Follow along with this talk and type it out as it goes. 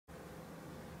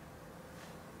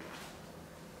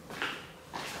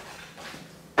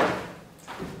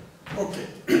Okay,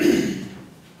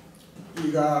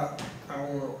 ಈಗ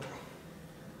ನಾವು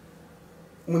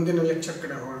ಮುಂದಿನ ಲೆಕ್ಚರ್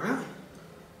ಕಡೆ ಹೋಗೋಣ.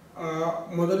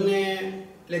 ಮೊದಲನೇ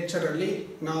ಲೆಕ್ಚರಲ್ಲಿ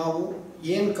ನಾವು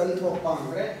ಏನು ಕಲಿತ್ವಪ್ಪ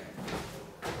ಅಂದರೆ,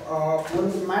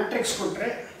 ಒಂದು ಮ್ಯಾಟ್ರಿಕ್ಸ್ ಕೊಟ್ಟರೆ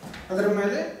ಅದರ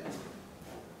ಮೇಲೆ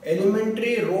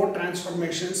ಎಲಿಮೆಂಟ್ರಿ ರೋ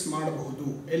ಟ್ರಾನ್ಸ್ಫಾರ್ಮೇಷನ್ಸ್ ಮಾಡಬಹುದು,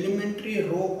 ಎಲಿಮೆಂಟ್ರಿ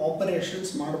ರೋ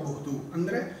ಆಪರೇಷನ್ಸ್ ಮಾಡಬಹುದು.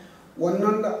 ಅಂದರೆ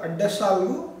ಒಂದೊಂದು ಅಡ್ಡ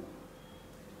ಸಾಲಿಗೂ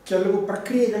ಕೆಲವು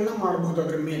ಪ್ರಕ್ರಿಯೆಗಳನ್ನ ಮಾಡಬಹುದು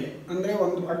ಅದರ ಮೇಲೆ. ಅಂದರೆ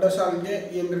ಒಂದು ಅಡ್ಡ ಸಾಲಿಗೆ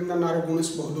ಏನರಿಂದ ನಾವು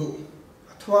ಗುಣಿಸಬಹುದು,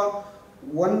 ಅಥವಾ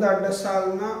ಒಂದು ಅಡ್ಡ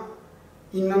ಸಾಲನ್ನ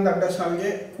ಇನ್ನೊಂದು ಅಡ್ಡ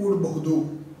ಸಾಲಿಗೆ ಕೂಡಬಹುದು,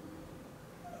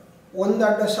 ಒಂದು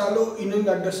ಅಡ್ಡ ಸಾಲು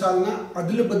ಇನ್ನೊಂದು ಅಡ್ಡ ಸಾಲನ್ನ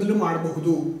ಅದಲು ಬದಲು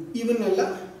ಮಾಡಬಹುದು. ಇವನ್ನೆಲ್ಲ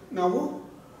ನಾವು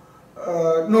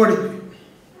ನೋಡಿದ್ವಿ.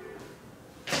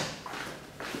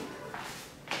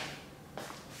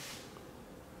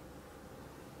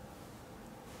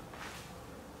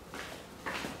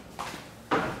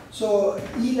 ಸೊ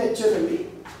ಈ ಲೆಕ್ಚರಲ್ಲಿ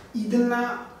ಇದನ್ನು,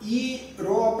 ಈ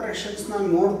ರೋ ಆಪರೇಷನ್ಸ್ನ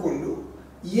ನೋಡಿಕೊಂಡು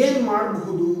ಏನು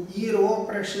ಮಾಡಬಹುದು, ಈ ರೋ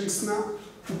ಆಪರೇಷನ್ಸ್ನ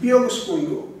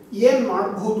ಉಪಯೋಗಿಸ್ಕೊಂಡು ಏನು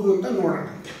ಮಾಡಬಹುದು ಅಂತ ನೋಡೋಣ.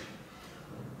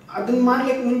 ಅದನ್ನು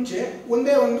ಮಾಡಲಿಕ್ಕೆ ಮುಂಚೆ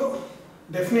ಒಂದೇ ಒಂದು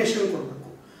ಡೆಫಿನೇಷನ್ ಕೊಡಬೇಕು.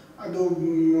 ಅದು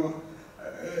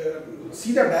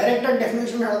ಸೀದಾ ಡೈರೆಕ್ಟಾಗಿ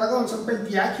ಡೆಫಿನೇಷನ್ ಹೇಳಿದಾಗ ಒಂದು ಸ್ವಲ್ಪ ಇದು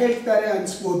ಯಾಕೆ ಹೇಳ್ತಾರೆ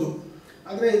ಅನಿಸ್ಬೋದು.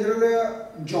 ಆದರೆ ಇದರ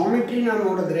ಜಾಮೆಟ್ರಿನ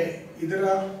ನೋಡಿದ್ರೆ, ಇದರ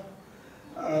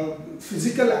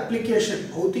ಫಿಸಿಕಲ್ ಅಪ್ಲಿಕೇಶನ್,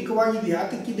 ಭೌತಿಕವಾಗಿ ಇದು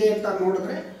ಯಾತಕ್ಕಿದೆ ಅಂತ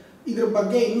ನೋಡಿದ್ರೆ ಇದ್ರ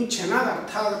ಬಗ್ಗೆ ಇನ್ನೂ ಚೆನ್ನಾಗಿ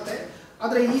ಅರ್ಥ ಆಗುತ್ತೆ.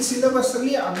 ಆದರೆ ಈ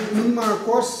ಸಿಲೆಬಸ್ಸಲ್ಲಿ, ಅದು ನಿಮ್ಮ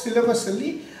ಕೋರ್ಸ್ ಸಿಲೆಬಸ್ಸಲ್ಲಿ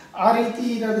ಆ ರೀತಿ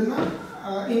ಇರೋದನ್ನು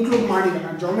ಇನ್ಕ್ಲೂಡ್ ಮಾಡಿರಲ್ಲ,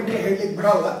 ಜಾಮೆಟ್ರಿ ಹೇಳಲಿಕ್ಕೆ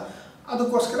ಬರೋಲ್ಲ.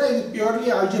 ಅದಕ್ಕೋಸ್ಕರ ಇದು ಪ್ಯೂರ್ಲಿ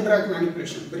ಆಲ್ಜಿಬ್ರಾಕ್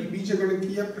ಮ್ಯಾನಿಪ್ಯುಲೇಷನ್, ಬರೀ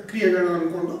ಬೀಜಗಣಿತೀಯ ಪ್ರಕ್ರಿಯೆಗಳು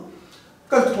ಅಂದ್ಕೊಂಡು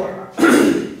ಕಲ್ತ್ಕೊಳ್ಳೋಣ.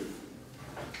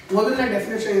 ಮೊದಲನೇ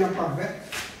ಡೆಫಿನೇಷನ್ ಏನಪ್ಪ ಅಂದರೆ,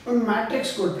 ಒಂದು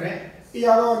ಮ್ಯಾಟ್ರಿಕ್ಸ್ ಕೊಟ್ಟರೆ,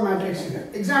 ಯಾವುದೋ ಒಂದು ಮ್ಯಾಟ್ರಿಕ್ಸ್ ಇದೆ,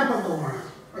 ಎಕ್ಸಾಂಪಲ್ ತೊಗೊಳ್ಳೋಣ,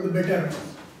 ಅದು ಬೆಟರ್.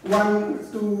 1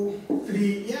 2 3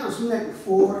 ಏನೋ ಸುಮ್ಮನೆ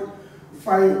 4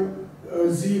 5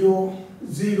 0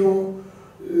 0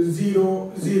 0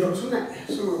 0 ಸುಮ್ಮನೆ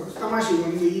ತಮಾಷೆ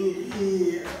ಒಂದು ಈ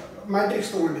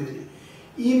ಮ್ಯಾಟ್ರಿಕ್ಸ್ ತೊಗೊಂಡಿದ್ದೀನಿ.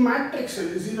 ಈ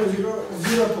ಮ್ಯಾಟ್ರಿಕ್ಸಲ್ಲಿ 0 0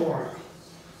 0 ತೊಗೊಳ್ಳೋಣ.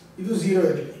 ಇದು 0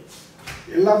 ಇರಲಿ,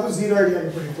 ಎಲ್ಲದೂ 0 ಆಗಿ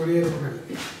ಆಗ್ಬಿಡಿ.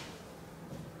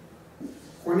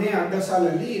 ಕೊನೆಯ ಅಡ್ಡ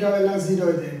ಸಾಲಲ್ಲಿ ಇರೋವೆಲ್ಲ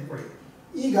 0 ಇದೆ ಅಂದ್ಕೊಳ್ಳಿ.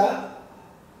 ಈಗ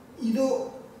ಇದು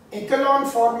ಎಕಲಾನ್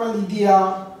ಫಾರ್ಮಲ್ಲಿ ಇದೆಯಾ?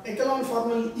 ಎಕಲಾನ್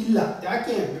ಫಾರ್ಮಲ್ಲಿ ಇಲ್ಲ.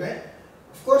 ಯಾಕೆ ಅಂದರೆ,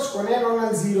 ಅಫ್ಕೋರ್ಸ್ ಕೊನೆಯ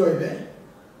ರೋನಲ್ಲಿ 0 ಇದೆ,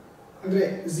 ಅಂದರೆ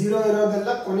 0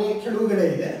 ಇರೋದೆಲ್ಲ ಕೊನೆಯ ಕೆಳಗಡೆ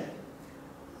ಇದೆ.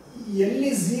 ಎಲ್ಲಿ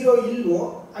 0 ಇಲ್ವೋ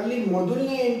ಅಲ್ಲಿ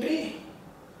ಮೊದಲನೇ ಎಂಟ್ರಿ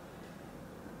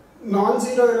ನಾನ್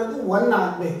 0 ಇರೋದು 1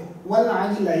 ಆಗಬೇಕು. 1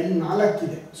 ಆಗಿಲ್ಲ, ಇಲ್ಲಿ 4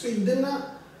 ಇದೆ. ಸೊ ಇದನ್ನು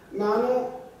ನಾನು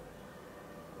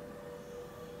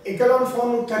ಎಕಲಾನ್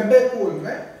ಫಾರ್ಮ್ ತರಬೇಕು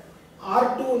ಅಂದರೆ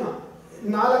R2ನ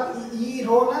 4, ಈ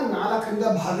ರೋನ 4ರಿಂದ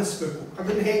ಭಾಗಿಸ್ಬೇಕು.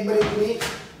 ಅದನ್ನು ಹೇಗೆ ಬರೀತೀನಿ,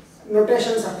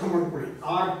 ನೊಟೇಷನ್ಸ್ ಅರ್ಥ ಮಾಡ್ಕೊಳ್ಳಿ.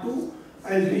 R2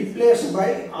 I replace by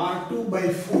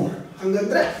R2/4.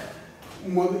 ಹಂಗಂದ್ರೆ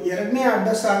ಎರಡನೇ ಅಡ್ಡ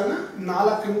ಸಾಲನ್ನ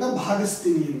 4ರಿಂದ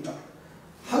ಭಾಗಿಸ್ತೀನಿ ಅಂತ.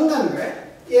 ಹಂಗಂದ್ರೆ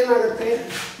ಏನಾಗುತ್ತೆ,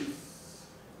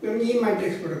 ನಮ್ಗೆ ಈ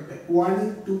ಮ್ಯಾಟ್ರಿಕ್ಸ್ ಬರುತ್ತೆ 1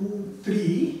 2 3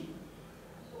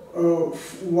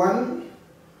 1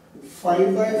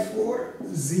 5/4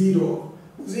 0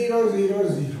 0 0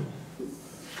 0.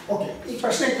 ಓಕೆ, ಈ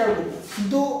ಪ್ರಶ್ನೆ ಕೇಳಬೇಕು,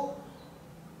 ಇದು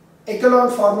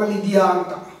ಎಕಲಾನ್ ಫಾರ್ಮಲ್ ಇದೆಯಾ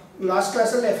ಅಂತ. ಲಾಸ್ಟ್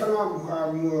ಕ್ಲಾಸಲ್ಲಿ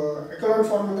ಎಕಲಾನ್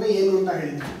ಫಾರ್ಮ್ ಅಂದರೆ ಏನು ಅಂತ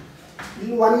ಹೇಳಿದ್ವಿ.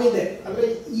 ಇಲ್ಲಿ 1 ಇದೆ, ಅಂದರೆ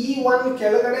ಈ 1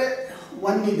 ಕೆಳಗಡೆ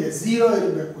 1 ಇದೆ, 0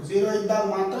 ಇರಬೇಕು. 0 ಇದ್ದಾಗ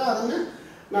ಮಾತ್ರ ಅದನ್ನು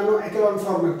ನಾನು ಎಕಲಾನ್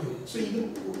ಫಾರ್ಮ್ ಅಂತೀನಿ. ಸೊ ಇದು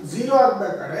 0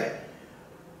 ಆಗಬೇಕಾದ್ರೆ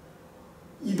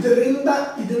ಇದರಿಂದ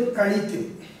ಇದನ್ನು ಕಳೀತೀನಿ.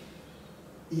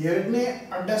 ಎರಡನೇ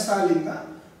ಅಡ್ಡ ಸಾಲಿಂದ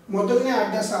ಮೊದಲನೇ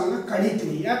ಅಡ್ಡ ಸಾಲನ್ನ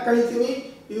ಕಳೀತೀನಿ. ಯಾಕೆ ಕಳೀತೀನಿ?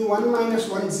 ಇದು 1 -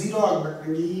 1 0 ಆಗಬೇಕು.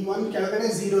 ನನಗೆ ಈ 1 ಕೆಳಗಡೆ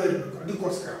 0 ಇರಬೇಕು,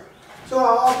 ಅದಕ್ಕೋಸ್ಕರ. ಸೊ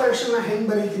ಆ ಆಪರೇಷನ್ನ ಹೆಂಗೆ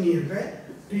ಬರೀತೀನಿ ಅಂದರೆ,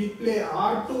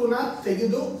 R2ನ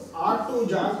ತೆಗೆದು R2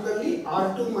 ಜಾಗದಲ್ಲಿ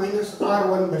R2 -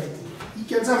 R1 ಬರೀತೀನಿ. ಈ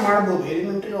ಕೆಲಸ ಮಾಡ್ಬೋದು.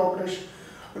 ಎಲಿಮೆಂಟ್ರಿ ಆಪರೇಷನ್,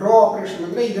 ರೋ ಆಪರೇಷನ್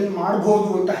ಅಂದರೆ ಇದನ್ನು ಮಾಡ್ಬೋದು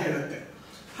ಅಂತ ಹೇಳುತ್ತೆ.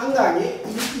 ಹಾಗಾಗಿ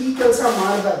ಈ ಕೆಲಸ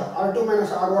ಮಾಡಿದಾಗ, R2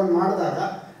 - R1 ಮಾಡಿದಾಗ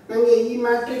ನನಗೆ ಈ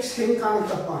ಮ್ಯಾಟ್ರಿಕ್ಸ್ ಹೆಂಗೆ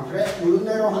ಕಾಣುತ್ತಪ್ಪ ಅಂದರೆ,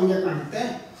 ಮೊದಲನೇ ರೋ ಹಾಗೆ ಕಾಣುತ್ತೆ,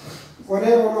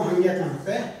 ಕೊನೆ ರೋನು ಹಾಗೆ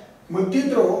ಕಾಣುತ್ತೆ,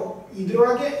 ಮಧ್ಯದ ರೋ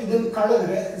ಇದರೊಳಗೆ ಇದನ್ನು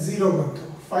ಕಳೆದ್ರೆ 0 ಬಂತು.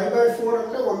 5/4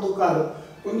 ಅಂದರೆ 1 ಕಾಲು,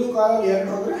 1 ಕಾಲಲ್ಲಿ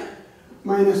 2 ಹೋದರೆ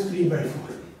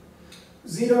 -3/4,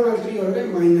 0ನಲ್ಲಿ 3 ಹೋದರೆ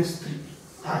 -3.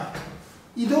 ಆಯಿತು,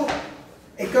 ಇದು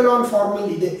ಎಕಲಾನ್ ಫಾರ್ಮಲ್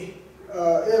ಇದೆ.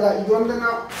 ಇಲ್ಲ,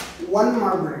 ಇದೊಂದನ್ನು 1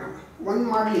 ಮಾಡಿಬಿಡೋಣ. 1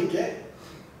 ಮಾಡಲಿಕ್ಕೆ,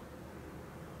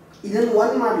 ಇದನ್ನು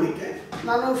 1 ಮಾಡಲಿಕ್ಕೆ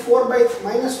ನಾನು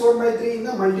 -4/3 ಇಂದ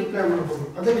ಮಲ್ಟಿಪ್ಲೈ ಮಾಡ್ಬೋದು.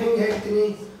 ಅದನ್ನು ಹೆಂಗೆ ಹೇಳ್ತೀನಿ,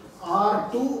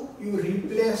 R2 you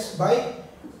replace by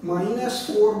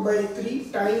 -4/3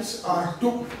 times R2.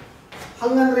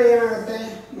 ಹಂಗಂದ್ರೆ ಏನಾಗುತ್ತೆ,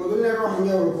 ಮೊದಲನೇ ರೋ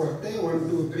ಹಾಗೆ ಉಳ್ಕೊಳ್ಳುತ್ತೆ 1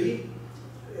 2 3,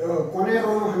 ಕೊನೆ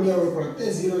ರೋನು ಹಾಗೆ ಉಳ್ಕೊಳ್ಳುತ್ತೆ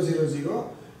 0 0 0.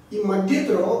 ಈ ಮಧ್ಯದ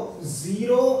ರೋ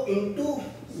 0 ×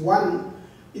 1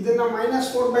 ಇದನ್ನು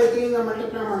 -4/3 ಇಂದ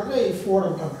ಮಲ್ಟಿಪ್ಲೈ ಮಾಡಿದ್ರೆ ಈ 4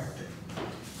 ಅಂತ ಬರುತ್ತೆ.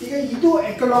 ಈಗ ಇದು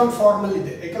ಎಕಲಾನ್ ಫಾರ್ಮಲ್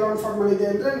ಇದೆ. ಎಕಲಾನ್ ಫಾರ್ಮಲ್ ಇದೆ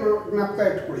ಅಂದರೆ ಜ್ಞಾಪಕ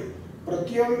ಇಟ್ಕೊಳ್ಳಿ,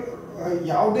 ಪ್ರತಿಯೊಂದು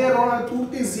ಯಾವುದೇ ರೋನಲ್ಲಿ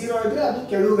ಪೂರ್ತಿ 0 ಇದ್ದರೆ ಅದು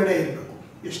ಕೆಳಗಡೆ ಇರಬೇಕು.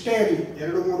 ಎಷ್ಟೇ ಇರಲಿ,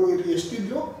 2 3 ಇರಲಿ,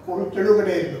 ಎಷ್ಟಿದ್ರೂ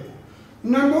ಕೆಳಗಡೆ ಇರಬೇಕು.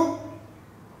 ಇನ್ನೊಂದು,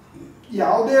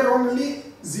 ಯಾವುದೇ ರೋನಲ್ಲಿ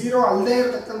 0 ಅಲ್ಲದೆ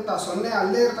ಇರತಕ್ಕಂಥ 0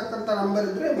 ಅಲ್ಲದೆ ಇರತಕ್ಕಂಥ ನಂಬರ್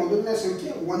ಇದ್ದರೆ ಮೊದಲನೇ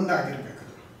ಸಂಖ್ಯೆ 1 ಆಗಿರಬೇಕು.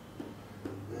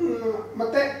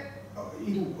 ಮತ್ತು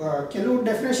ಇದು ಕೆಲವು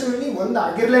ಡೆಫಿನೇಷನಲ್ಲಿ 1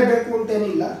 ಆಗಿರಲೇಬೇಕು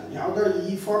ಅಂತೇನಿಲ್ಲ. ಯಾವುದೋ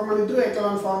ಈ ಫಾರ್ಮಲ್ಲಿ ಇದ್ದರೂ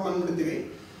ಎಕಲಾನ್ ಫಾರ್ಮ್ ಅಂದ್ಬಿಡ್ತೀವಿ.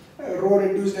 ರೋ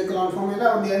ರೆಡ್ಯೂಸ್ಡ್ ಎಕಲಾನ್ ಫಾರ್ಮ್ ಎಲ್ಲ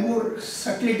ಒಂದು 2-3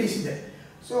 ಸಬ್ಟ್ಲಿಟೀಸ್ ಇದೆ.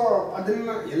 ಸೊ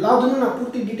ಅದನ್ನು ಎಲ್ಲದನ್ನು ನಾವು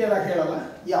ಪೂರ್ತಿ ಡೀಟೇಲ್ ಆಗಿ ಹೇಳಲ್ಲ,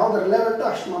 ಯಾವ್ದು ರಿಲೆವೆಂಟು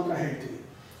ಅಷ್ಟು ಮಾತ್ರ ಹೇಳ್ತೀವಿ.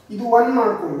 ಇದು 1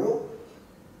 ಮಾಡಿಕೊಂಡು,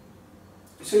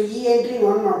 ಸೊ ಈ ಎಂಟ್ರಿ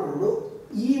 1 ಮಾಡಿಕೊಂಡು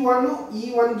ಈ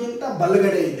 1ಗಿಂತ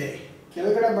ಬಲಗಡೆ ಇದೆ,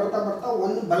 ಕೆಳಗಡೆ ಬರ್ತಾ ಬರ್ತಾ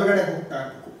 1 ಬಲಗಡೆ ಹೋಗ್ತಾ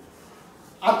ಇರಬೇಕು,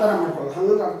 ಆ ಥರ ಮಾಡ್ಕೊಳ್ಳೋದು.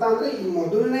 ಹಂಗಂದ್ರೆ ಅರ್ಥ ಅಂದರೆ ಈ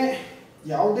ಮೊದಲನೇ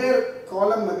ಯಾವುದೇ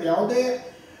ಕಾಲಮ್, ಯಾವುದೇ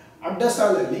ಅಡ್ಡ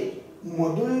ಸಾಲಲ್ಲಿ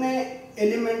ಮೊದಲನೇ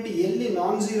ಎಲಿಮೆಂಟ್ ಎಲ್ಲಿ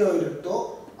non-zero ಇರುತ್ತೋ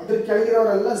ಅದ್ರ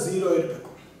ಕೆಳಗಿರೋರೆಲ್ಲ 0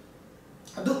 ಇರಬೇಕು.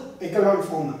 ಅದು ಎಕಲಾನ್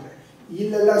ಫಾರ್ಮ್ ಅಂದರೆ.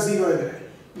 ಇಲ್ಲೆಲ್ಲ 0 ಇದೆ.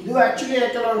 ಇದು ಆ್ಯಕ್ಚುಲಿ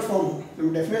ಎಕಲಾನ್ ಫಾರ್ಮ್. ನಮ್ಮ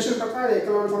ಡೆಫಿನೇಷನ್ ಪ್ರಕಾರ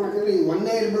ಎಕಲಾನ್ ಫಾರ್ಮ್ ಯಾಕಂದರೆ ಇದು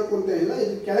 1 ಇರಬೇಕು ಅಂತ ಇಲ್ಲ,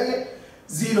 ಇದು ಕೆಳಗೆ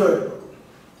 0 ಇರಬೇಕು.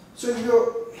 ಸೊ ಇದು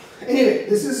anyway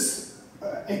this is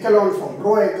ಎಕಲಾನ್ form,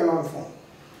 rho ಎಕಲಾನ್ form.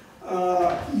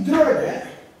 ಇದರೊಳಗೆ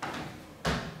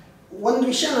ಒಂದು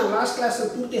ವಿಷಯ ನಾನು ಲಾಸ್ಟ್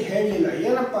ಕ್ಲಾಸಲ್ಲಿ ಪೂರ್ತಿ ಹೇಳಲಿಲ್ಲ.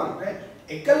 ಏನಪ್ಪ ಅಂದರೆ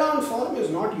ಎಕಲಾನ್ form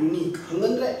is not unique.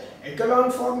 ಹಾಗಂದರೆ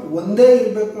ಎಕಲಾನ್ form ಒಂದೇ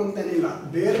ಇರಬೇಕು ಅಂತೇನಿಲ್ಲ.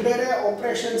 ಬೇರೆ ಬೇರೆ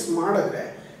ಆಪ್ರೇಷನ್ಸ್ ಮಾಡಿದ್ರೆ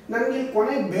ನನಗೆ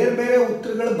ಕೊನೆಗೆ ಬೇರೆ ಬೇರೆ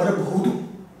ಉತ್ತರಗಳು ಬರಬಹುದು.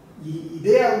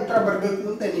 ಇದೇ ಉತ್ತರ ಬರಬೇಕು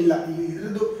ಅಂತೇನಿಲ್ಲ.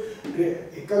 ಇದ್ರದ್ದು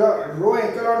ರೋ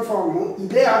ಎಕಲಾನ್ ಫಾರ್ಮು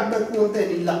ಇದೇ ಆಗಬೇಕು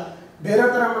ಅಂತೇನಿಲ್ಲ. ಬೇರೆ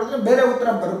ಥರ ಮಾಡಿದ್ರೆ ಬೇರೆ ಉತ್ತರ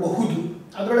ಬರಬಹುದು,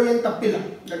 ಅದರೊಳಗೆ ಏನು ತಪ್ಪಿಲ್ಲ,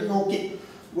 ದಟ್ ಇಸ್ ಓಕೆ.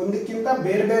 ಒಂದಕ್ಕಿಂತ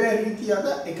ಬೇರೆ ಬೇರೆ ರೀತಿಯಾದ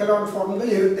ಎಕಲಾನ್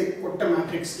ಫಾರ್ಮ್ಗಳು ಇರುತ್ತೆ ಕೊಟ್ಟ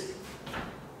ಮ್ಯಾಟ್ರಿಕ್ಸ್ಗೆ.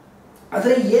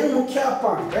 ಆದರೆ ಏನು ಮುಖ್ಯ ಅಪ್ಪ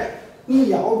ಅಂದರೆ ನೀವು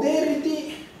ಯಾವುದೇ ರೀತಿ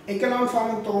ಎಕಲಾನ್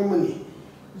ಫಾರ್ಮ್ ತೊಗೊಂಬನ್ನಿ,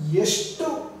 ಎಷ್ಟು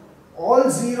ಆಲ್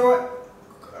 0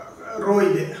 ರೋ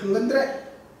ಇದೆ. ಹಾಗಂದರೆ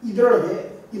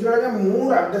ಇದರೊಳಗೆ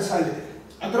 3 ಅಡ್ಡ ಸಾಲಿದೆ,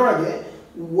 ಅದರೊಳಗೆ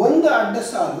 1 ಅಡ್ಡ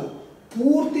ಸಾಲು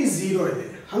ಪೂರ್ತಿ 0 ಇದೆ.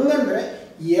 ಹಾಗಂದರೆ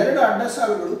 2 ಅಡ್ಡ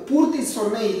ಸಾಲುಗಳು ಪೂರ್ತಿ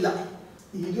 0 ಇಲ್ಲ.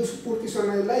 ಇದು ಪೂರ್ತಿ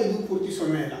 0 ಇಲ್ಲ, ಇದು ಪೂರ್ತಿ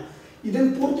 0 ಇಲ್ಲ.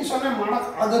 ಇದನ್ನು ಪೂರ್ತಿ 0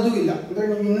 ಮಾಡೋಕ್ಕೆ ಆಗೋದೂ ಇಲ್ಲ. ಅಂದರೆ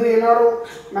ನೀವು ಇನ್ನೂ ಏನಾದ್ರು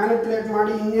ಮ್ಯಾನಿಪ್ಯುಲೇಟ್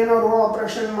ಮಾಡಿ, ಇನ್ನೇನೋ ರೋ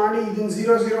ಆಪ್ರೇಷನ್ ಮಾಡಿ ಇದನ್ನು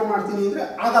 0 ಮಾಡ್ತೀನಿ ಅಂದರೆ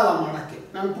ಆಗಲ್ಲ ಮಾಡೋಕ್ಕೆ.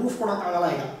 ನಾನು ಪ್ರೂಫ್ ಕೊಡೋಕ್ಕಾಗಲ್ಲ.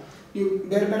 ಈಗ ನೀವು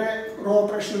ಬೇರೆ ಬೇರೆ ರೋ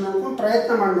ಆಪ್ರೇಷನ್ ಮಾಡ್ಕೊಂಡು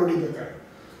ಪ್ರಯತ್ನ ಮಾಡಿ ನೋಡಿಬೇಕಾದ್ರೆ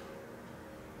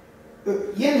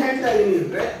ಏನು ಹೇಳ್ತಾ ಇದ್ದೀನಿ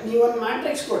ಅಂದರೆ, ನೀವೊಂದು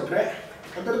ಮ್ಯಾಟ್ರಿಕ್ಸ್ ಕೊಟ್ಟರೆ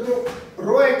ಅದರದ್ದು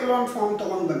ರೋ ಎಕಲಾನ್ ಫಾರ್ಮ್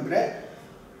ತೊಗೊಂಡು ಬಂದರೆ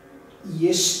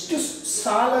ಎಷ್ಟು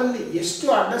ಸಾಲಲ್ಲಿ, ಎಷ್ಟು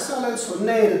ಅಡ್ಡ ಸಾಲಲ್ಲಿ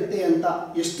 0 ಇರುತ್ತೆ ಅಂತ,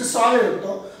 ಎಷ್ಟು ಸಾಲು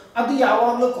ಇರುತ್ತೋ ಅದು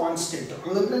ಯಾವಾಗಲೂ ಕಾನ್ಸ್ಟೆಂಟು.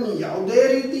 ಹಾಗಂದರೆ ನೀವು ಯಾವುದೇ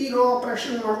ರೀತಿ ರೋ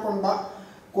ಆಪ್ರೇಷನ್ ಮಾಡ್ಕೊಂಡು ಬಾ,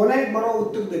 ಕೊನೆಗೆ ಬರೋ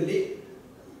ಉತ್ತರದಲ್ಲಿ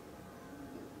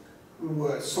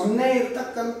 0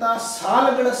 ಇರ್ತಕ್ಕಂಥ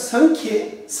ಸಾಲುಗಳ ಸಂಖ್ಯೆ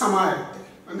ಸಮ ಇರುತ್ತೆ.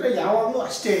 ಅಂದರೆ ಯಾವಾಗಲೂ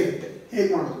ಅಷ್ಟೇ ಇರುತ್ತೆ. ಹೇಗೆ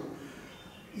ಮಾಡೋದು?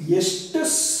 ಎಷ್ಟು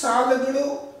ಸಾಲುಗಳು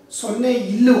 0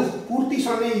 ಇಲ್ಲವೋ, ಪೂರ್ತಿ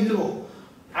 0 ಇಲ್ಲವೋ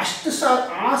ಅಷ್ಟು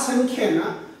ಆ ಸಂಖ್ಯೆನ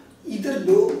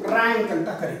ಇದ್ರದ್ದು ರ್ಯಾಂಕ್ ಅಂತ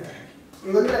ಕರೀತಾರೆ.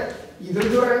 ಅಂದರೆ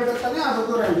ಇದ್ರದ್ದು ರ್ಯಾಂಕ್ ಅಂತಾನೆ,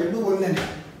 ಅದ್ರದ್ದು ರ್ಯಾಂಕ್, ಎರಡು ಒಂದೇ.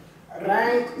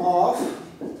 ರ್ಯಾಂಕ್ ಆಫ್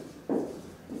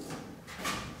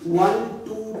 1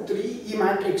 2 3 ಈ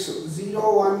ಮ್ಯಾಟ್ರಿಕ್ಸು 0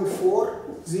 1 4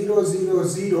 0 0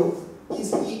 0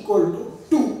 ಈಸ್ ಈಕ್ವಲ್ ಟು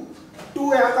 2. 2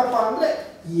 ಯಾಕಪ್ಪ ಅಂದರೆ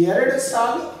 2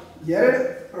 ಸಾಲು, 2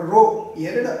 ರೋ,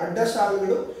 2 ಅಡ್ಡ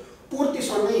ಸಾಲುಗಳು ಪೂರ್ತಿ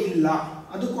 0 ಇಲ್ಲ,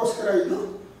 ಅದಕ್ಕೋಸ್ಕರ ಇದು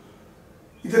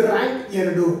ರ್ಯಾಂಕ್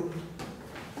 2.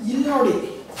 ಇಲ್ಲಿ ನೋಡಿ,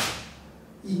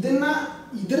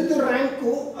 ಇದ್ರದ್ದು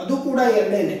ರ್ಯಾಂಕು ಅದು ಕೂಡ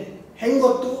 2. ಹೆಂಗೆ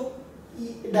ಗೊತ್ತು?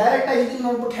 ಡೈರೆಕ್ಟಾಗಿ ಇದನ್ನು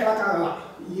ನೋಡ್ಬಿಟ್ಟು ಹೇಳೋಕ್ಕಾಗಲ್ಲ.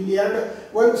 ಇಲ್ಲಿ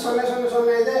 1 0 0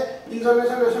 0 ಇದೆ, ಇಲ್ಲಿ 0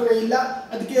 0 0 ಇಲ್ಲ,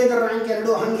 ಅದಕ್ಕೆ ಇದರ ರ್ಯಾಂಕ್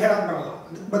 2 ಹಂಗೆ ಹೇಳಕ್ಕೆ ಬರಲ್ಲ.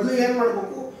 ಅದಕ್ಕೆ ಬದಲು ಏನು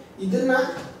ಮಾಡಬೇಕು, ಇದನ್ನು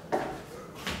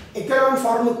ಎಕಲಾನ್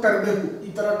ಫಾರ್ಮಿಗೆ ತರಬೇಕು.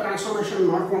 ಈ ಥರ ಟ್ರಾನ್ಸ್ಫಾರ್ಮೇಷನ್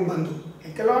ಮಾಡ್ಕೊಂಡು ಬಂದು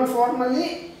ಎಕಲಾನ್ ಫಾರ್ಮಲ್ಲಿ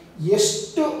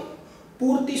ಎಷ್ಟು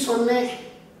ಪೂರ್ತಿ 0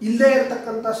 ಇಲ್ಲದೆ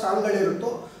ಇರತಕ್ಕಂಥ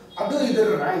ಸಾಲುಗಳಿರುತ್ತೋ ಅದು ಇದರ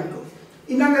ರ್ಯಾಂಕು.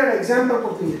 ಇನ್ನೊಂದೆರಡು ಎಕ್ಸಾಂಪಲ್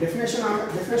ಕೊಡ್ತೀನಿ.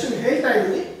 ಡೆಫಿನೇಷನ್ ಹೇಳ್ತಾ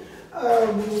ಇದ್ದೀನಿ,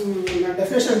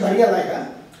 ಡೆಫಿನೇಷನ್ ಬರೆಯಲ್ಲ, ಈಗ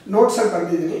ನೋಟ್ಸಲ್ಲಿ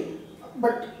ಬರೆದಿದ್ದೀನಿ,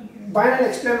 ಬಟ್ ಬಾಯಲ್ಲಿ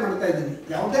ಎಕ್ಸ್ಪ್ಲೇನ್ ಮಾಡ್ತಾ ಇದ್ದೀನಿ.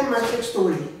 ಯಾವುದೇ ಮ್ಯಾಟ್ರಿಕ್ಸ್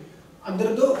ತೊಗೊಳ್ಳಿ,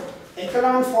 ಅದರದ್ದು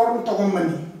ಎಕಲಾನ್ ಫಾರ್ಮ್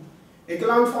ತೊಗೊಂಬನ್ನಿ.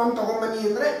 ಎಕಲಾನ್ ಫಾರ್ಮ್ ತೊಗೊಂಬನ್ನಿ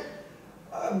ಅಂದರೆ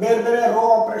ಬೇರೆ ಬೇರೆ ರೋ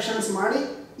ಆಪ್ರೇಷನ್ಸ್ ಮಾಡಿ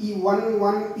ಈ 1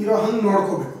 1 ಇರೋ ಹಂಗೆ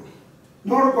ನೋಡ್ಕೋಬೇಕು.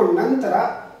 ನೋಡ್ಕೊಂಡು ನಂತರ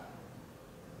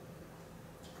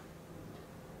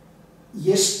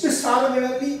ಎಷ್ಟು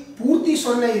ಸಾಲುಗಳಲ್ಲಿ ಪೂರ್ತಿ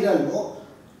 0 ಇರಲ್ವೋ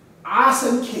ಆ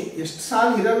ಸಂಖ್ಯೆ, ಎಷ್ಟು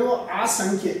ಸಾಲು ಇರಲ್ವೋ ಆ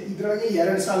ಸಂಖ್ಯೆ ಇದರೊಳಗೆ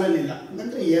 2 ಸಾಲಲ್ಲಿಲ್ಲ,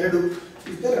 ಅಂದರೆ 2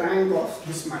 is the rank of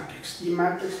this matrix. ಈ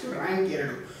ಮ್ಯಾಟ್ರಿಕ್ಸ್ ರ್ಯಾಂಕ್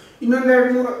 2. ಇನ್ನೊಂದು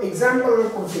 2-3 ಎಕ್ಸಾಂಪಲ್ಗಳು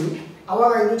ಕೊಡ್ತೀನಿ,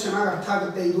 ಅವಾಗ ಇನ್ನೂ ಚೆನ್ನಾಗಿ ಅರ್ಥ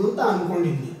ಆಗುತ್ತೆ ಇದು ಅಂತ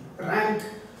ಅಂದ್ಕೊಂಡಿದ್ದೀನಿ. ರ್ಯಾಂಕ್,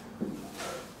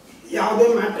 ಯಾವುದೇ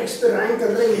ಮ್ಯಾಟ್ರಿಕ್ಸ್ ರ್ಯಾಂಕ್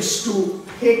ಅಂದರೆ ಎಷ್ಟು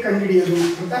ಹೇಗೆ ಕಂಡುಹಿಡಿಯೋದು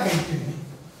ಅಂತ ಹೇಳ್ತೀನಿ.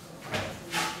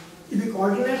 ಇದಕ್ಕೆ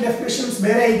ಆಲ್ಟರ್ನೇಟ್ ಡೆಫಿನೇಷನ್ಸ್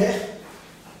ಬೇರೆ ಇದೆ,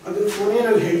 ಅದನ್ನು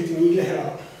ಕೊನೆಯಲ್ಲಿ ಹೇಳ್ತೀನಿ, ಈಗಲೇ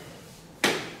ಹೇಳೋಣ.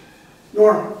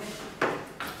 ನೋಡೋಣ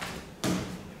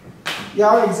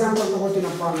ಯಾವ ಎಕ್ಸಾಂಪಲ್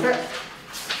ತಗೋತೀನಪ್ಪ ಅಂದರೆ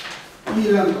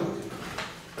ಇಲ್ಲ ತಗೋತೀನಿ.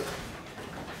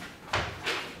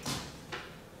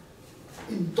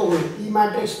 ಇದು ತಗೊಳ್ಳಿ, ಈ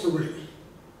ಮ್ಯಾಟ್ರಿಕ್ಸ್ ತಗೊಳ್ಳಿ.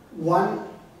 1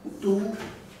 2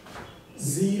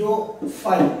 0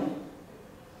 5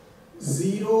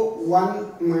 0 1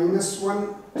 -1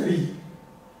 3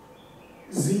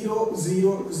 0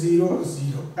 0 0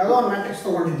 0 ಯಾವುದೋ ಒಂದು ಮ್ಯಾಟ್ರಿಕ್ಸ್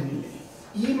ತಗೊಂಡಿದ್ದೀನಿ ಇಲ್ಲಿ.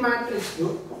 ಈ ಮ್ಯಾಟ್ರಿಕ್ಸ್ದು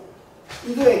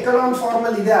ಇದು ಎಕಲಾನ್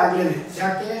ಫಾರ್ಮಲ್ಲಿ ಇದೆ ಆಗಲೇ.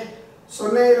 ಯಾಕೆ?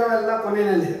 0 ಇರೋವೆಲ್ಲ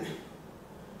ಕೊನೆಯಲ್ಲಿದೆ,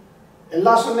 ಎಲ್ಲ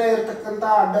 0 ಇರತಕ್ಕಂಥ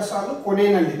ಅಡ್ಡ ಸಾಲು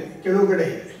ಕೊನೆಯಲ್ಲಿದೆ, ಕೆಳಗಡೆ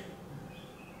ಇದೆ.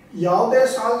 ಯಾವುದೇ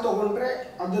ಸಾಲು ತಗೊಂಡ್ರೆ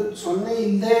ಅದು 0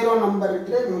 ಇಲ್ಲದೆ ಇರೋ ನಂಬರ್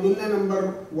ಇದ್ದರೆ ಮೊದಲನೇ ನಂಬರ್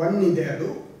 1 ಇದೆ ಅದು.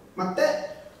 ಮತ್ತು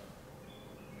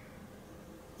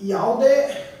ಯಾವುದೇ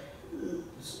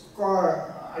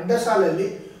ಅಡ್ಡ ಸಾಲಲ್ಲಿ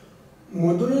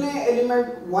ಮೊದಲನೇ ಎಲಿಮೆಂಟ್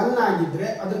 1 ಆಗಿದ್ದರೆ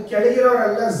ಅದ್ರ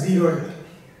ಕೆಳಗಿರೋರೆಲ್ಲ 0 ಇದೆ.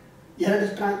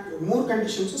 3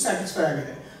 ಕಂಡೀಷನ್ಸು ಸ್ಯಾಟಿಸ್ಫೈ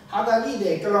ಆಗಿದೆ. ಹಾಗಾಗಿ ಇದು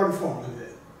ಎಕಲಾನ್ ಫಾರ್ಮ್ ಇದೆ.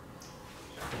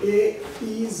 A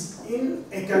is in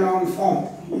ಎಕಲಾನ್ form.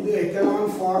 ಇದು ಎಕಲಾನ್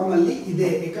ಫಾರ್ಮಲ್ಲಿ ಇದೆ.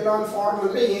 ಎಕಲಾನ್ ಫಾರ್ಮ್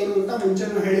ಅಂದರೆ ಏನು ಅಂತ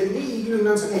ಮುಂಚೆನೂ ಹೇಳಿದ್ವಿ, ಈಗಲೂ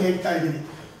ಇನ್ನೊಂದ್ಸಲ ಹೇಳ್ತಾ ಇದ್ದೀನಿ.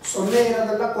 0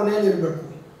 ಇರೋದೆಲ್ಲ ಕೊನೆಯಲ್ಲಿರಬೇಕು,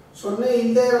 0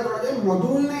 ಇಲ್ಲದೆ ಇರೋದ್ರೊಳಗೆ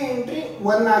ಮೊದಲನೇ ಎಂಟ್ರಿ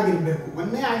 1 ಆಗಿರಬೇಕು.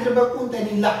 1 ಆಗಿರಬೇಕು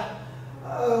ಅಂತೇನಿಲ್ಲ,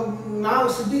 ನಾವು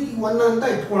ಸದ್ಯಕ್ಕೆ 1 ಅಂತ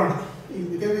ಇಟ್ಕೊಳ್ಳೋಣ.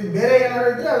 ಯಾಕಂದರೆ ಬೇರೆ ಏನಾದ್ರು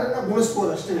ಇದ್ದರೆ ಅದನ್ನು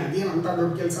ಗುಣಿಸ್ಬೋದು ಅಷ್ಟೇ, ಅದೇನು ಅಂತ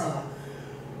ದೊಡ್ಡ ಕೆಲಸ ಅಲ್ಲ.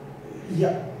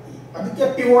 ಅದಕ್ಕೆ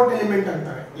ಪಿವೋಟ್ ಎಲಿಮೆಂಟ್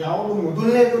ಅಂತಾರೆ. ಯಾವುದು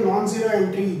ಮೊದಲನೇದು ನಾನ್ ಝೀರೋ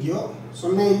ಎಂಟ್ರಿ ಇದೆಯೋ,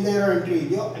 0 ಇಲ್ಲದೆ ಇರೋ ಎಂಟ್ರಿ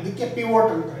ಇದೆಯೋ ಅದಕ್ಕೆ ಪಿವೋಟ್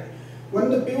ಅಂತಾರೆ.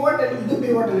 ಒಂದು ಪಿವೋಟ್, ಇದು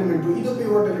ಪಿವೋಟ್ ಎಲಿಮೆಂಟು, ಇದು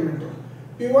ಪಿವೋಟ್ ಎಲಿಮೆಂಟು.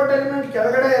 ಪಿವೋಟ್ ಎಲಿಮೆಂಟ್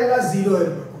ಕೆಳಗಡೆ ಎಲ್ಲ 0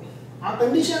 ಇರಬೇಕು. ಆ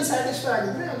ಕಂಡೀಷನ್ ಸ್ಯಾಟಿಸ್ಫೈ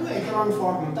ಆಗಿದ್ರೆ ಅದು ಎಕಲಾನ್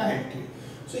ಫಾರ್ಮ್ ಅಂತ ಹೇಳ್ತೀವಿ.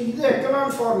 ಸೊ ಇದು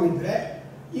ಎಕಲಾನ್ ಫಾರ್ಮ್ ಇದ್ದರೆ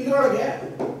ಇದರೊಳಗೆ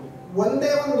ಒಂದೇ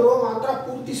ಒಂದು ರೋ ಮಾತ್ರ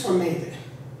ಪೂರ್ತಿ 0 ಇದೆ,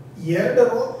 2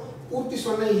 ರೋ ಪೂರ್ತಿ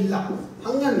 0 ಇಲ್ಲ.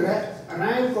 ಹಂಗಂದ್ರೆ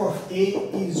ರ್ಯಾಂಕ್ ಆಫ್ ಎ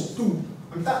ಈಸ್ 2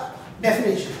 ಅಂತ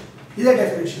ಡೆಫಿನೇಷನ್. ಇದೇ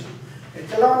ಡೆಫಿನೇಷನ್.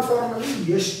 ಎಕಲಾನ್ ಫಾರ್ಮಲ್ಲಿ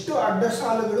ಎಷ್ಟು ಅಡ್ಡ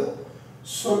ಸಾಲುಗಳು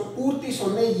ಪೂರ್ತಿ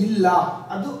 0 ಇಲ್ಲ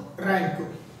ಅದು ರ್ಯಾಂಕು.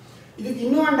 ಇದಕ್ಕೆ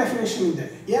ಇನ್ನೂ ಒಂದು ಡೆಫಿನೇಷನ್ ಇದೆ.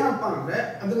 ಏನಪ್ಪ ಅಂದರೆ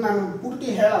ಅದನ್ನು ನಾನು ಪೂರ್ತಿ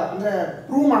ಅಂದರೆ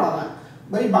ಪ್ರೂವ್ ಮಾಡೋಲ್ಲ,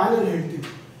 ಬರೀ ಬಾಯಲ್ಲಿ ಹೇಳ್ತೀವಿ.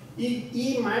 ಈ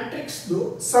ಮ್ಯಾಟ್ರಿಕ್ಸ್ದು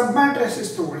ಸಬ್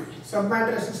ಮ್ಯಾಟ್ರಿಸಸ್ ತಗೊಳ್ಳಿ. ಸಬ್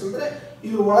ಮ್ಯಾಟ್ರಿಸಸ್ ಅಂದರೆ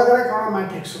ಇದು ಒಳಗಡೆ ಕಾಣೋ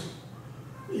ಮ್ಯಾಟ್ರಿಕ್ಸು.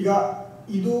 ಈಗ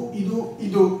ಇದು ಇದು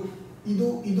ಇದು ಇದು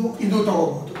ಇದು ಇದು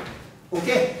ತಗೋಬಹುದು.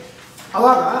 ಓಕೆ,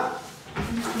 ಅವಾಗ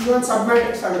ಇದೊಂದು ಸಬ್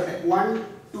ಮ್ಯಾಟ್ರಿಕ್ಸ್ ಆಗುತ್ತೆ. 1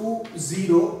 2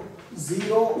 0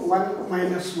 0 1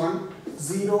 -1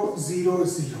 0 0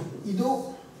 0. ಇದು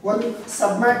ಒಂದು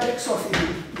ಸಬ್ ಮ್ಯಾಟ್ರಿಕ್ಸ್ ಆಫ್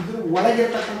ಇದ್ರ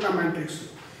ಒಳಗಿರ್ತಕ್ಕಂಥ ಮ್ಯಾಟ್ರಿಕ್ಸ್.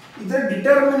 ಇದರ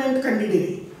determinant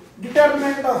ಕಂಡಿದ್ದೀರಿ.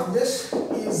 Determinant of this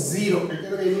is 0,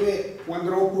 ಯಾಕೆಂದರೆ ಇಲ್ಲಿಗೆ ಒಂದು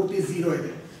ರೋ ಪೂರ್ತಿ 0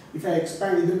 ಇದೆ. ಇಫ್ ಐ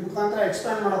ಎಕ್ಸ್ಪ್ಯಾಂಡ್, ಇದ್ರ ಮುಖಾಂತರ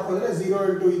ಎಕ್ಸ್ಪ್ಯಾಂಡ್ ಮಾಡೋಕೆ ಹೋದರೆ 0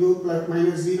 ಇಂಟು ಇದು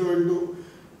 -0 ಇಂಟು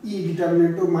ಈ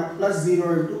ಡಿಟರ್ಮಿನೆಂಟು +0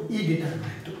 ಇಂಟು ಈ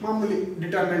ಡಿಟರ್ಮಿನೆಂಟು, ಮಾಮೂಲಿ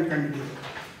determinant ಕಂಡಿದ್ದೀರಿ.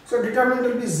 So determinant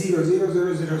will be 0 0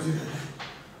 0 0 0.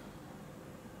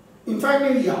 In fact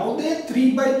ನೀವು ಯಾವುದೇ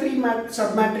 3x3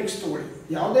 ಸಬ್ ಮ್ಯಾಟ್ರಿಕ್ಸ್ ತಗೊಳ್ಳಿ,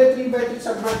 ಯಾವುದೇ 3x3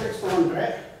 ಸಬ್ ಮ್ಯಾಟ್ರಿಕ್ಸ್ ತೊಗೊಂಡ್ರೆ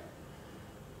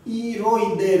ಈ ರೋ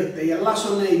ಇದ್ದೇ ಇರುತ್ತೆ, ಎಲ್ಲ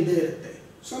 0 ಇದ್ದೇ ಇರುತ್ತೆ.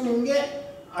 ಸೊ ನಿಮಗೆ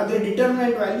ಅದರ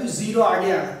ಡಿಟರ್ಮಿನೆಂಟ್ ವ್ಯಾಲ್ಯೂ 0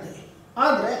 ಆಗೇ ಆಗುತ್ತೆ.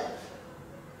 ಆದರೆ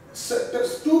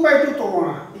 2x2 ತೊಗೋಣ.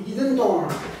 ಈಗ ಇದನ್ನು ತೊಗೋಣ,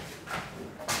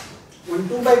 ಒಂದು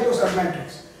 2x2 ಸಬ್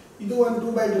ಮ್ಯಾಟ್ರಿಕ್ಸ್. ಇದು ಒಂದು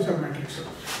 2x2 ಸಬ್ ಮ್ಯಾಟ್ರಿಕ್ಸ್.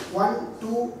 1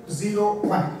 2 0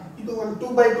 1. ಇದು ಒಂದು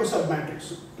 2x2 ಸಬ್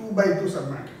ಮ್ಯಾಟ್ರಿಕ್ಸ್, 2x2 ಸಬ್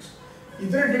ಮ್ಯಾಟ್ರಿಕ್ಸ್.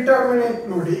 ಇದರ ಡಿಟರ್ಮಿನೆಂಟ್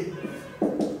ನೋಡಿ,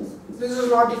 this is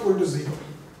not equal to 0.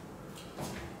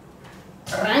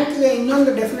 ರ್ಯಾಂಕ್ಗೆ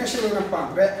ಇನ್ನೊಂದು ಡೆಫಿನೇಷನ್ ಏನಪ್ಪ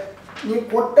ಅಂದರೆ, ನೀವು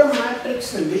ಕೊಟ್ಟ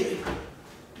ಮ್ಯಾಟ್ರಿಕ್ಸಲ್ಲಿ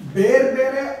ಬೇರೆ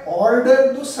ಬೇರೆ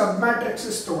ಆರ್ಡರ್ದು ಸಬ್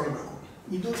ಮ್ಯಾಟ್ರಿಕ್ಸಸ್ ತೊಗೊಳ್ಬೇಕು.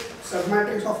 ಇದು ಸಬ್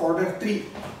ಮ್ಯಾಟ್ರಿಕ್ಸ್ ಆಫ್ ಆರ್ಡರ್ 3,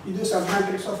 ಇದು ಸಬ್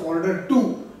ಮ್ಯಾಟ್ರಿಕ್ಸ್ ಆಫ್ ಆರ್ಡರ್ 2,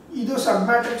 ಇದು ಸಬ್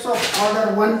ಮ್ಯಾಟ್ರಿಕ್ಸ್ ಆಫ್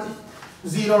ಆರ್ಡರ್ 1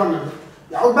 0 ಅನ್ನೋದು.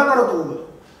 ಯಾವ್ದು ಬೇಕಾದ್ರೂ ತೊಗೋಬೋದು,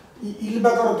 ಇಲ್ಲಿ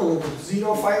ಬೇಕಾದ್ರೂ ತೊಗೋಬೋದು.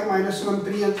 0 5 -1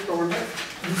 3 ಅಂತ ತೊಗೊಂಡ್ರೆ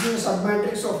this is sub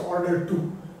matrix of order 2.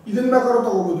 ಇದನ್ನು ಬೇಕಾದ್ರೂ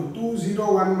ತೊಗೋಬೋದು, 2 0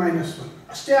 1 -1.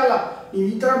 ಅಷ್ಟೇ ಅಲ್ಲ, ನೀವು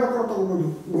ಈ ಥರ ಬೇಕಾದ್ರೂ ತೊಗೋಬೋದು,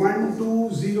 1 2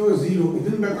 0 0.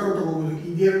 ಇದನ್ನು ಬೇಕಾದ್ರೂ ತೊಗೋಬೋದು,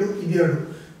 ಇದೆರಡು ಇದೆರಡು.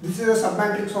 This is sub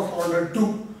matrix of order 2.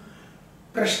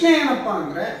 ಪ್ರಶ್ನೆ ಏನಪ್ಪ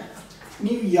ಅಂದರೆ,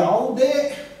 ನೀವು ಯಾವುದೇ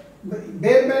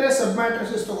ಬೇರೆ ಬೇರೆ ಸಬ್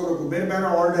ಮ್ಯಾಟ್ರಿಸಸ್ ತೊಗೋಬೇಕು, ಬೇರೆ ಬೇರೆ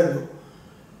ಆರ್ಡರ್ದು,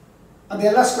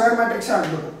 ಅದೆಲ್ಲ ಸ್ಕ್ವೇರ್ ಮ್ಯಾಟ್ರಿಕ್ಸ್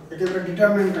ಆಗಬೇಕು, ಯಾಕೆಂದರೆ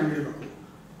ಡಿಟರ್ಮಿನೆಂಟ್ ಕಂಡಿಡಬೇಕು.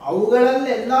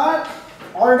 ಅವುಗಳಲ್ಲೆಲ್ಲ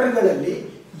ಆರ್ಡರ್ಗಳಲ್ಲಿ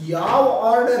ಯಾವ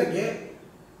ಆರ್ಡರ್ಗೆ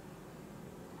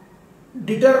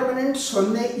ಡಿಟರ್ಮಿನೆಂಟ್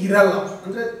 0 ಇರಲ್ಲ,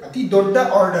 ಅಂದರೆ ಅತಿ ದೊಡ್ಡ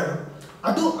ಆರ್ಡರ್,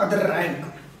 ಅದು ಅದರ ರ್ಯಾಂಕ್.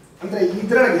 ಅಂದರೆ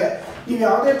ಇದರೊಳಗೆ ನೀವು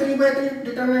ಯಾವುದೇ 3x3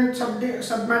 ಡಿಟರ್ಮಿನೆಂಟ್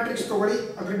ಸಬ್ ಮ್ಯಾಟ್ರಿಕ್ಸ್ ತೊಗೊಳ್ಳಿ,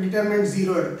 ಅದರ ಡಿಟರ್ಮಿನೆಂಟ್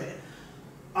 0 ಇರುತ್ತೆ.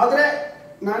 ಆದರೆ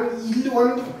ನಾನು ಇಲ್ಲಿ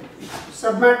ಒಂದು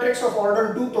ಸಬ್ ಮ್ಯಾಟ್ರಿಕ್ಸ್ ಆಫ್ ಆರ್ಡರ್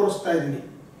 2 ತೋರಿಸ್ತಾ ಇದ್ದೀನಿ,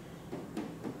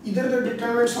 ಇದರದ್ದು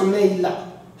ಡಿಟರ್ಮಿನೆಂಟ್ 0 ಇಲ್ಲ.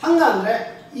 ಹಾಗಂದ್ರೆ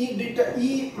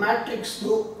ಈ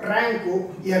ಮ್ಯಾಟ್ರಿಕ್ಸ್ದು ರ್ಯಾಂಕು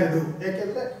 2,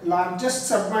 ಯಾಕೆಂದರೆ largest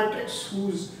sub matrix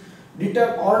whose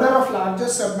order of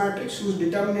largest sub matrix whose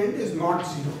determinant is not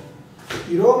 0.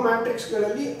 ಇರೋ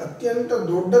ಮ್ಯಾಟ್ರಿಕ್ಸ್ಗಳಲ್ಲಿ ಅತ್ಯಂತ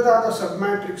ದೊಡ್ಡದಾದ ಸಬ್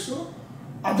ಮ್ಯಾಟ್ರಿಕ್ಸು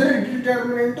ಅದರ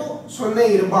ಡಿಟರ್ಮಿನೆಂಟು 0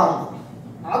 ಇರಬಾರ್ದು.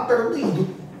 ಆ ಥರದ್ದು ಇದು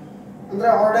ಅಂದರೆ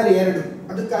ಆರ್ಡರ್ 2,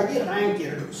 ಅದಕ್ಕಾಗಿ ರ್ಯಾಂಕ್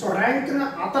 2. ಸೊ ರ್ಯಾಂಕ್ನ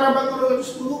ಆ ಥರ ಬೇಕಾದ್ರೂ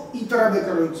ಯೋಚಿಸ್ಬೋದು, ಈ ಥರ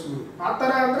ಬೇಕಾದ್ರೂ ಯೋಚಿಸ್ಬೋದು. ಆ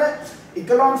ಥರ ಅಂದರೆ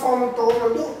ಇಕಲಾನ್ ಫಾರ್ಮ್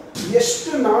ತೊಗೊಂಡು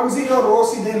ಎಷ್ಟು ನಾನ್ ಝೀರೋ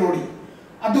ರೋಸ್ ಇದೆ ನೋಡಿ,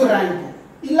 ಅದು ರ್ಯಾಂಕು.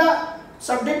 ಇಲ್ಲ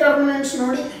ಸಬ್ ಡಿಟರ್ಮಿನೆಂಟ್ಸ್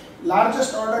ನೋಡಿ,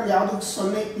 ಲಾರ್ಜೆಸ್ಟ್ ಆರ್ಡರ್ ಯಾವುದಕ್ಕೆ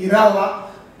 0 ಇರಲ್ಲ,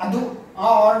 ಅದು ಆ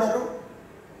ಆರ್ಡರು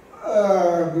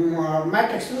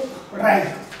ಮ್ಯಾಟ್ರಿಕ್ಸು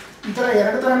ರ್ಯಾಂಕ್. ಈ ಥರ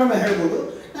 2 ಥರನೂ ಹೇಳ್ಬೋದು.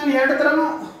 ನಾನು 2 ಥರನೂ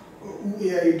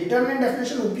ಡಿಟರ್ಮಿನೆಂಟ್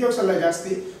ಡೆಫಿನೇಷನ್ ಉಪಯೋಗಿಸಲ್ಲ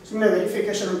ಜಾಸ್ತಿ, ಸುಮ್ಮನೆ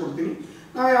ವೆರಿಫಿಕೇಷನ್ ಕೊಡ್ತೀನಿ.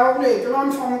 ನಾವು ಯಾವಾಗಲೂ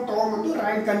ಎಕಲಾನ್ ಫಾರ್ಮ್ ತೊಗೊಂಬಂದು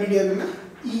ರ್ಯಾಂಕ್ ಕಂಡುಹಿಡಿಯೋದನ್ನು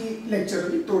ಈ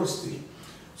ಲೆಕ್ಚರಲ್ಲಿ ತೋರಿಸ್ತೀನಿ.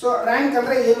 ಸೊ ರ್ಯಾಂಕ್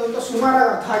ಅಂದರೆ ಏನು ಅಂತ ಸುಮಾರಾಗಿ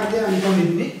ಅರ್ಥ ಆಗಿದೆ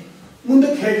ಅಂದ್ಕೊಂಡಿದ್ದೀನಿ.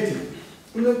 ಮುಂದಕ್ಕೆ ಹೇಳ್ತೀನಿ,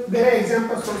 ಇನ್ನು ಬೇರೆ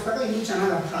ಎಕ್ಸಾಂಪಲ್ಸ್ ತೋರಿಸಿದಾಗ ಇನ್ನೂ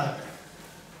ಚೆನ್ನಾಗಿ ಅರ್ಥ ಆಗುತ್ತೆ.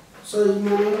 ಸೊ ಈಗ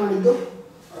ನಾನು ಏನು ಮಾಡಿದ್ದು,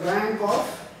 rank of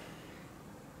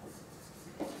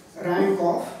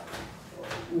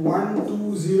 1 2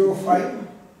 0 5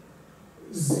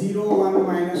 0 1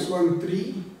 -1 3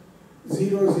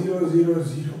 0 0 0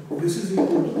 0. This is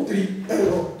equal to 3.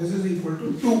 This is equal to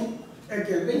 2.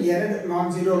 ಯಾಕೆಂದರೆ 2 ನಾನ್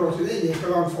ಝೀರೋ ರೋಸ್ ಇದೆ,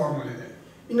 ಎಕಲಾನ್ ಫಾರ್ಮಲ್ ಇದೆ.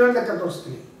 ಇನ್ನೊಂದು ಲೆಕ್ಕ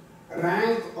ತೋರಿಸ್ತೀನಿ.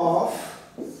 ರ್ಯಾಂಕ್ ಆಫ್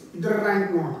ಇದರ ರ್ಯಾಂಕ್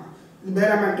ನೋಡೋಣ. ಇದು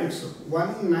ಬೇರೆ ಮ್ಯಾಟ್ರಿಕ್ಸು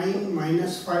 1 9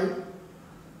 -5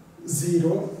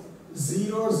 0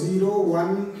 0 0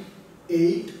 1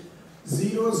 8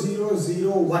 0 0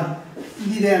 0 1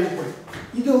 ಇದಿದೆ ಅಂದ್ಕೊಳ್ಳಿ.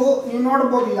 ಇದು ನೀವು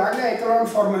ನೋಡ್ಬೋದು, ಈಗಾಗಲೇ ಎಕಲಾನ್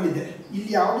ಫಾರ್ಮಲ್ ಇದೆ.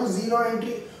 ಇಲ್ಲಿ ಯಾವುದು 0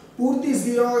 ಎಂಟ್ರಿ ಪೂರ್ತಿ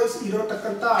 0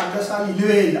 ಇರೋತಕ್ಕಂಥ ಅಡ್ಡ ಸಾಲು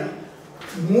ಇಲ್ಲವೇ ಇಲ್ಲ.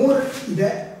 3 ಇದೆ,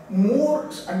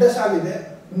 3 ಅಡ್ಡ ಸಾಲಿದೆ,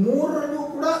 3ರಲ್ಲೂ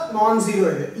ಕೂಡ ನಾನ್ ಝೀರೋ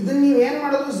ಇದೆ. ಇದನ್ನು ನೀವು ಏನು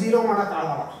ಮಾಡೋದು, 0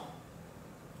 ಮಾಡೋಕ್ಕಾಗಲ್ಲ.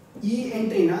 ಈ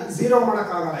ಎಂಟ್ರಿನ 0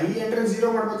 ಮಾಡೋಕ್ಕಾಗಲ್ಲ. ಈ ಎಂಟ್ರಿನ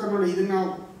 0 ಮಾಡ್ಬೇಕಾದ್ರೆ ನೋಡಿ, ಇದನ್ನು ನಾವು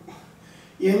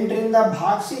 8ರಿಂದ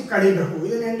ಭಾಗಿಸಿ ಕಳಿಬೇಕು.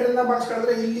 ಇದನ್ನು 8ರಿಂದ ಭಾಗಿಸಿ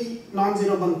ಕಳೆದ್ರೆ ಇಲ್ಲಿ ನಾನ್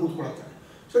ಝೀರೋ ಬಂದು ಕೂತ್ಕೊಳುತ್ತೆ.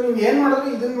 ಸೊ ನೀವು ಏನು ಮಾಡಿದ್ರು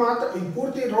ಇದನ್ನು ಮಾತ್ರ, ಈ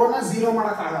ಪೂರ್ತಿ ರೋನ 0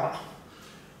 ಮಾಡೋಕ್ಕಾಗಲ್ಲ.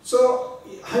 ಸೊ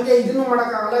ಹಾಗೆ ಇದನ್ನು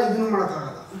ಮಾಡೋಕ್ಕಾಗಲ್ಲ, ಇದನ್ನು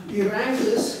ಮಾಡೋಕ್ಕಾಗಲ್ಲ. ಈ ರ್ಯಾಂಕ್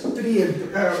ಇಸ್ 3 ಇರ್ತೀವಿ,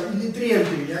 ಇಲ್ಲಿ 3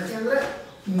 ಇರ್ತೀವಿ. ಯಾಕೆಂದರೆ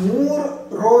 3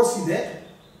 ರೋಸ್ ಇದೆ,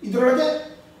 ಇದರೊಳಗೆ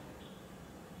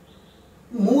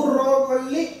 3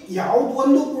 ರೋಗಳಲ್ಲಿ ಯಾವುದು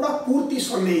ಒಂದು ಕೂಡ ಪೂರ್ತಿ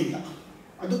 0 ಇಲ್ಲ.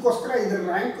 ಅದಕ್ಕೋಸ್ಕರ ಇದರ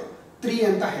ರ್ಯಾಂಕ್ 3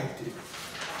 ಅಂತ ಹೇಳ್ತೀವಿ.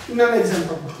 ಇನ್ನೊಂದು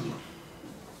ಎಕ್ಸಾಂಪಲ್ ಕೊಡ್ತೀನಿ.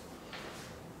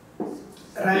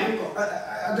 ರ್ಯಾಂಕ್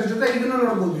ಅದ್ರ ಜೊತೆ ಇದನ್ನು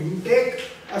ನೋಡ್ಬೋದು. You take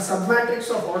a sub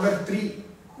matrix of order 3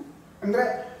 ಅಂದರೆ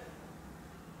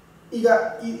ಈಗ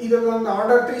ಇದರೊಂದು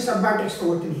ಆರ್ಡರ್ 3 ಸಬ್ ಮ್ಯಾಟ್ರಿಕ್ಸ್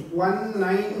ತಗೋತೀನಿ. 1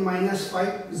 9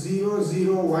 -5 0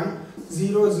 0 1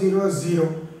 0 0 0.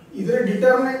 ಇದರ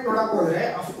ಡಿಟರ್ಮಿನೆಂಟ್ ನೋಡಕ್ಕೆ ಹೋದರೆ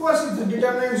ಅಫ್ಕೋರ್ಸ್ ಇದು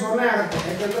ಡಿಟರ್ಮಿನೆಂಟ್ 0 ಆಗುತ್ತೆ,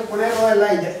 ಯಾಕೆಂದರೆ ಕೊನೆ ರೋ ಎಲ್ಲ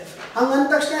ಇದೆ. ಹಂಗಂದ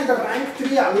ತಕ್ಷಣ ಇದರ ರ್ಯಾಂಕ್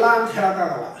 3 ಅಲ್ಲ ಅಂತ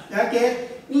ಹೇಳೋಕ್ಕಾಗಲ್ಲ. ಯಾಕೆ,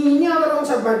 ನೀವು ಇನ್ಯಾವುದಾದ್ರು ಒಂದು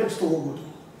ಸಬ್ ಮ್ಯಾಟ್ರಿಕ್ಸ್ ತೊಗೋಬೋದು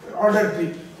ಆರ್ಡರ್ 3.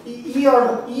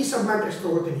 ಈ ಸಬ್ ಮ್ಯಾಟ್ರಿಕ್ಸ್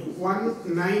ತೊಗೋತೀನಿ. 1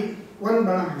 9 1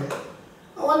 ಬೇಡ, ಹಾಗೆ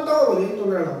 1 ತೊಗೋಬೋದು, ಏನು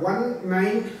ತೊಂದರೆ ಇಲ್ಲ. 1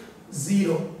 9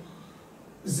 0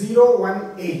 0 1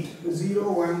 8 0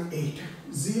 1 8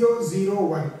 0 0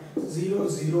 1 0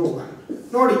 0 1.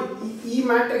 ನೋಡಿ ಈ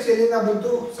ಮ್ಯಾಟ್ರಿಕ್ಸ್ ಎಲ್ಲಿಂದ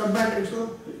ಬಂತು, ಸಬ್ ಮ್ಯಾಟ್ರಿಕ್ಸು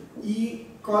ಈ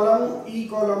ಕಾಲಮು ಈ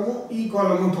ಕಾಲಮು ಈ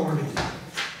ಕಾಲಮು ತೊಗೊಂಡಿದ್ದೀನಿ.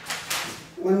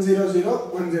 1 0 0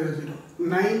 1 0 0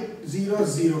 9 0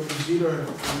 0 0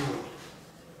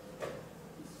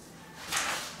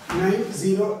 9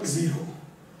 0 0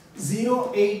 0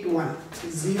 8 1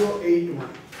 0 8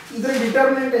 1. ಇದರ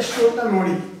ಡಿಟರ್ಮಿನೆಂಟ್ ಎಷ್ಟು ಅಂತ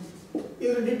ನೋಡಿ.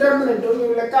 ಇದ್ರ ಡಿಟರ್ಮಿನೆಂಟು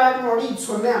ನೀವು ಲೆಕ್ಕ ಹಾಕಿ ನೋಡಿ, ಇದು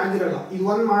 0 ಆಗಿರಲ್ಲ. ಇದು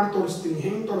 1 ಮಾಡಿ ತೋರಿಸ್ತೀನಿ.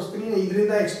 ಹೆಂಗೆ ತೋರಿಸ್ತೀನಿ,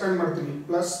 ಇದರಿಂದ ಎಕ್ಸ್ಪ್ಯಾಂಡ್ ಮಾಡ್ತೀನಿ.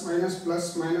 Plus minus plus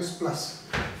minus plus.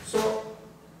 So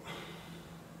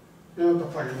ಏನೋ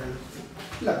ತಪ್ಪಾಗಿಲ್ಲ,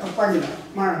 ಇಲ್ಲ ತಪ್ಪಾಗಿಲ್ಲ,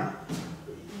 ಮಾಡೋಣ.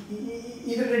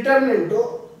 ಇದ್ರ ಡಿಟರ್ಮಿನೆಂಟು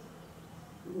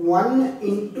 1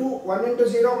 ಇಂಟು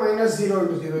 0 -0 -0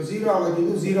 × 0 0 ಆಗೋದು.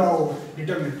 ಇದು 0 ಆಗೋದು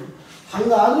ಡಿಟರ್ಮಿನೆಂಟು.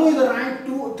 ಹಾಗಾದ್ರೂ ಇದು ರ್ಯಾಂಕ್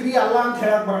 2 3 ಅಲ್ಲ ಅಂತ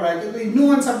ಹೇಳಕ್ ಬರಲ್ಲ. ಯಾಕೆಂದರೆ ಇನ್ನೂ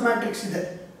ಒಂದು ಸಬ್ ಮ್ಯಾಟ್ರಿಕ್ಸ್ ಇದೆ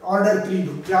ಆರ್ಡರ್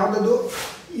 3ದು. ಯಾವುದದು,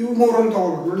 ಇವು 3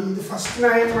 ತೊಗೊಂಡು ನೋಡಿ. ಇದು ಫಸ್ಟ್ ನಾ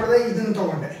ಏನು ಮಾಡಿದೆ, ಇದನ್ನು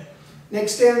ತೊಗೊಂಡೆ.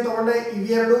 ನೆಕ್ಸ್ಟ್ ಏನು ತೊಗೊಂಡೆ,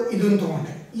 ಇವೆರಡು ಇದನ್ನು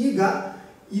ತೊಗೊಂಡೆ. ಈಗ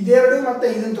ಇದೆರಡು ಮತ್ತು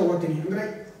ಇದನ್ನು ತೊಗೋತೀನಿ, ಅಂದರೆ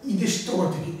ಇದಿಷ್ಟು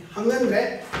ತೊಗೋತೀನಿ. ಹಾಗಂದರೆ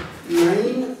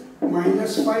 9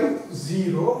 -5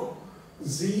 0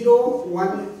 0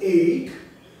 1 8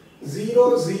 0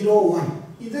 0 1.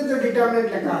 ಇದ್ರದ್ದು ಡಿಟರ್ಮಿನೆಂಟ್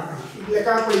ಲೆಕ್ಕ ಹಾಕೋಣ. ಇದು ಲೆಕ್ಕ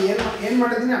ಹಾಕೊಳ್ಳಿ. ಏನು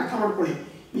ಮಾಡಿದ್ದೀನಿ ಅರ್ಥ ಮಾಡ್ಕೊಳ್ಳಿ.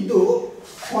 ಇದು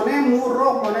ಕೊನೆ 3 ರೋ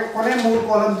ಕೊನೆ 3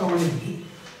 ಕಾಲಮ್ ತೊಗೊಂಡಿದ್ದೀನಿ.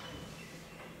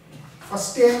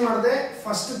 ಫಸ್ಟ್ ಏನು ಮಾಡಿದೆ,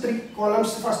 first 3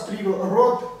 columns first 3 rho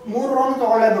 3 Ronu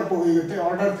ತೊಗೊಳ್ಳೇಬೇಕು ಇರುತ್ತೆ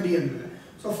ಆರ್ಡರ್ 3 ಅಂದರೆ.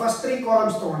 ಸೊ ಫಸ್ಟ್ 3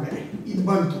 ಕಾಲಮ್ಸ್ ತೊಗೊಂಡೆ, ಇದು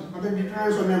ಬಂತು, ಅದ್ರ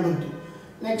ಡಿಟರ್ಮಿನೆಂಟ್ 0 ಬಂತು.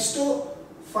 Next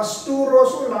first 2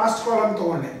 rose last column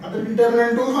ತೊಗೊಂಡೆ, ಅದ್ರ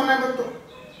ಡಿಟರ್ಮಿನೆಂಟು 0 ಬಂತು.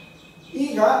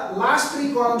 ಈಗ ಲಾಸ್ಟ್ 3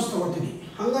 ಕಾಲಮ್ಸ್ ತೊಗೋತೀನಿ.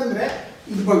 ಹಾಗಂದರೆ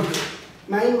ಇದು ಬಂತು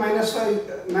 9 -5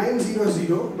 9 0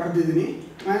 0 ಬರ್ದಿದ್ದೀನಿ.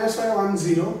 -5 1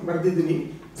 0 ಬರ್ದಿದ್ದೀನಿ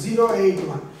 0 8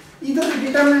 1 ಇದರ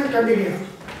ಡಿಟರ್ಮಿನೆಂಟ್ ಕಂಡುಹಿಡಿಯೋಣ.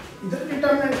 ಇದರ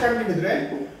ಡಿಟರ್ಮಿನೆಂಟ್ ಕಂಡುಹಿಡಿದ್ರೆ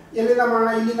ಎಲ್ಲಿಂದ ಮಾಡೋಣ,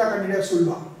 ಇಲ್ಲಿಂದ ಕಂಡುಹಿಡಿಯೋದು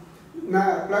ಸುಲಭ.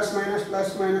 Plus minus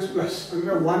plus minus plus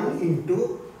ಅಂದರೆ 1 ಇಂಟು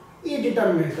ಈ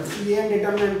ಡಿಟರ್ಮಿನೆಂಟು. ಏನು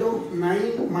ಡಿಟರ್ಮಿನೆಂಟು 9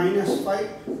 - 5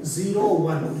 0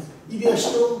 1 ಇದು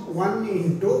ಎಷ್ಟು 1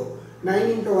 ಇಂಟು 9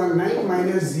 ಇಂಟು 1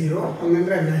 9 - 0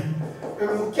 ಹಂಗಂದ್ರೆ 9.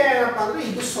 ನನ್ನ ಮುಖ್ಯ ಏನಪ್ಪ ಅಂದರೆ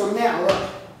ಇದು 0 ಅಲ್ಲ,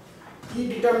 ಈ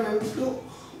ಡಿಟರ್ಮಿನೆಂಟು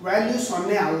ವ್ಯಾಲ್ಯೂ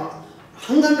 0 ಅಲ್ಲ.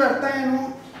 ಹಂಗಂದ್ರೆ ಅರ್ಥ ಏನು,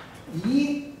 ಈ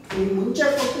ಮುಂಚೆ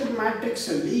ಕೊಟ್ಟಿದ್ದ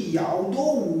ಮ್ಯಾಟ್ರಿಕ್ಸಲ್ಲಿ ಯಾವುದೋ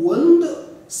ಒಂದು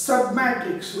ಸಬ್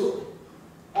ಮ್ಯಾಟ್ರಿಕ್ಸು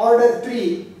ಆರ್ಡರ್ 3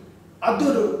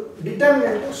 ಅದರ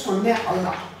ಡಿಟರ್ಮಿನೆಂಟು 0 ಅಲ್ಲ.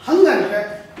 ಹಂಗಂದ್ರೆ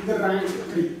ಇದರ ರ್ಯಾಂಕ್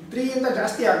 3 ಇಂದ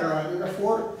ಜಾಸ್ತಿ ಆಗಲ್ಲ. ಈಗ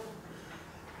 4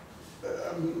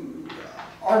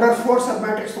 ಆರ್ಡರ್ 4 ಸಬ್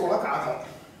ಮ್ಯಾಟ್ರಿಕ್ಸ್ ತೊಗೊಳಕ್ಕೆ ಆಗಲ್ಲ.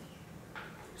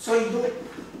 ಸೊ ಇದು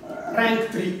ರ್ಯಾಂಕ್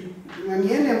 3. ನಾನು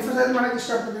ಏನು ಎಂಫಸೈಸ್ ಮಾಡೋಕ್ಕೆ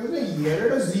ಇಷ್ಟಪಡ್ತೀನಿ ಅಂದರೆ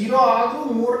 2 0 ಆದರೂ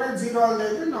 3ನೇ 0 ಅಲ್ಲದೆ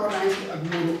ಇದ್ದರೆ ನಾವು ರ್ಯಾಂಕ್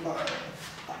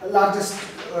 13 ಲಾರ್ಜೆಸ್ಟ್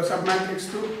ಸಬ್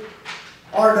ಮ್ಯಾಟ್ರಿಕ್ಸ್ದು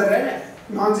ಆರ್ಡರೇ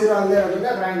ನಾನ್ ಝೀರೋ ಅಲ್ಲದೆ ಇರೋದ್ರಿಂದ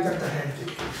ರ್ಯಾಂಕ್ ಅಂತ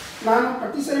ಹೇಳ್ತೀನಿ. ನಾನು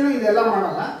ಪ್ರತಿ ಸರಿನೂ ಇದೆಲ್ಲ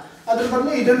ಮಾಡಲ್ಲ, ಅದ್ರ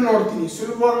ಬದಲು ಇದನ್ನು ನೋಡ್ತೀನಿ.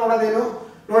 ಸುಲಭವಾಗಿ ನೋಡೋದೇನು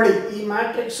ನೋಡಿ, ಈ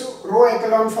ಮ್ಯಾಟ್ರಿಕ್ಸು ರೋ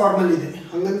ಎಕಲಾನ್ ಫಾರ್ಮಲ್ ಇದೆ.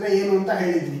 ಹಂಗಂದ್ರೆ ಏನು ಅಂತ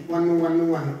ಹೇಳಿದ್ದೀನಿ, 1 1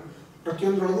 1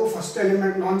 ಪ್ರತಿಯೊಂದರೊಳಗೂ first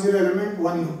element non zero element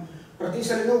 1. ಪ್ರತಿ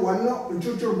ಸರಿನೂ 1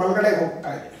 ಚೂರು ಬಲಗಡೆ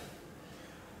ಹೋಗ್ತಾ ಇದೆ,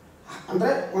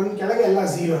 ಅಂದರೆ ಒಂದು ಕೆಳಗೆ ಎಲ್ಲ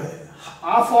 0 ಇದೆ.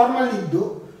 ಆ ಫಾರ್ಮಲ್ ಇದ್ದು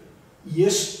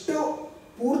ಎಷ್ಟು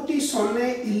ಪೂರ್ತಿ 0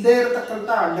 ಇಲ್ಲದೆ ಇರತಕ್ಕಂಥ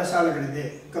ಅಡ್ಡ ಸಾಲುಗಳಿದೆ,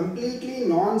 completely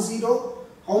non zero.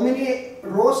 How many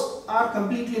rose are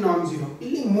completely non zero?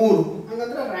 ಇಲ್ಲಿ 3.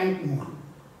 ಹಂಗಂದ್ರೆ ರ್ಯಾಂಕ್ 3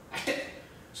 ಅಷ್ಟೇ.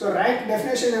 ಸೊ ರ್ಯಾಂಕ್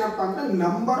ಡೆಫಿನೇಷನ್ ಏನಪ್ಪ ಅಂದರೆ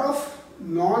number of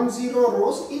non zero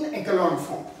rose in ಎಕಲಾನ್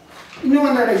form. ಇನ್ನೂ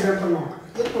ಒಂದೆರಡು ಎಕ್ಸಾಂಪಲ್ ನೋಡೋಣ,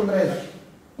 ಏನು ತೊಂದರೆ ಇಲ್ಲ.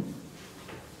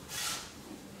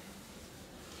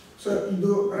 ಸೊ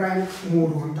ಇದು ರ್ಯಾಂಕ್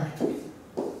 3 ಅಂತ ಆಯಿತು.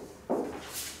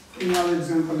 ಯಾವ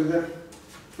ಎಕ್ಸಾಂಪಲ್ ಇದೆ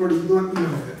ನೋಡಿ, ಇದು ಅಂತ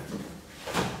ಇನ್ನೊಂದಿದೆ.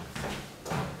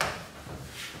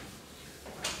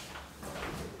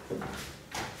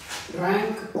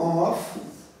 Rank of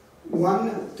 1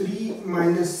 3 -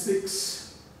 6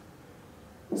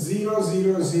 0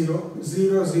 0 0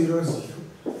 0 0 0.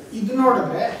 ಇದು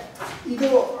ನೋಡಿದ್ರೆ ಇದು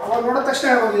ಅವಾಗ ನೋಡಿದ ತಕ್ಷಣ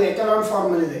ಆಗೋದಿಲ್ಲ, ಎಕಲಾನ್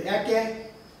ಫಾರ್ಮಲ್ ಇದೆ. ಯಾಕೆ?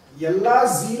 ಎಲ್ಲ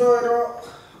 0 ಇರೋ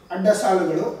ಅಡ್ಡ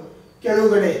ಸಾಲುಗಳು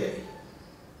ಕೆಳಗಡೆ ಇದೆ,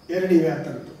 2 ಇವೆ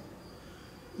ಅಂತಂತು.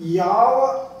 ಯಾವ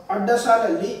ಅಡ್ಡ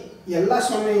ಸಾಲಲ್ಲಿ ಎಲ್ಲ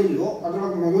 0 ಇಲ್ಲೋ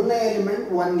ಅದರೊಳಗೆ ಮೊದಲನೇ ಎಲಿಮೆಂಟ್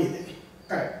 1 ಇದೆ,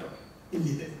 ಕರೆಕ್ಟು,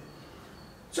 ಇಲ್ಲಿದೆ.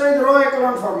 ಸೊ ಇದು ರೋ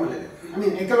ಎಕಲಾನ್ ಫಾರ್ಮಲ್ ಇದೆ,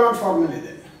 ಎಕಲಾನ್ ಫಾರ್ಮಲ್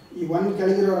ಇದೆ. ಈ 1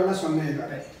 ಕೆಳಗಿರೋರೆಲ್ಲ 0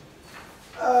 ಇದ್ದಾರೆ.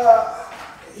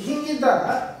 ಹೀಗಿದ್ದಾಗ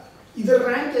ಇದರ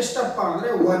ರ್ಯಾಂಕ್ ಎಷ್ಟಪ್ಪ ಅಂದರೆ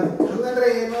 1. ಹಾಗಾದರೆ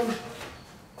ಏನು,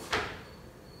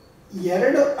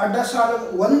 2 ಅಡ್ಡ ಸಾಲು,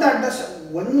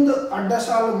 ಒಂದು ಅಡ್ಡ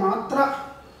ಸಾಲು ಮಾತ್ರ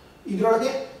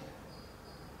ಇದರೊಳಗೆ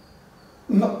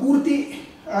ಪೂರ್ತಿ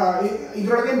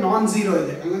ಇದರೊಳಗೆ ನಾನ್ ಝೀರೋ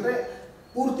ಇದೆ. ಹಾಗಂದರೆ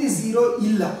ಪೂರ್ತಿ 0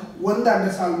 ಇಲ್ಲ, ಒಂದು ಅಡ್ಡ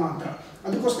ಸಾಲು ಮಾತ್ರ.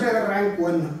 ಅದಕ್ಕೋಸ್ಕರ ಇದರ ರ್ಯಾಂಕ್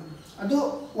 1. ಅದು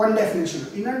ಒಂದು ಡೆಫಿನೇಷನ್.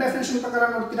 ಇನ್ನೊಂದು ಡೆಫಿನೇಷನ್ ಪ್ರಕಾರ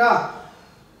ನೋಡ್ತೀರಾ,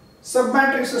 ಸಬ್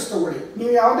ಮ್ಯಾಟ್ರಿಕ್ಸಸ್ ತಗೊಳ್ಳಿ,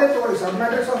 ನೀವು ಯಾವುದೇ ತಗೊಳ್ಳಿ. ಸಬ್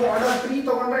ಮ್ಯಾಟ್ರಿಕ್ಸ್ ಆಫ್ ಆರ್ಡರ್ 3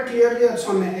 ತೊಗೊಂಡ್ರೆ ಕ್ಲಿಯರ್ಲಿ ಅದು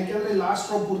 0, ಯಾಕೆಂದರೆ ಲಾಸ್ಟ್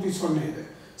ರೋ ಪೂರ್ತಿ 0 ಇದೆ.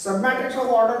 ಸಬ್ ಮ್ಯಾಟ್ರಿಕ್ಸ್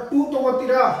ಆಫ್ ಆರ್ಡರ್ 2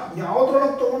 ತೊಗೋತೀರಾ,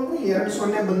 ಯಾವುದ್ರೊಳಗೆ ತೊಗೊಂಡ್ರು 2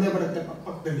 0 ಬಂದೇ ಬರುತ್ತೆ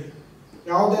ಪಕ್ಕದಲ್ಲಿ,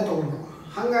 ಯಾವುದೇ ತೊಗೊಂಡ್ರು.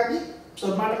 ಹಾಗಾಗಿ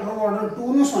ಸಬ್ matrix of order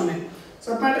 2 0.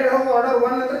 Sub matrix of order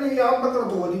 1 ಅಂದರೆ ನೀವು ಯಾವ್ದು ಬೇಕಾದ್ರೂ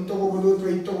ತೊಗೋದು, ಇದು ತೊಗೋಬೋದು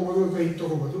ಅಥವಾ ಇದು ತೊಗೋಬೋದು ಅಥವಾ ಇದು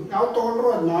ತೊಗೋಬೋದು. ಯಾವ್ದು ತೊಗೊಂಡ್ರು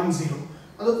ಅದು ನಾನ್ ಝೀರೋ.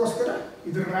 ಅದಕ್ಕೋಸ್ಕರ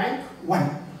ಇದ್ರ ರ್ಯಾಂಕ್ 1.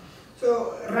 ಸೊ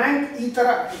ರ್ಯಾಂಕ್ ಈ ಥರ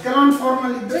ಎಕಲಾನ್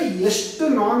ಫಾರ್ಮಲ್ ಇದ್ದರೆ ಎಷ್ಟು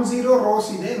ನಾನ್ ಝೀರೋ ರೋಸ್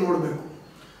ಇದೆ ನೋಡಬೇಕು,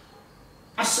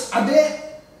 ಅದೇ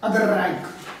ಅದರ ರ್ಯಾಂಕ್.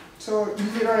 ಸೊ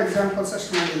ಇಲ್ಲಿರೋ ಎಕ್ಸಾಂಪಲ್ಸ್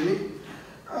ಅಷ್ಟು ಮಾಡಿದ್ವಿ.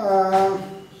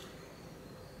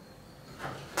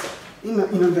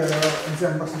 ಇನ್ನೊಂದು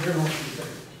ಎಕ್ಸಾಂಪಲ್ಸ್ ಅಂದರೆ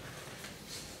ನೋಡ್ತಿದ್ದಾರೆ,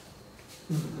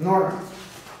 ನೋಡೋಣ.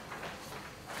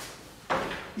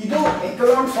 ಇದು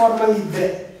ಎಕಲಾನ್ ಫಾರ್ಮಲ್ ಇದ್ದರೆ,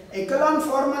 ಎಕಲಾನ್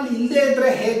ಫಾರ್ಮಲ್ ಇಲ್ಲದೆ ಇದ್ದರೆ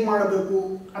ಹೇಗೆ ಮಾಡಬೇಕು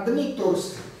ಅದನ್ನ ಈಗ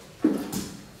ತೋರಿಸ್ತೀನಿ.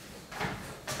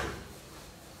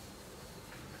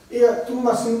 ಈಗ ತುಂಬ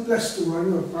simplest one,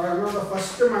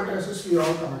 first matrices we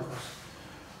all come across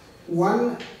 1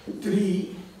 3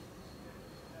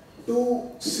 2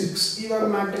 6. ಇವಾಗ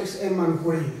ಮ್ಯಾಟ್ರಿಕ್ಸ್ ಎಮ್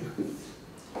ಅನ್ಕೊಳ್ಳಿ.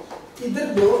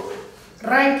 ಇದರದ್ದು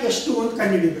ರ್ಯಾಂಕ್ ಎಷ್ಟು ಅಂತ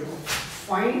ಕಂಡುಹಿಡಿಬೇಕು.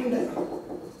 ಫೈಂಡ್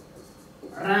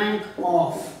ರ್ಯಾಂಕ್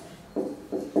ಆಫ್,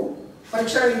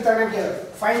 ಪರೀಕ್ಷಾ ಈ ಥರಕ್ಕೆ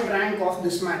find rank of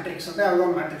this matrix ಅಂತ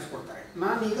ಯಾವುದೋ ಮ್ಯಾಟ್ರಿಕ್ಸ್ ಕೊಡ್ತಾರೆ.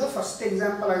 ನಾನೀಗ ಫಸ್ಟ್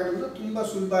ಎಕ್ಸಾಂಪಲ್ ಆಗಿರೋದು ತುಂಬ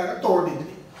ಸುಲಭ ಆಗಿ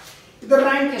ತೊಗೊಂಡಿದ್ದೀನಿ. ಇದರ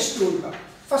ರ್ಯಾಂಕ್ ಎಷ್ಟು ಅಂತ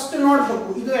ಫಸ್ಟ್ ನೋಡಬೇಕು.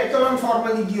 ಇದು ಎಕಲಾನ್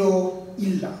ಫಾರ್ಮಲ್ ಇದೆಯೋ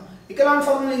ಇಲ್ಲ. ಎಕಲಾನ್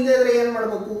ಫಾರ್ಮಲ್ ಇಲ್ಲದೆ ಇದ್ರೆ ಏನು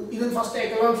ಮಾಡಬೇಕು, ಇದನ್ನು ಫಸ್ಟ್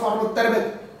ಎಕಲಾನ್ ಫಾರ್ಮಲ್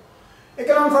ತರಬೇಕು.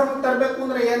 ಎಕಲಾನ್ ಫಾರ್ಮಲ್ ತರಬೇಕು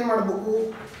ಅಂದರೆ ಏನು ಮಾಡಬೇಕು,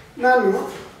 ನಾನು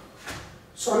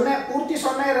 0 ಪೂರ್ತಿ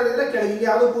 0 ಇರೋದಿದ್ರೆ ಕೆಳಗೆ, ಇಲ್ಲಿ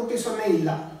ಯಾವುದೋ ಪೂರ್ತಿ 0 ಇಲ್ಲ,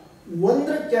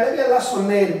 1 ಕೆಳಗೆ ಎಲ್ಲ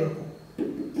 0 ಇರಬೇಕು.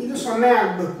 ಇದು 0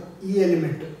 ಆಗಬೇಕು. ಈ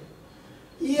ಎಲಿಮೆಂಟ್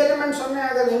 0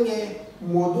 ಆಗೋದು ಹೆಂಗೆ,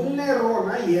 ಮೊದಲನೇ ರೋನ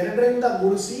 2ರಿಂದ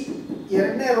ಗುಣಿಸಿ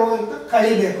ಎರಡನೇ ರೋ ಇಂದ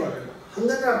ಕಳಿಬೇಕು ಅದನ್ನು.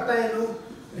 ಹಂಗಂದ್ರೆ ಅರ್ಥ ಏನು?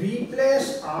 Replace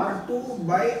R2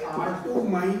 by R2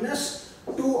 minus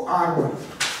 2R1.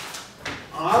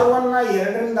 R1 ನ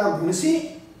 2ರಿಂದ ಗುಣಿಸಿ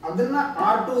ಅದನ್ನ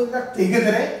R2 ಇಂದ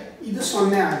ತೆಗೆದರೆ ಇದು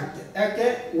 0 ಆಗುತ್ತೆ. ಯಾಕೆ?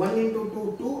 1 into 2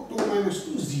 2 2 minus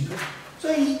 2 0. ಸೊ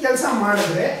ಈ ಕೆಲಸ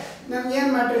ಮಾಡಿದ್ರೆ ನಮ್ಗೆ ಏನು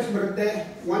ಮ್ಯಾಟ್ರಿಕ್ಸ್ ಬರುತ್ತೆ?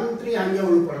 1 3 ಹಂಗೆ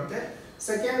ಉಳ್ಕೊಳ್ಳುತ್ತೆ.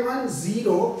 Second one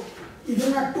 0.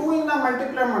 ಇದನ್ನ 2 ಇಂದ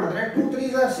ಮಲ್ಟಿಪ್ಲೈ ಮಾಡಿದ್ರೆ 2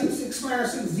 3s are 6 6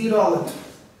 minus 6 0 ಆಗುತ್ತೆ.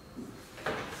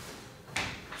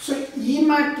 ಸೊ ಈ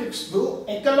ಮ್ಯಾಟ್ರಿಕ್ಸ್ದು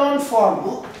ಎಕಲಾನ್ ಫಾರ್ಮ್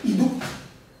ಇದು.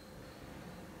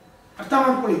 ಅರ್ಥ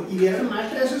ಮಾಡ್ಕೊಳ್ಳಿ, ಇವೆರಡು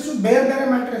ಮ್ಯಾಟ್ರಿಸಸ್ ಬೇರೆ ಬೇರೆ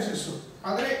ಮ್ಯಾಟ್ರಿಸಸ್,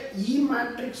 ಆದರೆ ಈ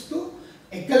ಮ್ಯಾಟ್ರಿಕ್ಸ್ದು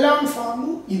ಎಕಲಾನ್ ಫಾರ್ಮ್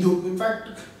ಇದು. ಇನ್ಫ್ಯಾಕ್ಟ್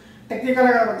ಟೆಕ್ನಿಕಲ್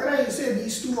ಆಗಿ ಹೇಳ್ಬೇಕಾದ್ರೆ I say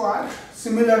these two R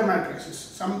similar matrices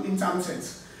in some sense.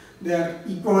 They or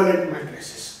equivalent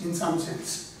matrices in some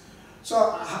sense. So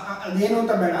ಅದೇನು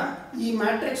ಅಂತ ಬೇಡ, ಈ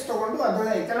ಮ್ಯಾಟ್ರಿಕ್ಸ್ ತಗೊಂಡು ಅದರ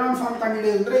ಎಕಲಾನ್ ಫಾರ್ಮ್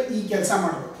ಕಂಡುಹಿಡಿದ್ರೆ ಈ ಕೆಲಸ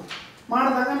ಮಾಡಬೇಕು.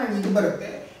 ಮಾಡಿದಾಗ ನನಗೆ ಇದು ಬರುತ್ತೆ.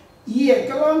 ಈ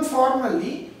ಎಕಲಾನ್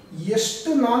ಫಾರ್ಮಲ್ಲಿ ಎಷ್ಟು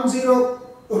ನಾನ್ ಝೀರೋ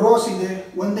ರೋಸ್ ಇದೆ?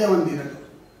 ಒಂದೇ ಒಂದಿರೋದು.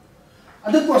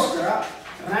 ಅದಕ್ಕೋಸ್ಕರ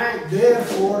rank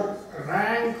therefore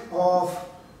rank of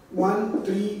 1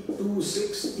 3 2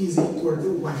 6 is equal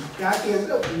to 1. ಯಾಕೆ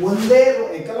ಅಂದರೆ ಒಂದೇ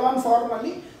ಎಕಲಾನ್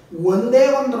ಫಾರ್ಮಲ್ಲಿ ಒಂದೇ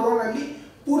ಒಂದು ರೋನಲ್ಲಿ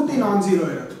ಪೂರ್ತಿ ನಾನ್ ಝೀರೋ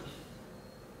ಇರೋದು.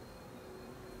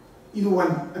 ಇದು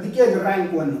 1, ಅದಕ್ಕೆ ಅದು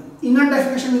ರ್ಯಾಂಕ್ 1. ಇನ್ನೊಂದು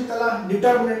ಡೆಫಿನೇಷನ್ ಇತ್ತಲ್ಲ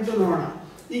ಡಿಟರ್ಮಿನೆಂಟ್ ನೋಡೋಣ.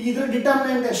 ಈಗ ಇದ್ರ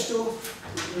ಡಿಟರ್ಮಿನೆಂಟ್ ಎಷ್ಟು?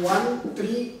 1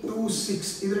 3 2 6.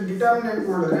 ಇದ್ರ ಡಿಟರ್ಮಿನೆಂಟ್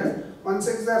ನೋಡಿದ್ರೆ 1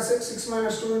 6 are 6 6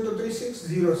 minus 2 into 3 6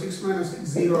 0 6 minus 6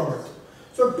 0 ಆಗುತ್ತೆ.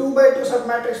 ಸೊ 2 by 2 ಸಬ್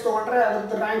ಮ್ಯಾಟ್ರಿಕ್ಸ್ ತಗೊಂಡ್ರೆ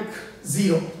ಅದ್ರದ್ದು ರ್ಯಾಂಕ್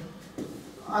 0,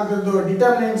 ಅದ್ರದ್ದು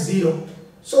ಡಿಟರ್ಮಿನೆಂಟ್ 0.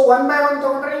 ಸೊ 1 by 1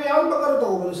 ತಗೊಂಡ್ರೆ ಯಾವ್ದು ಬೇಕಾದ್ರೂ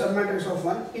ತಗೋಬಹುದು ಸಬ್ matrix of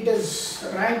 1.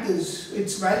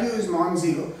 It's value is non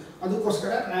zero.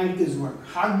 ಅದಕ್ಕೋಸ್ಕರ ರ್ಯಾಂಕ್ ಇಸ್ 1.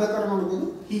 ಹಾಗೆ ಬೇಕಾದ್ರೆ ನೋಡ್ಬೋದು,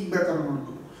 ಹೀಗೆ ಬೇಕಾದ್ರೆ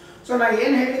ನೋಡ್ಬೋದು. ಸೊ ನಾನು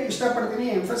ಏನು ಹೇಳಲಿಕ್ಕೆ ಇಷ್ಟಪಡ್ತೀನಿ,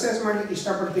 ಎಂಫಸೈಸ್ ಮಾಡಲಿಕ್ಕೆ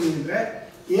ಇಷ್ಟಪಡ್ತೀನಿ ಅಂದರೆ,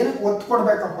 ಏನಕ್ಕೆ ಒತ್ತು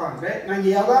ಕೊಡಬೇಕಪ್ಪ ಅಂದರೆ, ನಾನು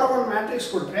ಯಾವ್ದಾದ್ರು ಒಂದು ಮ್ಯಾಟ್ರಿಕ್ಸ್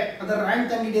ಕೊಟ್ಟರೆ ಅದರ ರ್ಯಾಂಕ್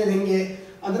ಕಂಡುಹಿಡಿಯೋದು ಹೆಂಗೆ?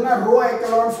 ಅದನ್ನು ರೋ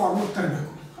ಎಕಲಾನ್ ಫಾರ್ಮಿಗೆ ತರಬೇಕು.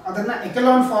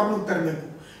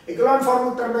 ಎಕಲಾನ್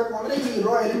ಫಾರ್ಮಿಗೆ ತರಬೇಕು ಅಂದರೆ ಈ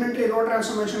ರೋ ಎಲಿಮೆಂಟ್ರಿ ರೋ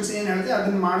ಟ್ರಾನ್ಸ್ಫಾರ್ಮೇಷನ್ಸ್ ಏನು ಹೇಳಿದೆ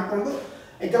ಅದನ್ನು ಮಾಡಿಕೊಂಡು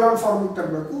ಎಕಲಾನ್ ಫಾರ್ಮಿಗೆ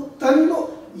ತರಬೇಕು. ತಂದು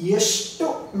ಎಷ್ಟು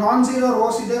ನಾನ್ ಝೀರೋ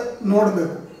ರೋಸ್ ಇದೆ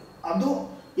ನೋಡಬೇಕು. ಅದು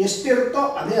ಎಷ್ಟಿರುತ್ತೋ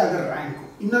ಅದೇ ಅದರ ರ್ಯಾಂಕು.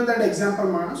 ಇನ್ನೊಂದೆರಡು ಎಕ್ಸಾಂಪಲ್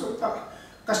ಮಾಡೋಣ. ಸ್ವಲ್ಪ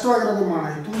ಕಷ್ಟವಾಗಿರೋದು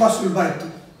ಮಾಡೋಣ, ತುಂಬ ಸುಲಭ ಆಯಿತು.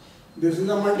 This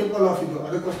is a multiple of ಇದು,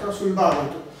 ಅದಕ್ಕೋಸ್ಕರ ಸುಲಭ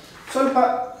ಆಗೋಯ್ತು. ಸ್ವಲ್ಪ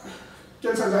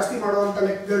ಕೆಲಸ ಜಾಸ್ತಿ ಮಾಡುವಂಥ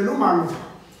ಲೆಕ್ಕಗಳನ್ನು ಮಾಡೋಣ.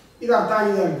 ಇದು ಅರ್ಥ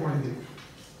ಆಗಿದೆ ಅಂದ್ಕೊಂಡಿದ್ದೀನಿ.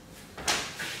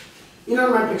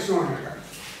 ಇನ್ನೊಂದು ಮ್ಯಾಟ್ರಿಕ್ಸ್ ನೋಡೋಣ.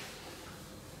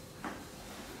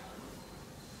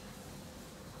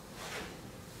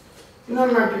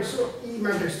 ಇನ್ನೊಂದು ಮ್ಯಾಟ್ರಿಕ್ಸು ಈ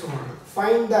ಮ್ಯಾಟ್ರಿಕ್ಸ್ ತಗೋಣ.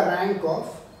 Find the rank of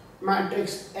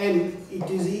matrix n. It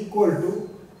is equal to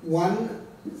 1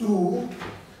 2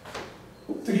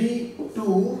 3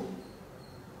 2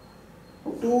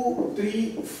 2 3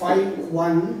 5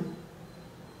 1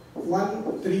 1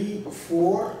 3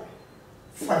 4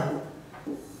 5.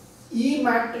 ಈ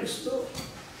ಮ್ಯಾಟ್ರಿಕ್ಸ್ದು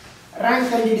ರ್ಯಾಂಕ್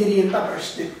ಕಂಡುಹಿಡಿಯಿರಿ ಅಂತ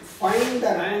ಪ್ರಶ್ನೆ. ಫೈಂಡ್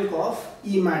ದ ರ್ಯಾಂಕ್ ಆಫ್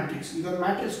ಈ ಮ್ಯಾಟ್ರಿಕ್ಸ್. ಇದೊಂದು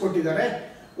ಮ್ಯಾಟ್ರಿಕ್ಸ್ ಕೊಟ್ಟಿದ್ದಾರೆ.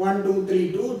 1 2 3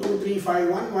 2 2 3 5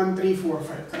 1 1 3 4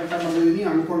 5 ಕರೆಕ್ಟಾಗಿ ಬಂದಿದ್ದೀನಿ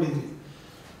ಅನ್ಕೊಂಡಿದ್ದೀನಿ.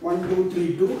 1 2 3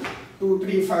 2 2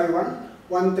 3 5 1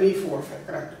 1 3 4 5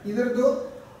 ಕರೆಕ್ಟ್. ಇದ್ರದ್ದು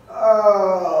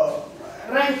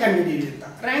ರ್ಯಾಂಕ್ ಕಂಡುಹಿಡಿಯಿರಿ ಅಂತ.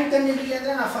 ರ್ಯಾಂಕ್ ಕಂಡುಹಿಡಿಯಿರಿ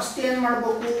ಅಂದರೆ ನಾವು ಫಸ್ಟ್ ಏನು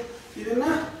ಮಾಡಬೇಕು? ಇದನ್ನು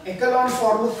ಎಕಲಾನ್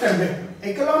ಫಾರ್ಮಿಗೆ ತರಬೇಕು.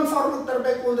 ಎಕಲಾನ್ ಫಾರ್ಮಿಗೆ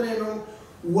ತರಬೇಕು ಅಂದರೆ ಏನು?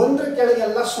 ಒಂದರ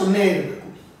ಕೆಳಗೆಲ್ಲ 0 ಇರಬೇಕು.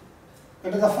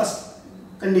 That is the first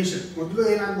condition. ಮೊದಲು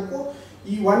ಏನಾಗಬೇಕು?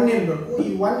 ಈ 1 ಇರಬೇಕು, ಈ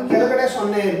 1 ಕೆಳಗಡೆ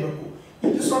 0 ಇರಬೇಕು.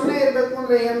 ಇದು 0 ಇರಬೇಕು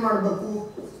ಅಂದರೆ ಏನು ಮಾಡಬೇಕು?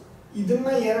 ಇದನ್ನ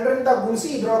 2ರಿಂದ ಗುಣಿಸಿ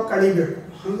ಇದ್ರೊಳಗೆ ಕಳಿಬೇಕು.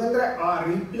 ಹಾಗಂದ್ರೆ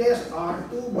replace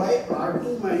R2 by R2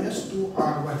 minus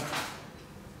 2R1.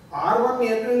 R1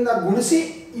 2ರಿಂದ ಗುಣಿಸಿ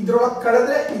ಇದ್ರೊಳಗೆ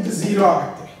ಕಳೆದ್ರೆ ಇದು 0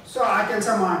 ಆಗುತ್ತೆ. ಸೊ ಆ ಕೆಲಸ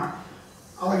ಮಾಡೋಣ.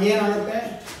 ಅವಾಗ ಏನಾಗುತ್ತೆ?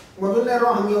 ಮೊದಲನೇ ರೋ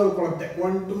ಹಾಗೆ ಉಳ್ಕೊಳ್ಳುತ್ತೆ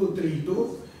 1 2 3 2.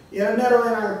 ಎರಡನೇ ರೋ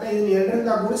ಏನಾಗುತ್ತೆ? ಇದನ್ನ 2ರಿಂದ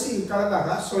ಗುಣಿಸಿ ಇದು ಕಳೆದಾಗ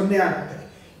 0 ಆಗುತ್ತೆ.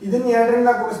 ಇದನ್ನ 2ರಿಂದ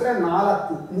ಗುಣಿಸಿದ್ರೆ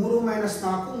 4 3 minus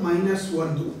 4 minus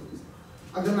 1.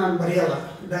 ಅದನ್ನು ನಾನು ಬರೆಯಲ್ಲ,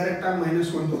 ಡೈರೆಕ್ಟಾಗಿ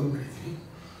 -1 ಬರೀತೀನಿ.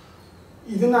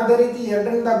 ಇದನ್ನು ಅದೇ ರೀತಿ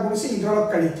 2ರಿಂದ ಗುಣಿಸಿ ಇದರೊಳಗೆ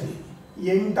ಕಳಿತೀನಿ,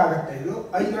 8 ಆಗುತ್ತೆ. ಇದು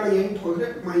 5ರೊಳಗೆ 8 ಹೋದರೆ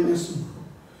 -3.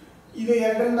 ಇದು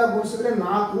 2ರಿಂದ ಗುಣಿಸಿದ್ರೆ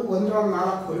 4, 1ರೊಳಗೆ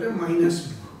 4 ಹೋದರೆ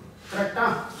 -3. ಕರೆಕ್ಟಾ?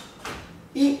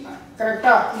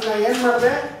 ಕರೆಕ್ಟಾ? ಈಗ ಏನು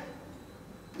ಮಾಡಿದೆ?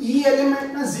 ಈ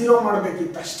ಎಲಿಮೆಂಟ್ನ 0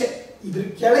 ಮಾಡಬೇಕಿತ್ತು ಅಷ್ಟೇ. ಇದ್ರ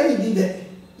ಕೆಳಗೆ ಇದಿದೆ,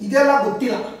 ಇದೆಲ್ಲ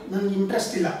ಗೊತ್ತಿಲ್ಲ, ನನಗೆ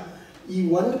ಇಂಟ್ರೆಸ್ಟ್ ಇಲ್ಲ. ಈ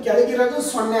 1 ಕೆಳಗಿರೋದು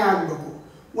 0 ಆಗಬೇಕು.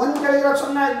 1 ಕೆಳಗಿರೋದು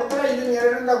 0 ಆಗಬೇಕಾದ್ರೆ ಇದನ್ನು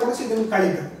 2ರಿಂದ ಗುಣಿಸಿ ಇದನ್ನು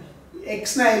ಕಳಿಬೇಕು.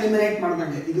 ಎಕ್ಸ್ನ ಎಲಿಮಿನೇಟ್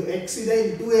ಮಾಡ್ದಂಗೆ. ಇದು ಎಕ್ಸ್ ಇದೆ,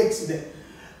 ಇದು 2x ಇದೆ.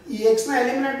 ಈ ಎಕ್ಸ್ನ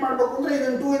ಎಲಿಮಿನೇಟ್ ಮಾಡಬೇಕು ಅಂದರೆ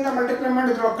ಇದನ್ನು 2 ಇಂದ ಮಲ್ಟಿಪ್ಲೈ ಮಾಡಿ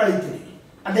ಇದ್ರೊಳಗೆ ಕಳಿತೀನಿ.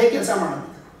 ಅದೇ ಕೆಲಸ ಮಾಡಬೇಕು.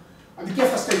 ಅದಕ್ಕೆ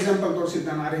ಫಸ್ಟ್ ಎಕ್ಸಾಂಪಲ್ ತೋರಿಸಿದ್ದು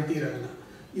ನಾನು ಆ ರೀತಿ ಇರೋದನ್ನು.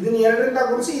 ಇದನ್ನು 2ರಿಂದ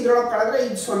ಗುಣಿಸಿ ಇದರೊಳಗೆ ಕಳೆದ್ರೆ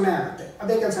ಇದು 0 ಆಗುತ್ತೆ.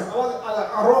 ಅದೇ ಕೆಲಸ. ಅವಾಗ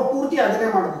ರೋ ಪೂರ್ತಿ ಅದನ್ನೇ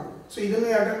ಮಾಡಬೇಕು. ಸೊ ಇದನ್ನು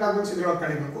 2ರಿಂದ ಗುಣಿಸಿ ಇದರೊಳಗೆ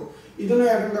ಕಳಿಬೇಕು, ಇದನ್ನು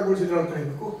 2ರಿಂದ ಗುಣಿಸಿ ಇದರೊಳಗೆ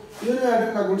ಕಳಿಬೇಕು, ಇದನ್ನು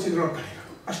 2ರಿಂದ ಗುಣಿಸಿ ಇದರೊಳಗೆ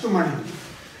ಕಳಿಬೇಕು. ಅಷ್ಟು ಮಾಡಿದ್ವಿ.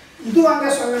 ಇದು ಹಂಗೆ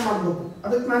 0 ಮಾಡಬೇಕು.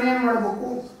 ಅದಕ್ಕೆ ನಾನೇನು ಮಾಡಬೇಕು,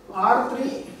 R3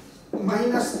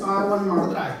 ಮೈನಸ್ R1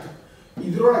 ಮಾಡಿದ್ರೆ ಆಯಿತು.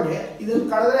 ಇದರೊಳಗೆ ಇದನ್ನು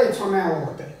ಕಳೆದ್ರೆ ಇದು 0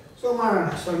 ಆಗೋಗುತ್ತೆ. ಸೊ ಮಾಡೋಣ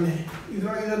 0.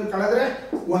 ಇದರೊಳಗೆ ಇದನ್ನು ಕಳೆದ್ರೆ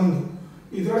 1,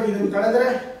 ಇದರೊಳಗೆ ಇದನ್ನು ಕಳೆದ್ರೆ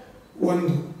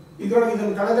 1, ಇದರೊಳಗೆ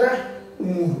ಇದನ್ನು ಕಳೆದ್ರೆ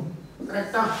 3.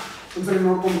 ಕರೆಕ್ಟಾ? ಒಂದ್ಸರಿ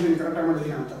ನೋಡ್ಕೊಂಡ್ಬಿಡ್ತೀನಿ ಕರೆಕ್ಟಾಗಿ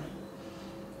ಮಾಡಿದ್ದೀನಿ ಅಂತ.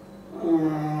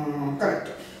 Correct.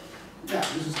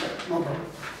 This is correct, no problem.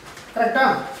 ಕರೆಕ್ಟಾ?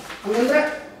 ಹಂಗಂದ್ರೆ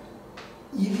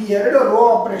ಇದು 2 ರೋ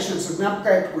ಆಪರೇಷನ್ಸ್ ಜ್ಞಾಪಕ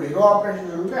ಇಟ್ಕೊಳ್ಳಿ. ರೋ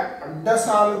ಆಪರೇಷನ್ಸ್ ಅಂದರೆ ಅಡ್ಡ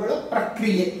ಸಾಲುಗಳ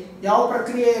ಪ್ರಕ್ರಿಯೆ. ಯಾವ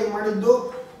ಪ್ರಕ್ರಿಯೆ ಮಾಡಿದ್ದು?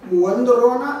 ಒಂದು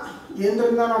ರೋನ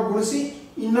ಏನರಿಂದ ನಾವು ಗುಣಿಸಿ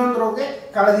ಇನ್ನೊಂದು ರೋಗೆ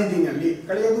ಕಳೆದಿದ್ದೀನಿ. ಅಲ್ಲಿ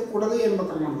ಕಳೆಯೋದು ಕೂಡೋದು ಏನು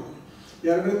ಬೇಕಾದ್ರೂ ಮಾಡ್ಬೋದು.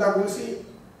 2ರಿಂದ ಗುಣಿಸಿ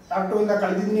R2 ಇಂದ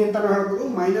ಕಳೆದಿದ್ದೀನಿ ಅಂತಲೂ ಹೇಳ್ಬೋದು,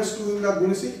 -2 ಇಂದ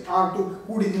ಗುಣಿಸಿ R2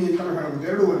 ಕೂಡಿದ್ದೀನಿ ಅಂತಲೂ ಹೇಳ್ಬೋದು.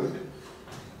 ಎರಡೂ ಒಂದಿದೆ.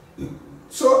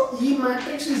 ಸೊ ಈ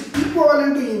ಮ್ಯಾಟ್ರಿಕ್ಸ್ ಇಸ್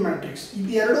ಈಕ್ವಲೆಂಟ್ ಟು ಈ ಮ್ಯಾಟ್ರಿಕ್ಸ್.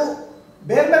 ಇದು 2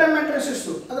 ಬೇರೆ ಬೇರೆ ಮ್ಯಾಟ್ರಿಕ್ಸಸ್,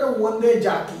 ಆದರೆ ಒಂದೇ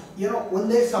ಜಾತಿ, ಏನೋ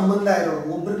ಒಂದೇ ಸಂಬಂಧ ಇರೋರು.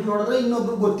 ಒಬ್ರಿಗೆ ನೋಡಿದ್ರೆ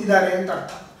ಇನ್ನೊಬ್ರು ಗೊತ್ತಿದ್ದಾರೆ ಅಂತ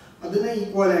ಅರ್ಥ. ಅದನ್ನೇ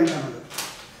ಈಕ್ವಲೆಂಟ್ ಅನ್ನೋದು.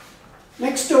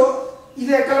 ನೆಕ್ಸ್ಟು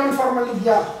ಇದು ಎಕಲಾನ್ ಫಾರ್ಮಲ್ಲಿ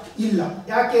ಇದೆಯಾ? ಇಲ್ಲ.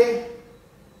 ಯಾಕೆ?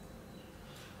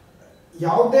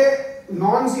 ಯಾವುದೇ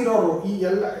ನಾನ್ ಝೀರೋ ರೋ, ಈ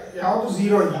ಎಲ್ಲ ಯಾವುದು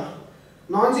ಝೀರೋ ಇಲ್ಲ.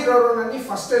 Non zero ರೋನಲ್ಲಿ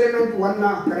first element 1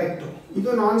 correct. ಇದು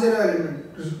ನಾನ್ ಝೀರೋ ಎಲಿಮೆಂಟ್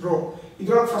ರೋ.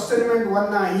 ಇದರೊಳಗೆ ಫಸ್ಟ್ ಎಲಿಮೆಂಟ್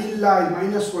 1 ಇಲ್ಲ,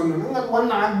 -1. ನಂಗೆ ಅದು 1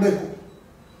 ಆಗಬೇಕು.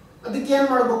 ಅದಕ್ಕೆ ಏನು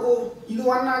ಮಾಡಬೇಕು? ಇದು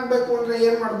 1 ಆಗಬೇಕು ಅಂದರೆ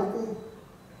ಏನು ಮಾಡಬೇಕು?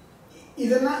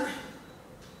 ಇದನ್ನು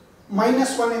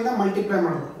 -1 ಇಂದ ಮಲ್ಟಿಪ್ಲೈ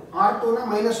ಮಾಡಬೇಕು. R2ನ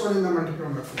 -1 ಇಂದ ಮಲ್ಟಿಪ್ಲೈ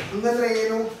ಮಾಡಬೇಕು. ಹಂಗಂದ್ರೆ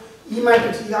ಏನು? ಈ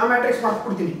ಮ್ಯಾಟ್ರಿಕ್ಸ್, ಈಗ ಆ ಮ್ಯಾಟ್ರಿಕ್ಸ್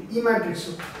ಮಾಡ್ಕೊಡ್ತೀನಿ. ಈ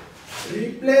matrix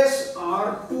replace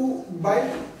R2 by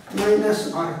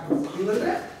 -R2.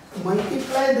 ಹಂಗಂದ್ರೆ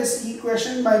ಮಲ್ಟಿಪ್ಲೈ ದಿಸ್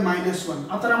ಈಕ್ವೇಷನ್ ಬೈ -1.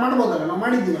 ಆ ಥರ ಮಾಡ್ಬೋದಲ್ಲ, ನಾವು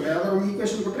ಮಾಡಿದ್ದೀವಲ್ಲ. ಯಾವ್ದಾದ್ರು ಒಂದು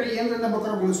ಈಕ್ವೇಷನ್ ಕೊಟ್ಟರೆ ಏನರಿಂದ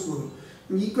ಬೇಕಾದ್ರೂ ಗುಣಿಸ್ಬೋದು.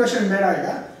 ಈಕ್ವೇಷನ್ ಬೇಡ, ಈಗ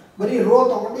ಬರೀ ರೋ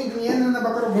ತೊಗೊಂಡು ಇದನ್ನ ಏನರಿಂದ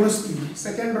ಬೇಕಾದ್ರೂ ಗುಣಿಸ್ತೀವಿ.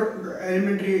 ಸೆಕೆಂಡ್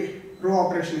ಎಲಿಮೆಂಟ್ರಿ ರೋ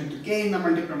ಆಪರೇಷನ್ ಇತ್ತು, ಕೆ ಇಂದ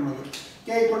ಮಲ್ಟಿಪ್ಲೈ ಮಾಡೋದು.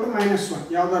 ಕೆ = -1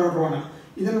 ಯಾವ್ದಾದ್ರು ರೋನ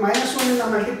ಇದನ್ನು -1 ಇಂದ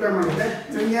ಮಲ್ಟಿಪ್ಲೈ ಮಾಡಿದ್ರೆ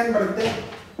ನನಗೆ ಏನು ಬರುತ್ತೆ?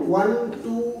 1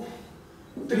 2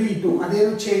 3 2.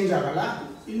 ಅದೇನು ಚೇಂಜ್ ಆಗಲ್ಲ.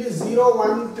 ಇಲ್ಲಿ 0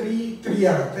 1 3 3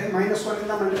 ಆಗುತ್ತೆ. -1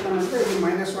 ಇಂದ ಮಲ್ಟಿಪ್ಲೈ ಮಾಡಿದ್ರೆ ಇದು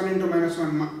 -1 ×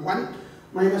 -1 1,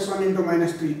 -1 ×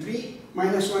 -3 3,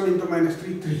 -1 ×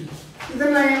 -3 3.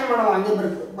 ಇದನ್ನ ಏನು ಮಾಡೋದು? ಹಂಗೆ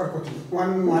ಬರ್ಕೋತೀವಿ.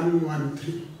 1 1 1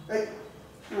 3.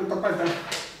 ತಪ್ಪಾಯ್ತಾ?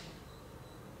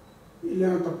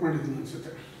 ಇಲ್ಲೇನೋ ತಪ್ಪು ಮಾಡಿದ್ದೀನಿ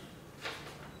ಅನ್ಸುತ್ತೆ.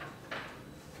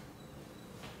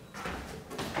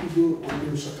 ಇದು ಒಂದು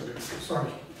ನಿಮಿಷ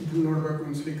ಸಾರಿ, ಇದು ನೋಡಬೇಕು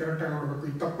ಒಂದ್ಸಲಿ ಕರೆಕ್ಟಾಗಿ ನೋಡಬೇಕು.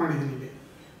 ಇದು ತಪ್ಪು ಮಾಡಿದ್ದೀನಿ ಇಲ್ಲಿ.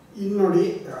 ಇಲ್ಲಿ ನೋಡಿ,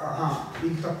 ಹಾಂ,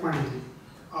 ಈಗ ತಪ್ಪು ಮಾಡಿದ್ದೀನಿ.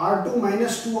 R2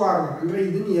 -2 R1 ಅಂದರೆ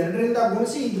ಇದನ್ನು 2ರಿಂದ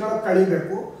ಗುಣಿಸಿ ಇದರೊಳಗೆ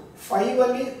ಕಳಿಬೇಕು.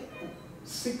 5ಅಲ್ಲಿ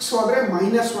 6 ಹೋದರೆ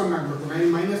 -1 ಆಗಬೇಕು. ನಾನು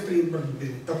 -3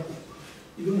 ಬರ್ತಿದ್ದೇನೆ, ತಪ್ಪು.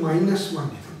 ಇದು -1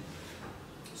 ಇದು.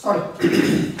 ಸಾರಿ,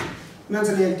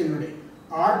 ಇನ್ನೊಂದ್ಸಲಿ ಹೇಳ್ತೀನಿ ನೋಡಿ.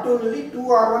 R2ನಲ್ಲಿ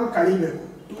 2R1 ಕಳಿಬೇಕು.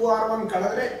 2R1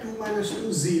 ಕಳೆದ್ರೆ 2 - 2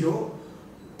 0,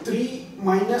 3 -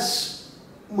 4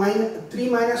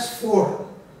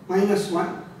 -1,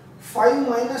 5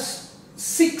 -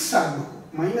 6 ಆಗಬೇಕು.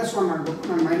 -1 ಆಗಬೇಕು.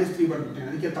 ನಾನು -3 ಬರ್ಬಿಟ್ಟೇನೆ,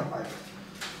 ಅದಕ್ಕೆ ತಪ್ಪಾಯಿತು.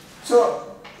 ಸೊ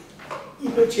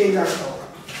ಇದು ಚೇಂಜ್ ಆಗುತ್ತೆ ಅವಾಗ.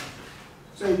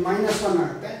 ಸೊ ಇದು -1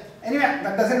 ಆಗುತ್ತೆ. Anyway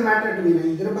that doesn't matter to me.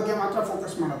 ಇದ್ರ ಬಗ್ಗೆ ಮಾತ್ರ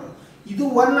ಫೋಕಸ್ ಮಾಡೋದು. ಇದು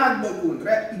 1 ಆಗಬೇಕು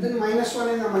ಅಂದರೆ ಇದನ್ನು -1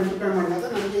 ಇಂದ ಮಲ್ಟಿಪ್ಲೈ ಮಾಡಿದಾಗ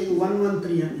ನನಗೆ ಇದು 1 1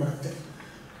 3 ಅಂತ ಬರುತ್ತೆ.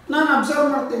 ನಾನು ಅಬ್ಸರ್ವ್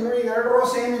ಮಾಡ್ತೀನಿ ನೋಡಿ, 2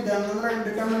 ರೋಸ್ ಏನಿದೆ ಅಂತಂದರೆ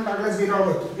ಡಿಟರ್ಮಿನೆಂಟ್ ಆಗಲೇ 0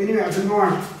 ಆಗೋಯ್ತು. ಎನಿವೆ ಅದನ್ನು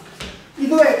ನೋಡೋಣ.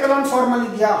 ಇದು ಎಕಲಾನ್ ಫಾರ್ಮಲ್ಲಿ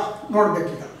ಇದೆಯಾ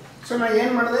ನೋಡಬೇಕೀಗ. ಸೊ ನಾನು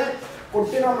ಏನು ಮಾಡಿದೆ?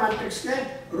 ಕೊಟ್ಟಿರೋ ಮ್ಯಾಟ್ರಿಕ್ಸ್ಗೆ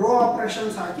ರೋ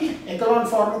ಆಪರೇಷನ್ಸ್ ಹಾಕಿ ಎಕಲಾನ್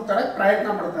ಫಾರ್ಮ್ ತರಕ್ಕೆ ಪ್ರಯತ್ನ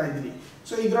ಪಡ್ತಾ ಇದ್ದೀನಿ.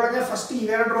 ಸೊ ಇದರೊಳಗೆ ಫಸ್ಟ್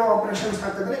ಇವೆರಡು ರೋ ಆಪರೇಷನ್ಸ್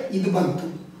ಹಾಕಿದ್ರೆ ಇದು ಬಂತು.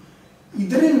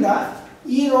 ಇದರಿಂದ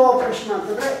ಈ ರೋ ಆಪರೇಷನ್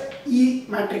ಹಾಕಿದ್ರೆ ಈ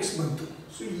ಮ್ಯಾಟ್ರಿಕ್ಸ್ ಬಂತು.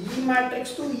 ಸೊ ಈ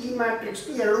ಮ್ಯಾಟ್ರಿಕ್ಸ್ದು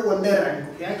ಎರಡು ಒಂದೇ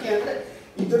ರ್ಯಾಂಕು. ಯಾಕೆ ಅಂದರೆ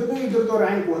ಇದ್ರದ್ದು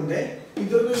ರ್ಯಾಂಕ್ ಒಂದೇ,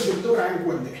 ಇದ್ರದ್ದು ರ್ಯಾಂಕ್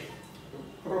ಒಂದೇ.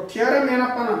 ಥಿಯರಮ್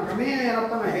ಏನಪ್ಪ, ಪ್ರಮೇಯ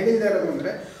ಏನಪ್ಪ ನಾ ಹೇಳಿದ್ದೆ ಇರೋದು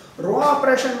ಅಂದರೆ ರೋ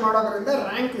ಆಪರೇಷನ್ ಮಾಡೋದ್ರಿಂದ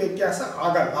ರ್ಯಾಂಕ್ ವ್ಯತ್ಯಾಸ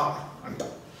ಆಗಲ್ಲ ಅಂತ.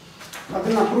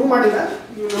 ಅದನ್ನು ಪ್ರೂವ್ ಮಾಡಿಲ್ಲ,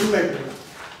 ನೀವು ನಂಬಬೇಕು.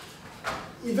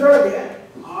 ಇದರೊಳಗೆ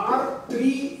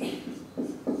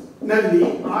R3ನಲ್ಲಿ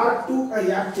R2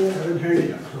 ಯಾಕೆ ಅದನ್ನು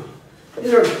ಹೇಳಿಲ್ಲ.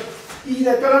 ಇದರೊಳಗೆ ಈ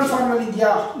ಎಕಲಾನ್ ಫಾರ್ಮಲ್ಲಿ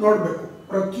ಇದೆಯಾ ನೋಡಬೇಕು.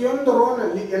 ಪ್ರತಿಯೊಂದು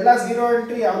ರೋನಲ್ಲಿ ಎಲ್ಲ 0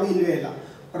 ಎಂಟ್ರಿ ಯಾವುದೂ ಇಲ್ಲವೇ ಇಲ್ಲ.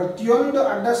 ಪ್ರತಿಯೊಂದು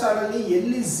ಅಡ್ಡ ಸಾಲಲ್ಲಿ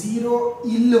ಎಲ್ಲಿ 0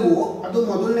 ಇಲ್ಲವೋ ಅದು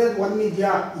ಮೊದಲನೇದು 1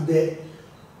 ಇದೆಯಾ, ಇದೆ.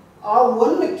 ಆ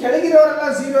 1 ಕೆಳಗಿರೋರೆಲ್ಲ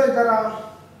 0 ಇದ್ದಾರಾ?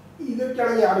 ಇದ್ರ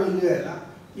ಕೆಳಗೆ ಯಾರು ಇಲ್ಲವೇ ಇಲ್ಲ.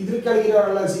 ಇದ್ರ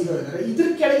ಕೆಳಗಿರೋರೆಲ್ಲ 0 ಇದ್ದಾರೆ. ಇದ್ರ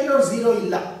ಕೆಳಗಿರೋರು 0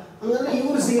 ಇಲ್ಲ. ಹಂಗಂದ್ರೆ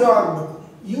ಇವ್ರು 0 ಆಗಬೇಕು.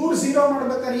 ಇವ್ರು 0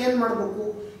 ಮಾಡ್ಬೇಕಾದ್ರೆ ಏನು ಮಾಡಬೇಕು?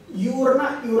 ಇವ್ರನ್ನ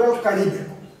ಇವರಲ್ಲಿ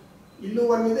ಕಳಿಬೇಕು. ಇಲ್ಲೂ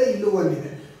 1 ಇದೆ, ಇಲ್ಲೂ 1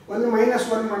 ಇದೆ. 1 -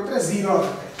 1 ಮಾಡಿದ್ರೆ 0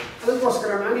 ಆಗುತ್ತೆ. ಅದಕ್ಕೋಸ್ಕರ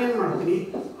ನಾನು ಏನು ಮಾಡ್ತೀನಿ?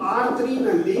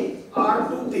 R3ನಲ್ಲಿ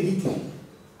R2 ತೆಗಿತೀನಿ.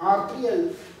 R3ಅಲ್ಲಿ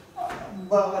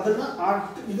ಅದನ್ನು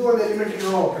ಇದು ಒಂದು ಎಲಿಮೆಂಟ್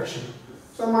ಇರೋ ಆಪರೇಷನ್.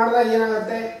 ಸೊ ಮಾಡಿದಾಗ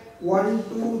ಏನಾಗುತ್ತೆ? 1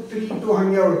 2 3 2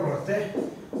 ಹಾಗೆ ಉಳ್ಕೊಳುತ್ತೆ.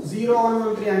 0 1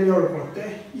 1 3 ಹಂಗೆ ಹೊಡ್ಕೊಳುತ್ತೆ.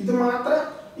 ಇದು ಮಾತ್ರ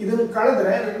ಇದನ್ನು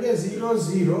ಕಳೆದ್ರೆ ನನಗೆ 0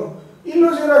 0 ಇಲ್ಲೂ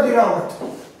 0 0 ಆಗುತ್ತೆ.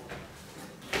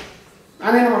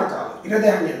 ನಾನೇನು ಮಾಡೋಕ್ಕಾಗಲ್ಲ, ಇರೋದೇ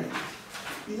ಹಾಗೆ ಅಂತ.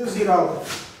 ಇದು 0 ಆಗುತ್ತೆ.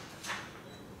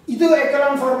 ಇದು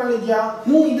ಎಕಲಾನ್ ಫಾರ್ಮಲ್ಲಿ ಇದೆಯಾ?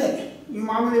 ಇದೆ. ನೀವು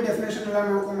ಮಾಮೂಲಿ ಡೆಫಿನೇಷನ್ ಎಲ್ಲ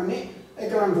ನೋಡ್ಕೊಂಬನ್ನಿ.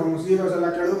 ಎಕಲಾನ್ ಫಾರ್ಮ್ ಝೀರೋಸ್ ಎಲ್ಲ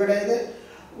ಕೆಳಗಡೆ ಇದೆ.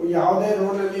 ಯಾವುದೇ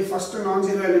ರೋನಲ್ಲಿ ಫಸ್ಟ್ ನಾನ್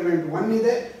ಝೀರೋ ಎಲಿಮೆಂಟ್ 1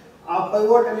 ಇದೆ, ಆ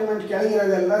ಪೈವೋಟ್ ಎಲಿಮೆಂಟ್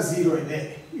ಕೆಳಗಿರೋದೆಲ್ಲ 0 ಇದೆ.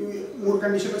 ಇವು 3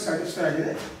 ಕಂಡೀಷನ್ ಸ್ಯಾಟಿಸ್ಫೈ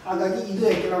ಆಗಿದೆ. ಹಾಗಾಗಿ ಇದು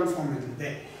ಎಕಲಾನ್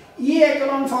ಫಾರ್ಮಲ್ಲಿದೆ. ಈ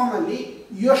ಎಕಲಾನ್ ಫಾರ್ಮಲ್ಲಿ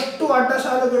ಎಷ್ಟು ಅಡ್ಡ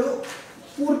ಸಾಲುಗಳು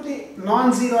ಪೂರ್ತಿ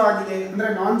ನಾನ್ ಝೀರೋ ಆಗಿದೆ ಅಂದರೆ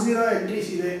ನಾನ್ ಝೀರೋ ಎಂಟ್ರೀಸ್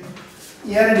ಇದೆ?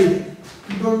 2 ಇದೆ.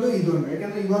 ಇದೊಂದು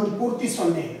ಯಾಕಂದರೆ ಇದೊಂದು ಪೂರ್ತಿ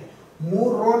 0 ಇದೆ. 3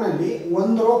 ರೋನಲ್ಲಿ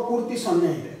 1 ರೋ ಪೂರ್ತಿ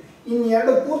 0 ಇದೆ, ಇನ್ನು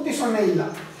 2 ಪೂರ್ತಿ 0 ಇಲ್ಲ.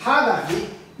 ಹಾಗಾಗಿ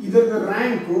ಇದರ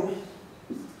rank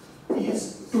is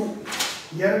 2.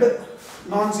 2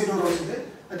 non zero rose ಇದೆ,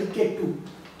 ಅದಕ್ಕೆ 2.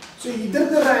 ಸೊ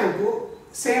ಇದರದ್ದು ರ್ಯಾಂಕು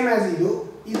ಸೇಮ್ ಆ್ಯಸ್ ಇದು.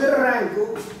 ಇದರ ರ್ಯಾಂಕು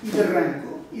ಇದರ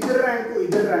ರ್ಯಾಂಕು ಇದರ ರ್ಯಾಂಕು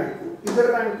ಇದರ ರ್ಯಾಂಕು ಇದರ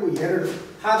ರ್ಯಾಂಕು 2.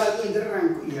 ಹಾಗಾಗಿ ಇದರ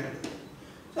ರ್ಯಾಂಕು 2.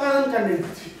 ಸೊ ಅದನ್ನು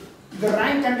ಕಂಡುಹಿಡಿತೀವಿ. ಇದರ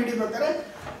ರ್ಯಾಂಕ್ ಕಂಡುಹಿಡಿಬೇಕಾದ್ರೆ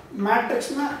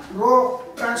ಮ್ಯಾಟ್ರಿಕ್ಸ್ನ ರೋ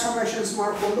ಟ್ರಾನ್ಸ್ಫಾರ್ಮೇಷನ್ಸ್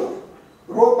ಮಾಡಿಕೊಂಡು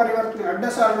ರೋ ಪರಿವರ್ತನೆ ಅಡ್ಡ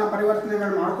ಸಾಲಿನ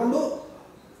ಪರಿವರ್ತನೆಗಳು ಮಾಡಿಕೊಂಡು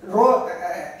ರೋ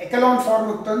ಎಕಲಾನ್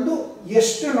ಫಾರ್ಮಿಗೆ ತಂದು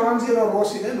ಎಷ್ಟು ನಾನ್ ಝೀರೋ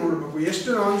ರೋಸ್ ಇದೆ ನೋಡಬೇಕು. ಎಷ್ಟು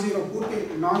ನಾನ್ ಝೀರೋ ಪೂರ್ತಿ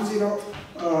ನಾನ್ ಝೀರೋ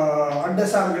ಅಡ್ಡ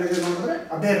ಸಾಲುಗಳಿದೆ ನೋಡಿದ್ರೆ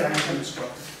ಅದೇ ರ್ಯಾಂಕ್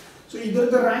ಅನ್ನಿಸ್ಕೊಳ್ತದೆ. ಸೊ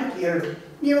ಇದ್ರದ್ದು ರ್ಯಾಂಕ್ 2.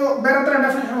 ನೀವು ಬೇರೆ ಥರ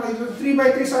ಡೆಫಿನೇಷನ್ ಇದು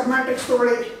 3x3 ಸಬ್ ಮ್ಯಾಟ್ರಿಕ್ಸ್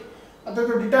ತೊಗೊಳ್ಳಿ,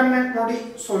 ಅದರದ್ದು ಡಿಟರ್ಮಿನೆಂಟ್ ನೋಡಿ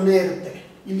 0 ಇರುತ್ತೆ.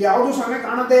 ಇಲ್ಲಿ ಯಾವುದು 0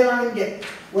 ಕಾಣೋದೇ ಇಲ್ಲ. ನಿಮಗೆ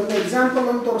ಒಂದು ಎಕ್ಸಾಂಪಲ್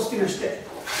ಒಂದು ತೋರಿಸ್ತೀನಿ ಅಷ್ಟೇ,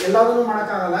 ಎಲ್ಲದನ್ನೂ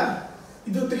ಮಾಡೋಕ್ಕಾಗಲ್ಲ.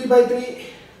 ಇದು 3x3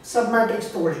 ಸಬ್ ಮ್ಯಾಟ್ರಿಕ್ಸ್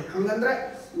ತೊಗೊಳ್ಳಿ. ಹಂಗಂದ್ರೆ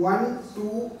 1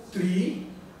 2 3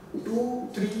 2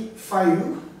 3 5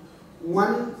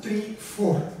 1 3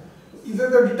 4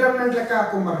 ಇದರದ್ದು ಡಿಟರ್ಮಿನೆಂಟ್ ಲೆಕ್ಕ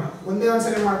ಹಾಕೊಂಬರೋಣ. ಒಂದೇ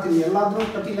ಒಂದ್ಸರಿ ಮಾಡ್ತೀನಿ, ಎಲ್ಲಾದ್ರೂ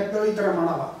ಪ್ರತಿ ಲೆಕ್ಕಗಳು ಈ ಥರ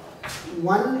ಮಾಡಲ್ಲ.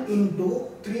 1 into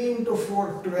 3 into 4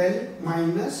 12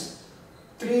 minus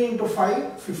 3 into 5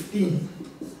 15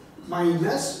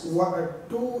 minus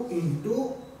 2 into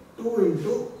 2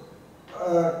 into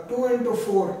 2 into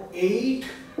 4 8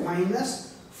 minus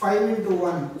 5 into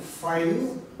 1 5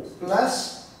 plus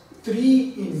 3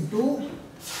 into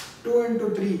 2 into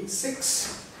 3 6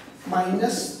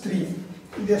 minus 3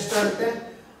 ಇದು ಎಷ್ಟಾಗುತ್ತೆ?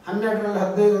 12ರಲ್ಲಿ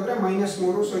 15 ಹೋದರೆ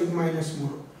 -3. ಸೊ ಇದು -3.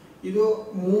 ಇದು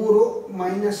 3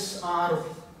 -6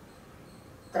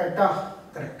 ಕರೆಕ್ಟಾ?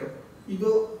 ಕರೆಕ್ಟು. ಇದು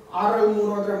 6ರಲ್ಲಿ 3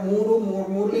 ಹೋದರೆ 3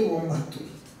 3 9.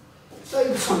 ಸೊ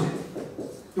ಇದು 0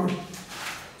 ನೋಡಿ.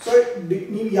 ಸೊ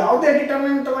ನೀವು ಯಾವುದೇ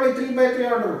ಡಿಟರ್ಮಿನೆಂಟ್ ತಗೊಳ್ಳಿ 3x3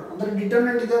 ಆರ್ಡರ್, ಅದರ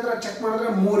ಡಿಟರ್ಮಿನೆಂಟ್ ಇದೆ ಅಂದರೆ ಚೆಕ್ ಮಾಡಿದ್ರೆ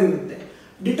 3 ಇರುತ್ತೆ.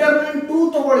 ಡಿಟರ್ಮಿನೆಂಟ್ 2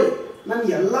 ತಗೊಳ್ಳಿ, ನಾನು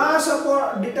ಎಲ್ಲ ಸಬ್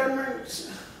ಡಿಟರ್ಮಿನೆಂಟ್ಸ್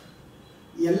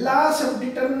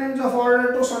ಆಫ್ ಆರ್ಡರ್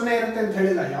 2 0 ಇರುತ್ತೆ ಅಂತ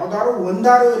ಹೇಳಿಲ್ಲ, ಯಾವ್ದಾದ್ರು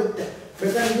ಒಂದಾರು ಇರುತ್ತೆ.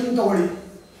 ಬೇಕಾದ್ರೆ ಇದನ್ನು ತಗೊಳ್ಳಿ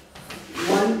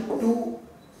 1 2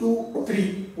 2 3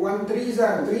 1 3s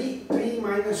are 3 3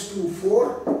 minus 2 4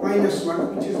 minus 1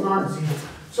 which is not 0.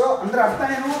 So ಅಂದ್ರೆ ಅರ್ಥ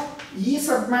ಏನು?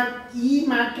 ಈ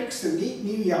ಮ್ಯಾಟ್ರಿಕ್ಸ್ ಅಲ್ಲಿ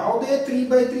ನೀವು ಯಾವುದೇ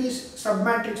 3x3 ಸಬ್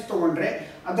ಮ್ಯಾಟ್ರಿಕ್ಸ್ ತಗೊಂಡ್ರೆ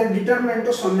ಅದರ ಡಿಟರ್ಮಿನೆಂಟ್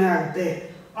 0 ಆಗುತ್ತೆ.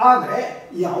 ಆದರೆ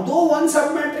ಯಾವುದೋ ಒಂದು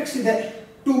ಸಬ್ ಮ್ಯಾಟ್ರಿಕ್ಸ್ ಇದೆ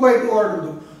 2x2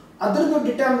 ಆರ್ಡರ್ದು, ಅದರದ್ದು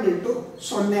ಡಿಟರ್ಮಿನೆಂಟ್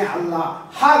 0 ಅಲ್ಲ.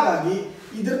 ಹಾಗಾಗಿ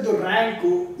ಇದರದ್ದು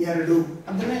ರ್ಯಾಂಕು 2.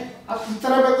 ಅದನ್ನೇ ಈ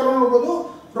ಥರ ಬೇಕಾದ್ರೂ ನೋಡ್ಬೋದು,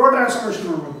 ರೋ ಟ್ರಾನ್ಸ್ಫಾರ್ಮೇಷನ್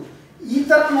ನೋಡ್ಬೋದು. ಈ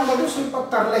ಥರ ನೋಡೋದು ಸ್ವಲ್ಪ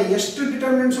ತರಲೆ. ಎಷ್ಟು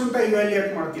ಡಿಟರ್ಮಿನೆಂಟ್ಸ್ ಅಂತ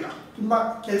ಇವ್ಯಾಲ್ಯೂಯೇಟ್ ಮಾಡ್ತೀರಾ, ತುಂಬ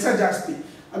ಕೆಲಸ ಜಾಸ್ತಿ.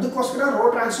 ಅದಕ್ಕೋಸ್ಕರ ರೋ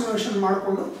ಟ್ರಾನ್ಸ್ಫಾರ್ಮೇಷನ್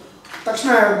ಮಾಡಿಕೊಂಡು ತಕ್ಷಣ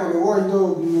ಹೇಳ್ಬೋದು ಓ ಇದು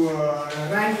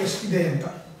ರ್ಯಾಂಕ್ ಎಷ್ಟಿದೆ ಅಂತ.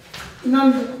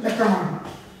 ಇನ್ನೊಂದು ಲೆಕ್ಕ ಮಾಡೋಣ.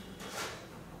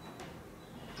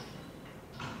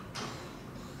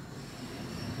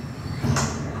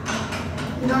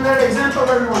 ಇನ್ನೊಂದೆರಡು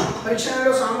ಎಕ್ಸಾಂಪಲ್ಗಳು ನೋಡಿ.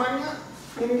 ಪರೀಕ್ಷೆಗಳು ಸಾಮಾನ್ಯ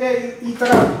ನಿಮಗೆ ಈ ಥರ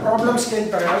ಪ್ರಾಬ್ಲಮ್ಸ್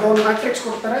ಕೇಳ್ತಾರೆ. ಯಾವುದೋ ಒಂದು ಮ್ಯಾಟ್ರಿಕ್ಸ್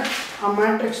ಕೊಡ್ತಾರೆ, ಆ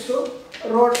ಮ್ಯಾಟ್ರಿಕ್ಸ್ದು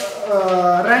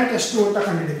ರ್ಯಾಂಕ್ ಎಷ್ಟು ಅಂತ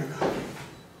ಕಂಡುಹಿಡಿಬೇಕು.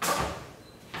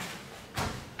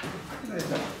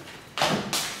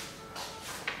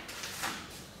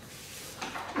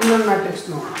 ಇನ್ನೊಂದು ಮ್ಯಾಟ್ರಿಕ್ಸ್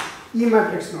ನೋಡೋಣ, ಈ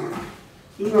ಮ್ಯಾಟ್ರಿಕ್ಸ್ ನೋಡೋಣ.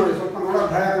 ಈಗ ನೋಡಿ ಸ್ವಲ್ಪ ನೋಡೋ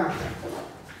ಭಯ ಆಗ್ತದೆ.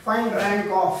 ಫೈಂಡ್ ರ್ಯಾಂಕ್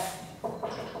ಆಫ್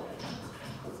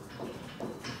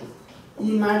ಈ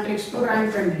ಮ್ಯಾಟ್ರಿಕ್ಸ್ದು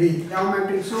ರ್ಯಾಂಕ್ ಅಂಡ್ ಡಿ. ಯಾವ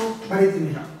ಮ್ಯಾಟ್ರಿಕ್ಸು ಬರೀತೀನಿ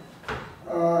ಈಗ.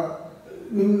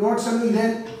 ನಿಮ್ಮ ನೋಟ್ಸಲ್ಲೂ ಇದೇ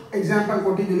ಎಕ್ಸಾಂಪಲ್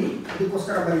ಕೊಟ್ಟಿದ್ದೀನಿ,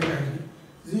 ಅದಕ್ಕೋಸ್ಕರ ಬರೀತಾ ಇದ್ದೀನಿ.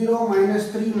 0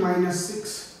 -3 -6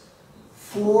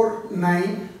 4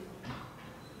 9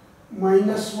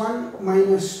 -1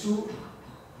 -2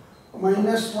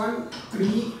 -1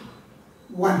 3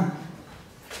 1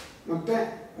 ಮತ್ತೆ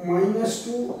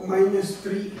 -2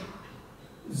 -3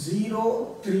 0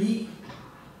 3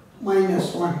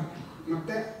 -1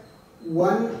 ಮತ್ತೆ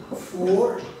 1 4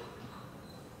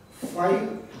 5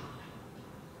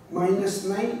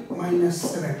 -9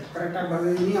 -7 ಕರೆಕ್ಟಾಗಿ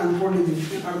ಬರೆದಿದ್ದೀನಿ ಅನ್ಕೊಂಡಿದ್ದೀನಿ.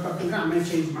 ಅದು ತಪ್ಪಿದ್ರೆ ಆಮೇಲೆ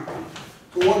ಚೇಂಜ್ ಮಾಡ್ತೀನಿ.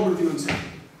 ಓದ್ಬಿಡ್ತೀನಿ ಒಂದ್ಸರಿ.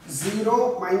 0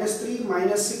 -3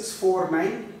 -6 4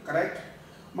 9 ಕರೆಕ್ಟ್.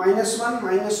 -1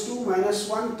 -2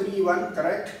 -1 3 1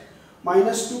 ಕರೆಕ್ಟ್.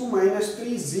 -2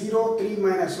 -3 0 3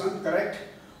 -1 ಕರೆಕ್ಟ್.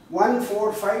 1 4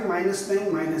 5 -9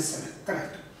 -7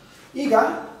 ಕರೆಕ್ಟ್. ಈಗ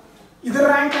ಇದರ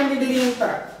ರ್ಯಾಂಕ್ ಕಂಡಿದ್ದೀರಿ ಅಂತ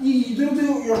ಈ ಇದ್ರದ್ದು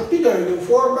ಎಷ್ಟಿದೆ ಇದು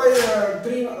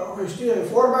 4/3 ಎಷ್ಟಿದೆ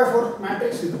 4/4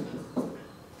 ಮ್ಯಾಟ್ರಿಕ್ಸ್ ಇದು.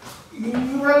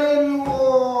 ಇದರಲ್ಲಿ ನೀವು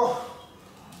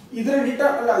ಇದರ ಡೇಟಾ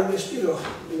ಅಲ್ಲ ಇದು ಎಷ್ಟಿದೆ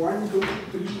 1 2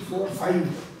 3 4 5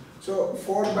 ಸೊ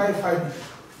 4/5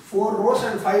 4 ರೋಸ್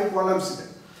ಆ್ಯಂಡ್ 5 ಕಾಲಮ್ಸ್ ಇದೆ.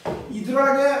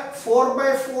 ಇದರೊಳಗೆ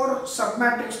 4/4 ಸಬ್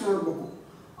ಮ್ಯಾಟ್ರಿಕ್ಸ್ ನೋಡಬೇಕು,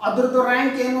 ಅದ್ರದ್ದು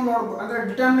ರ್ಯಾಂಕ್ ಏನು ನೋಡ್ಬೇಕು ಅಂದರೆ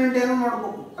ಡಿಟರ್ಮಿನೆಂಟ್ ಏನು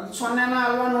ನೋಡ್ಬೇಕು, ಅದು 0ನಾ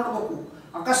ಅಲ್ವಾ ನೋಡ್ಬೇಕು.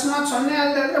 ಅಕಸ್ಮಾತ್ 0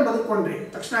 ಅಲ್ಲದೆ ಅಂದರೆ ಬದುಕೊಂಡ್ರಿ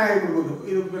ತಕ್ಷಣ ಹೇಳ್ಬಿಡ್ಬೋದು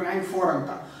ಇದು ರ್ಯಾಂಕ್ 4 ಅಂತ.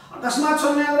 ಅಕಸ್ಮಾತ್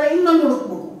 0 ಅಂದರೆ ಇನ್ನೊಂದು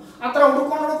ಹುಡುಕ್ಬೇಕು. ಆ ಥರ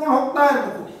ಹುಡ್ಕೊಂಡು ಹೋಗ್ತಾ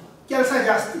ಇರಬೇಕು, ಕೆಲಸ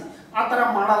ಜಾಸ್ತಿ. ಆ ಥರ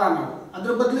ಮಾಡಲ್ಲ ನಾವು. ಅದ್ರ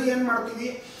ಬದಲು ಏನು ಮಾಡ್ತೀವಿ,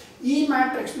 ಈ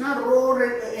ಮ್ಯಾಟ್ರಿಕ್ಸ್ನ ರೋ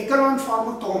ಎಕಲಾನ್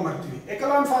ಫಾರ್ಮಿಗೆ ತೊಗೊಂಬರ್ತೀವಿ.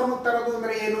 ಎಕಲಾನ್ ಫಾರ್ಮಿಗೆ ತರೋದು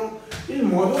ಅಂದರೆ ಏನು, ಇಲ್ಲಿ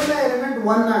ಮೊದಲನೇ ಎಲಿಮೆಂಟ್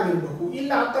 1 ಆಗಿರಬೇಕು.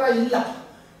 ಇಲ್ಲ ಆ ಥರ ಇಲ್ಲ,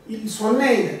 ಇಲ್ಲಿ 0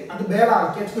 ಇದೆ, ಅದು ಬೇಡ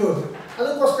ಕೆಟ್ಟದು.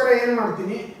 ಅದಕ್ಕೋಸ್ಕರ ಏನು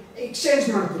ಮಾಡ್ತೀನಿ, ಎಕ್ಸ್ಚೇಂಜ್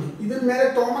ಮಾಡ್ತೀನಿ. ಇದ್ರ ಮೇಲೆ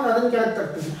ತೊಗೊಂಬಂದು ಅದನ್ನು ಕೆಳಗೆ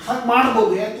ತರ್ತೀನಿ. ಹಾಗೆ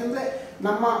ಮಾಡ್ಬೋದು, ಯಾಕೆಂದರೆ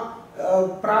ನಮ್ಮ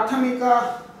ಪ್ರಾಥಮಿಕ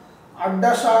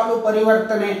ಅಡ್ಡಸಾಲು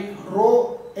ಪರಿವರ್ತನೆ ರೋ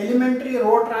ಎಲಿಮೆಂಟ್ರಿ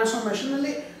ರೋ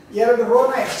ಟ್ರಾನ್ಸ್ಫಾರ್ಮೇಷನಲ್ಲಿ 2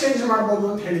 ರೋನ ಎಕ್ಸ್ಚೇಂಜ್ ಮಾಡ್ಬೋದು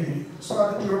ಅಂತ ಹೇಳಿದ್ದೀನಿ. ಸೊ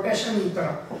ಅದಕ್ಕೆ ರೊಟೇಷನ್ ಈ ಥರ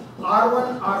R1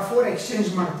 R4 ಎಕ್ಸ್ಚೇಂಜ್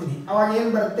ಮಾಡ್ತೀನಿ. ಅವಾಗ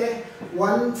ಏನು ಬರುತ್ತೆ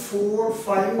 1 4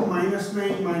 5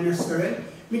 -9 -7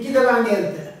 ಮಿಕ್ಕಿದೆಲ್ಲ ಹಂಗೆ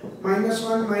ಇರುತ್ತೆ.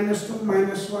 -1 -2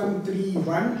 -1 3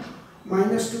 1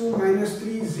 -2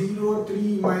 -3 0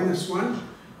 3 -1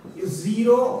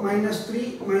 0 -3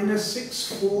 -6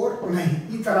 4 9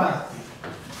 ಈ ಥರ ಆಗುತ್ತೆ.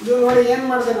 ಇದು ನೋಡಿ ಏನು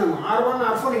ಮಾಡಿದೆ ನಾನು R1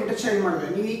 R4 ಇಂಟರ್ಚೇಂಜ್ ಮಾಡಿದೆ.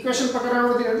 ನೀವು ಈಕ್ವೇಷನ್ ಪ್ರಕಾರ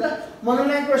ನೋಡ್ತೀರಿ ಅಂದರೆ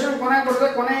ಮೊದಲನೇ ಈಕ್ವೇಷನ್ ಕೊನೆಗೆ ಬರ್ತದೆ,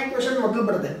 ಕೊನೆ ಈಕ್ವೇಷನ್ ಮೊದಲು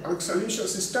ಬರ್ತದೆ. ಅದಕ್ಕೆ ಸೊಲ್ಯೂಷನ್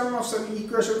ಸಿಸ್ಟಮ್ ಆಫ್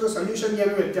ಈಕ್ವೇಷನ್ದು ಸೊಲ್ಯೂಷನ್ಗೆ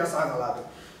ಏನೂ ವ್ಯತ್ಯಾಸ ಆಗಲ್ಲ ಅದು.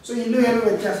 ಸೊ ಇಲ್ಲೂ ಏನೂ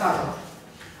ವ್ಯತ್ಯಾಸ ಆಗಲ್ಲ.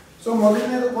 ಸೊ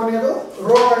ಮೊದಲನೇದು ಕೊನೆಯದು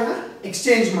ರೋಗಳನ್ನ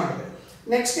ಎಕ್ಸ್ಚೇಂಜ್ ಮಾಡಿದೆ.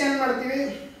 ನೆಕ್ಸ್ಟ್ ಏನು ಮಾಡ್ತೀವಿ,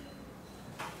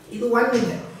 ಇದು 1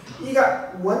 ಇದೆ. ಈಗ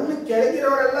 1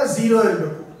 ಕೆಳಗಿರೋರೆಲ್ಲ 0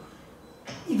 ಇರಬೇಕು.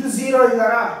 ಇದು 0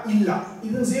 ಇದ್ದಾರಾ, ಇಲ್ಲ.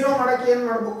 ಇದನ್ನ 0 ಮಾಡೋಕ್ಕೆ ಏನು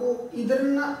ಮಾಡಬೇಕು,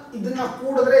 ಇದನ್ನ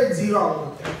ಕೂಡಿದ್ರೆ ಇದು 0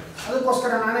 ಆಗುತ್ತೆ.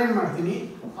 ಅದಕ್ಕೋಸ್ಕರ ನಾನೇನು ಮಾಡ್ತೀನಿ,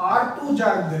 R2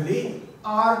 ಜಾಗದಲ್ಲಿ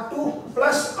R2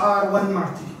 + R1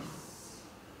 ಮಾಡ್ತೀನಿ.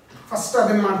 ಫಸ್ಟ್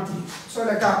ಅದನ್ನು ಮಾಡ್ತೀನಿ. ಸೊ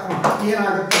ಲೆಕ್ಕ ಹಾಕೋಣ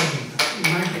ಏನಾಗುತ್ತೆ ಅಂತ.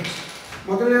 ಮ್ಯಾಟ್ರಿಕ್ಸ್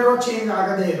ಮೊದಲನೇ ರೋ ಚೇಂಜ್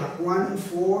ಆಗೋದೇ ಇಲ್ಲ. 1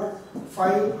 4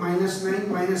 5 -9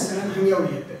 -7 ಹಾಗೆ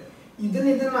ಉಳಿಯುತ್ತೆ.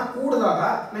 ಇದನ್ನ ಕೂಡಿದಾಗ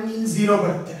ನನಗೆ ಇಲ್ಲಿ 0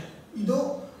 ಬರುತ್ತೆ, ಇದು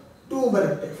 2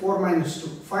 ಬರುತ್ತೆ. 4 - 2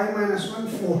 5 - 1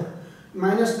 4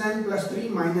 -9 + 3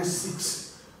 -6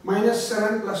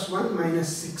 -7 + 1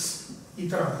 -6 ಈ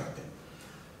ಥರ ಬರುತ್ತೆ.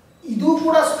 ಇದು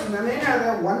ಕೂಡ ನಾನೇನು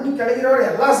ಹೇಳಿದೆ 1 ಕೆಳಗಿರೋರು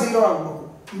ಎಲ್ಲ 0 ಆಗಬೇಕು.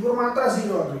 ಇವ್ರು ಮಾತ್ರ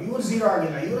 0 ಆದರು, ಇವ್ರು 0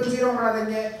 ಆಗಿಲ್ಲ. ಇವ್ರನ್ನ 0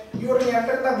 ಮಾಡೋದಂಗೆ ಇವ್ರನ್ನ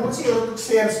 2ರಿಂದ ಗುಣಿಸಿ ಇವ್ರಿಗೆ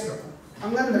ಸೇರಿಸ್ಬೇಕು.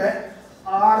 ಹಂಗಂದ್ರೆ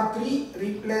R3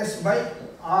 replace by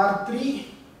R3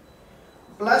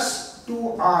 +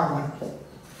 2R1.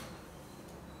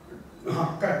 ಹಾಂ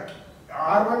ಕರೆಕ್ಟ್.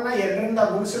 R1ನ 2ರಿಂದ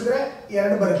ಗುಣಿಸಿದ್ರೆ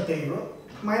 2 ಬರುತ್ತೆ. ಇವರು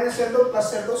 -2 +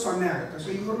 2 0 ಆಗುತ್ತೆ. ಸೊ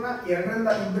ಇವ್ರನ್ನ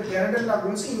 2ರಿಂದ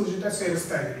ಗುಣಿಸಿ ಇವ್ರ ಜೊತೆ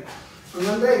ಸೇರಿಸ್ತಾ ಇದ್ದೀನಿ.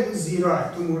 ಹಂಗಂದ್ರೆ ಇದು 0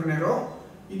 ಆಯಿತು ಮೂರನೇ ರೋ.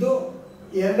 ಇದು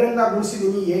 2ರಿಂದ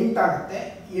ಗುಣಿಸಿದ್ದೀನಿ 8 ಆಗುತ್ತೆ.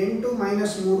 8 -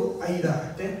 3 5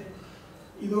 ಆಗುತ್ತೆ.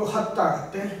 ಇದು 10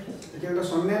 ಆಗುತ್ತೆ, ಯಾಕೆಂದರೆ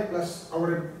 0 ಪ್ಲಸ್ ಅವರ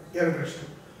 2ರಷ್ಟು,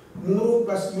 3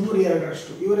 ಪ್ಲಸ್ ಇವ್ರು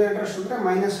 2ರಷ್ಟು, ಇವ್ರು 2ರಷ್ಟು ಅಂದರೆ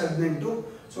 -18.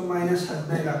 ಸೊ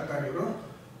 -15 ಆಗ್ತಾರೆ ಇವರು.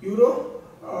 ಇವರು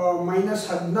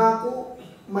 -14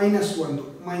 - 1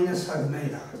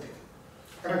 -15 ಆಗುತ್ತೆ.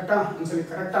 ಕರೆಕ್ಟಾ? ಒಂದ್ಸಲಿ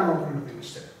ಕರೆಕ್ಟಾಗಿ ನೋಡ್ಕೊಂಡಿರ್ತೀನಿ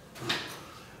ಅಷ್ಟೇ.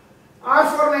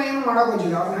 R4ನ ಏನು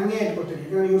ಮಾಡೋಕ್ಕೋಗಿಲ್ಲ, ಅವ್ರು ಹಾಗೆ ಇಟ್ಕೊತೀನಿ.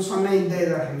 ಇವ್ರು 0 ಇದ್ದೇ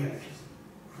ಇದ್ದಾರೆ ಹಾಗೆ.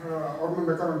 ಅವ್ರನ್ನ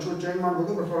ಬೇಕಾದ್ರೆ ಒಂಚೂರು ಚೇಂಜ್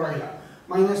ಮಾಡ್ಬೋದು, ಬಟ್ ಪರವಾಗಿಲ್ಲ.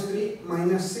 -3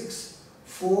 -6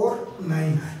 4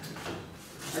 9 ಆಯಿತು.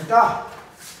 ಆಯಿತಾ?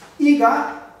 ಈಗ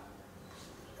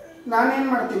ನಾನೇನು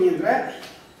ಮಾಡ್ತೀನಿ ಅಂದರೆ,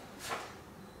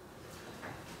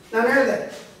 ನಾನು ಹೇಳಿದೆ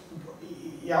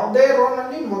ಯಾವುದೇ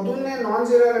ರೋನಲ್ಲಿ ಮೊದಲನೇ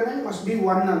ನಾನ್-0 ಎಲಿಮೆಂಟ್ ಮಸ್ಟ್ ಬಿ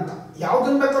 1 ಅಂತ.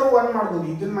 ಯಾವುದನ್ನು ಬೇಕಾದ್ರೂ 1 ಮಾಡ್ಬೋದು.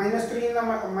 ಇದನ್ನು -3ಇಂದ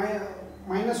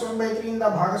 -1/3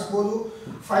 ಭಾಗಿಸ್ಬೋದು,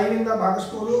 5ಇಂದ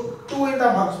ಭಾಗಿಸ್ಬೋದು, 2ಇಂದ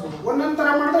ಭಾಗಿಸ್ಬೋದು. ಒಂದೊಂದು ಥರ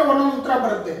ಮಾಡಿದ್ರೆ ಒಂದೊಂದು ಉತ್ತರ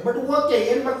ಬರುತ್ತೆ. ಬಟ್ ಓಕೆ,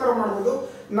 ಏನು ಬೇಕಾದ್ರೂ ಮಾಡ್ಬೋದು.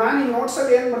 ನಾನು ಈ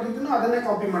ನೋಟ್ಸಲ್ಲಿ ಏನು ಬರ್ತಿದ್ದೀನೋ ಅದನ್ನೇ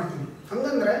ಕಾಪಿ ಮಾಡ್ತೀನಿ.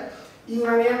 ಹಂಗಂದ್ರೆ ಈಗ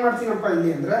ನಾನು ಏನು ಮಾಡ್ತೀನಪ್ಪ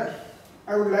ಇಲ್ಲಿ ಅಂದರೆ,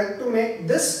 I would like to make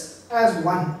this as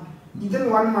 1. ಇದನ್ನು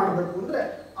 1 ಮಾಡಬೇಕು ಅಂದರೆ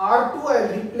R2 I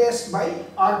replace by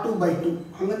R2/2.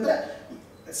 ಹಂಗಂದ್ರೆ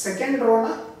ಸೆಕೆಂಡ್ ರೋನ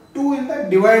 2ಇಂದ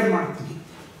ಡಿವೈಡ್ ಮಾಡ್ತೀನಿ.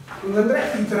 ಹಂಗಂದ್ರೆ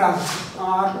ಈ ಥರ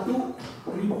R2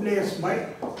 ರಿಪ್ಲೇಸ್ ಬೈ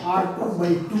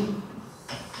R2/2.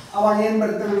 ಅವಾಗ ಏನು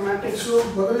ಬರುತ್ತೆ ನನ್ನ ಮ್ಯಾಟ್ರಿಕ್ಸು,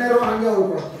 ಮೊದಲನೇ ರೋ ಹಾಗೆ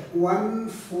ಹೋಗ್ಕೊಡುತ್ತೆ. 1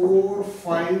 4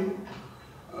 5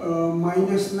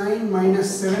 -9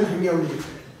 -7 ಹಾಗೆ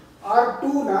ಉಳಿಯುತ್ತೆ.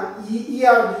 R2ನ ಈ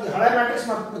ಹಳೆ ಮ್ಯಾಟ್ರಿಕ್ಸ್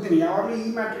ಮಾಡ್ಕೊಡ್ತೀನಿ. ಯಾವಾಗಲೂ ಈ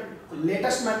ಮ್ಯಾಟ್ರಿಕ್ಸ್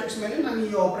ಲೇಟೆಸ್ಟ್ ಮ್ಯಾಟ್ರಿಕ್ಸ್ ಮೇಲೆ ನಾನು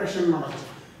ಈ ಆಪರೇಷನ್ ಮಾಡೋದು.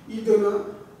 ಇದನ್ನು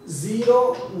 0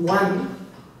 1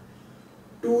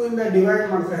 2ಇಂದ ಡಿವೈಡ್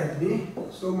ಮಾಡ್ತಾ ಇದ್ದೀನಿ.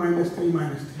 ಸೊ -3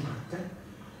 ಬರುತ್ತೆ.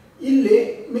 ಇಲ್ಲಿ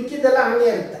ಮಿಕ್ಕಿದ್ದೆಲ್ಲ ಹಾಗೆ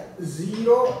ಇರುತ್ತೆ.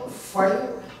 0 5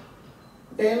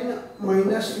 10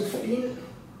 -15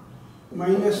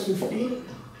 -15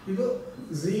 ಇದು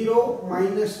 0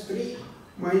 -3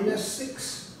 -6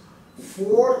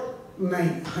 4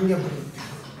 9 ಹಾಗೆ ಬರುತ್ತೆ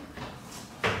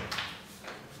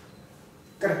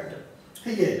ಕರೆಕ್ಟ್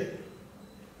ಹೀಗೆ ಇದೆ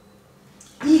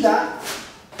ಈಗ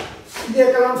ಇದು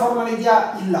ಎಕಲಾನ್ ಫಾರ್ಮಲ್ಲಿ ಇದೆಯಾ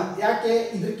ಇಲ್ಲ ಯಾಕೆ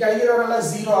ಇದ್ರ ಕೆಳಗಿರೋರೆಲ್ಲ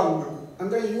 0 ಆಗಬೇಕು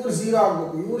ಅಂದರೆ ಇವ್ರು 0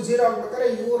 ಆಗಬೇಕು ಇವ್ರು 0 ಆಗ್ಬೇಕಾದ್ರೆ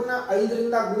ಇವ್ರನ್ನ 5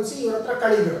 ರಿಂದ ಗುಣಿಸಿ ಇವ್ರ ಹತ್ರ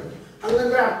ಕಳಿಬೇಕು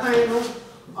ಹಂಗಂದ್ರೆ ಅರ್ಥ ಏನು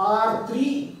R3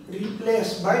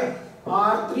 replaced by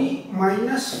R3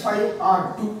 minus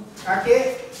 5R2 ಯಾಕೆ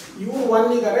ಇವ್ರು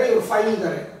 1 ಇದ್ದಾರೆ ಇವ್ರು 5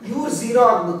 ಇದ್ದಾರೆ ಇವ್ರು 0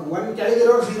 ಆಗಬೇಕು 1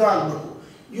 ಕೆಳಗಿರೋರು 0 ಆಗಬೇಕು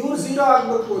ಇವ್ರು 0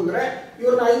 ಆಗಬೇಕು ಅಂದರೆ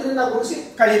ಇವ್ರನ್ನ 5 ರಿಂದ ಗುಣಿಸಿ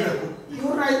ಕಳಿಬೇಕು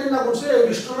ಇವ್ರನ್ನ 5 ರಿಂದ ಗುಣಿಸಿದ್ರೆ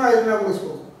ಇವ್ರು ಇಷ್ಟನ್ನು 5 ರಿಂದ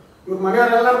ಗುಣಿಸ್ಬೇಕು ಇವ್ರ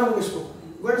ಮನೆಯವರೆಲ್ಲರೂ ಗುಣಿಸ್ಬೇಕು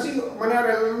ಗುಣಿಸಿ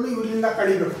ಮನೆಯವರೆಲ್ಲರೂ ಇವರಿಂದ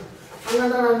ಕಳಿಬೇಕು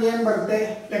ಹಂಗಂದ್ರೆ ನಮ್ಗೆ ಏನು ಬರುತ್ತೆ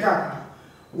ಲೆಕ್ಕ ಹಾಕೋಣ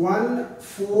 1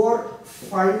 4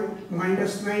 5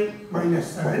 -9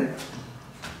 -7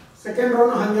 ಸೆಕೆಂಡ್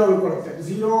ರೋನು ಹಾಗೆ ಉಳ್ಕೊಳ್ಳುತ್ತೆ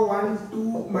 0 1 2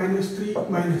 -3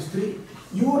 -3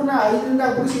 ಇವ್ರನ್ನ 5 ರಿಂದ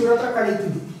ಗುಣಿಸಿ ಇವ್ರ ಹತ್ರ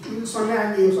ಕಳೀತಿದ್ವಿ ಇಲ್ಲಿ 0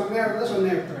 ಹಂಗೆ ಇವ್ರು 0 ಇರೋದ್ರೆ 0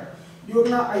 ಇರ್ತಾರೆ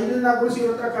ಇವ್ರನ್ನ 5 ರಿಂದ ಗುಣಿಸಿ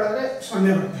ಇವ್ರ ಹತ್ರ ಕಳೆದ್ರೆ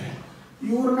 0 ಬರ್ತದೆ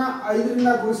ಇವ್ರನ್ನ 5 ರಿಂದ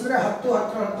ಗುಣಿಸಿದ್ರೆ 10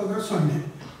 10 10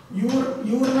 0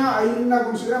 ಇವ್ರನ್ನ 5 ರಿಂದ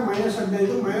ಗುಣಿಸಿದ್ರೆ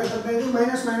 -15 -15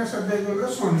 -15 ಅಂದ್ರೆ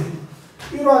 0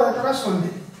 ಇವರು ಅದೇ ಥರ 0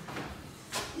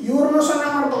 ಇವ್ರನ್ನೂ 0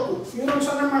 ಮಾಡಬೇಕು ಇವ್ರನ್ನ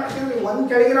 0 ಯಾಕಂದ್ರೆ 1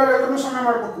 ಕೆಳಗಿರೋರೆಲ್ಲರೂ 0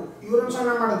 ಮಾಡಬೇಕು ಇವ್ರನ್ನ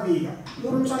 0 ಮಾಡಿದ್ವಿ ಈಗ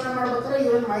ಇವ್ರನ್ನ 0 ಮಾಡ್ಬೇಕಾದ್ರೆ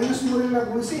ಇವ್ರನ್ನ -3 ರಿಂದ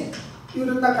ಗುಣಿಸಿ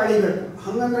ಇವರಿಂದ ಕಳಿಬೇಕು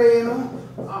ಹಂಗಂದ್ರೆ ಏನು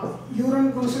ಇವ್ರನ್ನ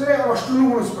ಗುಣಿಸಿದ್ರೆ ಅಷ್ಟನ್ನು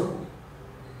ಗುಣಿಸ್ಬೇಕು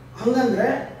ಹಂಗಂದ್ರೆ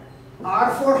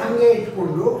R4 ಹಾಗೆ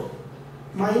ಇಟ್ಕೊಂಡು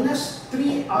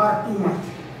 -3R2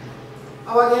 ಮಾಡ್ತೀವಿ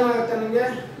ಅವಾಗ ಏನಾಗುತ್ತೆ ನನಗೆ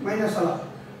ಮೈನಸ್ ಅಲ್ಲ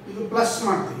ಇದು ಪ್ಲಸ್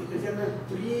ಮಾಡ್ತೀವಿ ಯಾಕೆಂದರೆ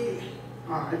 3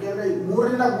 ಯಾಕೆಂದರೆ 3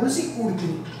 ರಿಂದ ಗುಣಿಸಿ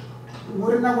ಕೂಡ್ತೀನಿ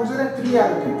 3 ರಿಂದ ಗುಣಿಸಿದ್ರೆ 3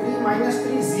 ಆಗುತ್ತೆ 3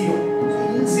 -3 0 ಸೊ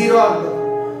ಇಲ್ಲಿ 0 ಆಗಬೇಕು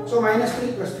ಸೊ -3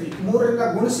 + 3 3 ರಿಂದ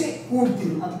ಗುಣಿಸಿ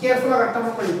ಕೂಡ್ತೀನಿ ಅದು ಕೇರ್ಫುಲ್ ಆಗಿ ಅರ್ಥ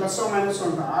ಮಾಡ್ಕೊಳ್ಳಿ ಪ್ಲಸ್ ಮೈನಸ್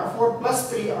ಅಂತ R4 +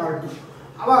 3R2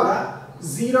 ಅವಾಗ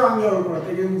 0 ಹಂಗೆ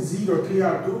ಉಳ್ಕೊಳ್ಳುತ್ತೆ ಈಗ 0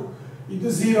 3R2 ಇದು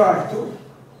 0 ಆಯಿತು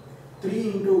 3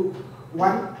 ×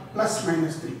 1 +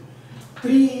 -3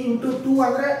 3 × 2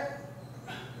 ಅಂದರೆ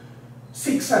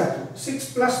 6 ಆಯಿತು 6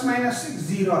 + -6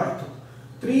 0 ಆಯಿತು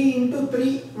 3 ×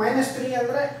 3 -3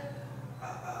 ಅಂದರೆ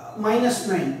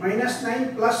 -9 -9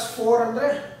 + 4 ಅಂದರೆ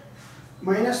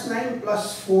 -9 +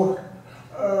 4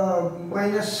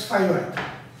 -5 ಆಯಿತು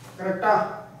ಕರೆಕ್ಟಾ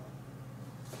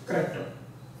ಕರೆಕ್ಟು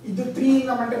ಇದು 3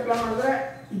 ಇಂದ ಮಲ್ಟಿಪ್ಲೈ ಮಾಡಿದ್ರೆ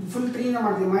ಇದು ಫುಲ್ 3 ಇಂದ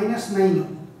ಮಾಡ್ತೀವಿ -9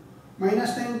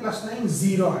 -9 + 9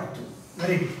 0 ಆಯಿತು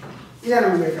ವೆರಿ ಗುಡ್ ಇದೇ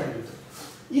ನಮಗೆ ಬೇಕಾಗಿತ್ತು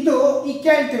ಇದು ಈಗ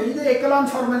ಕೇಳ್ತೀವಿ ಇದು ಎಕಲಾನ್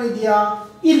ಫಾರ್ಮಲ್ಲಿ ಇದೆಯಾ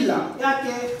ಇಲ್ಲ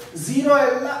ಯಾಕೆ 0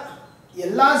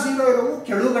 ಎಲ್ಲ 0 ಇರೋವು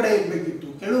ಕೆಳಗಡೆ ಇರಬೇಕಿತ್ತು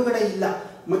ಕೆಳಗಡೆ ಇಲ್ಲ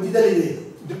ಮಧ್ಯದಲ್ಲಿದೆ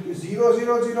ಇದಕ್ಕೆ 0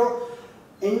 0 0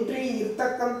 ಎಂಟ್ರಿ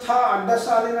ಇರ್ತಕ್ಕಂಥ ಅಡ್ಡ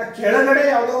ಸಾಲಿನ ಕೆಳಗಡೆ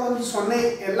ಯಾವುದೋ ಒಂದು 0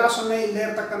 ಎಲ್ಲ 0 ಇಲ್ಲೇ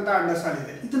ಇರ್ತಕ್ಕಂಥ ಅಡ್ಡ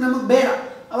ಸಾಲಿದೆ ಇದು ನಮಗೆ ಬೇಡ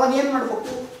ಅವಾಗ ಏನು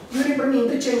ಮಾಡಬೇಕು ಇವರಿಬ್ಬರನ್ನ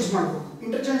ಇಂಟರ್ಚೇಂಜ್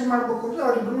ಮಾಡಬೇಕು ಅಂದರೆ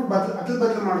ಅವರಿಬ್ಬರನ್ನು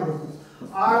ಬದಲು ಮಾಡಬೇಕು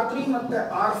R3 ಮತ್ತು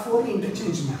R4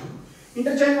 ಇಂಟರ್ಚೇಂಜ್ ಮಾಡಬೇಕು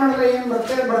ಇಂಟರ್ಚೇಂಜ್ ಮಾಡಿದ್ರೆ ಏನು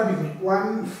ಬರುತ್ತೆ ಬರಬೇಕು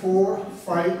 1 4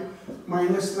 5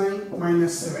 -9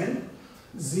 -7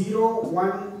 0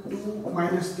 1 2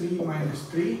 -3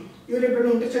 -3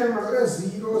 ಇವರಿಬ್ಬರನ್ನ ಇಂಟರ್ಚೇಂಜ್ ಮಾಡಿದ್ರೆ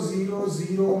 0 0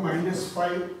 0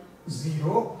 -5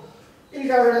 0 ಇಲ್ಲಿ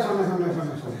ಕೆಳಗಡೆ 0 0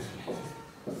 0 0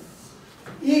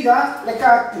 ಈಗ ಲೆಕ್ಕ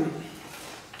ಹಾಕ್ತೀನಿ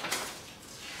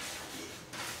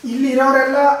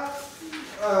ಇಲ್ಲಿರೋರೆಲ್ಲ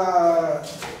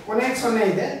ಕೊನೆಗೆ 0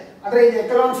 ಇದೆ ಆದರೆ ಇದು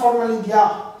ಎಕಲಾನ್ ಫಾರ್ಮಲ್ಲಿ ಇದೆಯಾ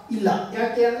ಇಲ್ಲ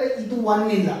ಯಾಕೆ ಅಂದರೆ ಇದು 1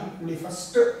 ಇಲ್ಲ ನೋಡಿ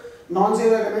first non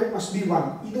zero element must be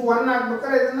 1 ಇದು 1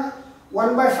 ಆಗ್ಬೇಕಾದ್ರೆ ಇದನ್ನು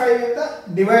 1/5 ಇಂದ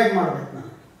ಡಿವೈಡ್ ಮಾಡಬೇಕು ನಾನು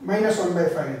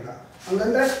 -1/5 ಇಂದ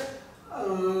ಹಂಗಂದ್ರೆ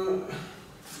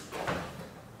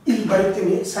ಇಲ್ಲಿ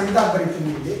ಬರಿತೀನಿ ಸಣ್ಣದಾಗಿ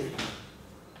ಬರಿತೀನಿ ಇಲ್ಲಿ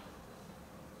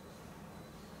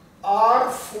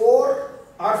R4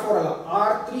 ಅಲ್ಲ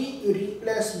R3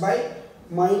 replaced by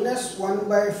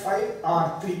 -1/5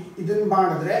 R3 ಇದನ್ನು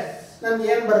ಮಾಡಿದ್ರೆ ನನಗೆ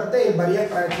ಏನು ಬರುತ್ತೆ ಇಲ್ಲಿ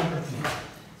ಬರೆಯೋಕ್ಕೆ ಪ್ರಯತ್ನ ಪಡ್ತೀನಿ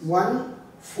 1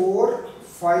 4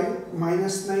 5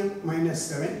 -9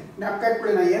 -7 ಜ್ಞಾಪಕ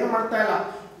ಇಟ್ಕೊಳ್ಳಿ ನಾನು ಏನು ಮಾಡ್ತಾ ಇಲ್ಲ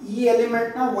ಈ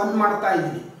ಎಲಿಮೆಂಟ್ನ 1 ಮಾಡ್ತಾ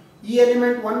ಇದ್ದೀನಿ ಈ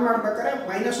ಎಲಿಮೆಂಟ್ 1 ಮಾಡ್ಬೇಕಾದ್ರೆ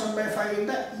 -1/5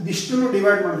 ಇಂದ ಇದಿಷ್ಟನ್ನು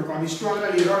ಡಿವೈಡ್ ಮಾಡಬೇಕು ಅದಿಷ್ಟು ಅಂದರೆ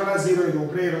ಅಲ್ಲಿ ಇರೋಲ್ಲ 0 ಇದು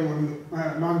ಒಬ್ಬರೇ ಇರೋದು ಒಂದು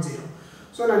ನಾನ್ ಝೀರೋ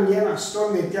ಸೊ ನನಗೇನು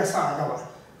ಅಷ್ಟೊಂದು ವ್ಯತ್ಯಾಸ ಆಗಲ್ಲ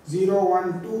 0 1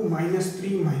 2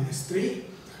 -3 -3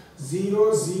 0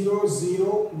 0 0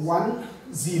 1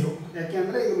 0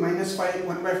 ಯಾಕೆಂದರೆ ಇದು -5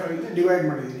 1/5 ಇಂದ ಡಿವೈಡ್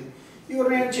ಮಾಡಿದ್ದೀನಿ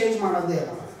ಇವ್ರನ್ನೇನು ಚೇಂಜ್ ಮಾಡೋದೇ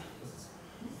ಅಲ್ಲ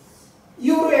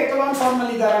ಇವರು ಎಕಲಾನ್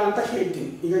ಫಾರ್ಮಲ್ಲಿ ಇದ್ದಾರಾ ಅಂತ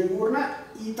ಕೇಳ್ತೀನಿ ಈಗ ಇವ್ರನ್ನ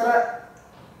ಈ ಥರ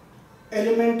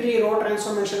ಎಲಿಮೆಂಟ್ರಿ ರೋ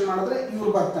ಟ್ರಾನ್ಸ್ಫಾರ್ಮೇಷನ್ ಮಾಡಿದ್ರೆ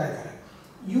ಇವ್ರು ಬರ್ತಾ ಇದ್ದಾರೆ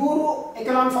ಇವರು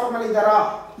ಎಕಲಾನ್ ಫಾರ್ಮಲ್ಲಿ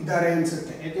ಇದ್ದಾರೆ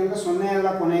ಅನಿಸುತ್ತೆ ಯಾಕೆಂದರೆ 0 ಎಲ್ಲ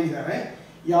ಕೊನೆಗಿದ್ದಾರೆ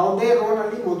ಯಾವುದೇ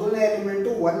ರೋನಲ್ಲಿ ಮೊದಲನೇ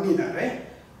ಎಲಿಮೆಂಟು 1 ಇದ್ದಾರೆ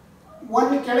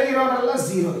 1 ಕೆಳಗಿರೋರೆಲ್ಲ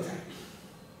 0 ಇದ್ದಾರೆ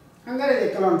ಹಂಗಾರೆ ಇದು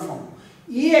ಎಕಲಾನ್ ಫಾರ್ಮ್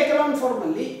ಈ ಎಕಲಾನ್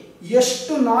ಫಾರ್ಮಲ್ಲಿ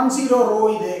ಎಷ್ಟು ನಾನ್ ಝೀರೋ ರೋ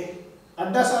ಇದೆ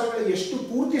ಅಡ್ಡ ಸಾಲುಗಳು ಎಷ್ಟು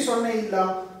ಪೂರ್ತಿ 0 ಇಲ್ಲ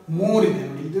 3 ಇದೆ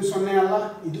ನೋಡಿ. ಇದು 0 ಅಲ್ಲ,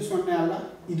 ಇದು 0 ಅಲ್ಲ,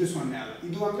 ಇದು 0 ಅಲ್ಲ,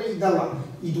 ಇದು ಅಂದರೆ ಇದಲ್ಲ,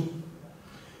 ಇದು.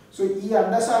 ಸೊ ಈ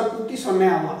ಅಡ್ಡ ಸಾಲು ಪೂರ್ತಿ 0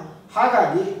 ಅಲ್ಲ.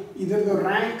 ಹಾಗಾಗಿ ಇದರದ್ದು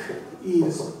ರ್ಯಾಂಕ್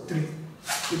ಈಸ್ 3.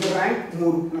 ಇದು ರ್ಯಾಂಕ್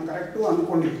 3. ನಾನು ಕರೆಕ್ಟು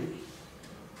ಅಂದ್ಕೊಂಡಿದ್ದೀನಿ,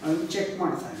 ಅದನ್ನು ಚೆಕ್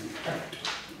ಮಾಡ್ತಾ ಇದ್ದೀನಿ. Correct.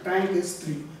 Rank is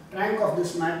 3. Rank of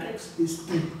this matrix is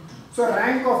 3. So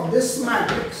rank of this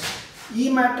matrix, ಈ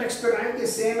matrix rank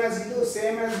is same as ಇದು,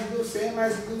 ಸೇಮ್ ಆಸ್ ಇದು, ಸೇಮ್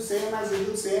ಆಸ್ ಇದು, ಸೇಮ್ ಆಸ್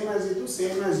ಇದು, ಸೇಮ್ ಆಸ್ ಇದು,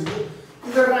 ಸೇಮ್ ಆಸ್ ಇದು.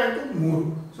 ಇದರ ರ್ಯಾಂಕ್ 3.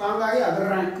 ಸೊ ಹಾಗಾಗಿ ಅದರ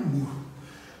ರ್ಯಾಂಕ್ 3.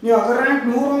 ನೀವು ಅದರ ರ್ಯಾಂಕ್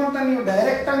 3 ಅಂತ ನೀವು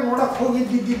ಡೈರೆಕ್ಟಾಗಿ ನೋಡಕ್ಕೆ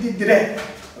ಹೋಗಿದ್ದಿದ್ದಿದ್ರೆ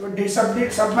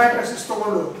ಸಬ್ ಮ್ಯಾಟ್ರಿಸಸ್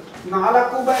ತಗೊಂಡು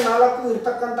 4x4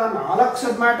 ಇರ್ತಕ್ಕಂಥ 4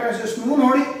 ಸಬ್ ಮ್ಯಾಟ್ರಿಸಸ್ನೂ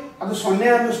ನೋಡಿ ಅದು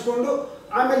 0 ಅನ್ನಿಸ್ಕೊಂಡು,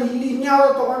 ಆಮೇಲೆ ಇಲ್ಲಿ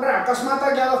ಇನ್ಯಾವುದೋ ತೊಗೊಂಡ್ರೆ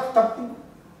ಅಕಸ್ಮಾತಾಗಿ ಯಾವುದೋ ತಪ್ಪು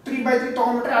 3x3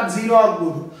 ತೊಗೊಂಡ್ಬಿಟ್ರೆ ಅದು 0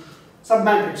 ಆಗ್ಬೋದು ಸಬ್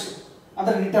ಮ್ಯಾಟ್ರಿಕ್ಸ್,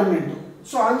 ಅದರ ಡಿಟರ್ಮಿನೆಂಟು.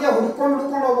 ಸೊ ಹಂಗೆ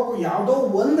ಹುಡ್ಕೊಂಡು ಹೋಗ್ಬೇಕು. ಯಾವುದೋ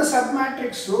ಒಂದು ಸಬ್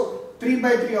ಮ್ಯಾಟ್ರಿಕ್ಸು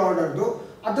 3x3 ಆರ್ಡರ್ದು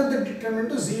ಅದರದ್ದು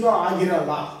ಡಿಟರ್ಮಿನೆಂಟು 0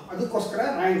 ಆಗಿರಲ್ಲ. ಅದಕ್ಕೋಸ್ಕರ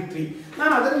ರ್ಯಾಂಕ್ 3.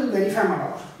 ನಾನು ಅದನ್ನು ವೆರಿಫೈ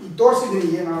ಮಾಡಲ್ಲ, ಈಗ ತೋರಿಸಿದ್ದೀನಿ.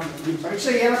 ಈ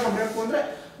ಪರೀಕ್ಷೆಗೆ ಏನಪ್ಪ ಬೇಕು ಅಂದರೆ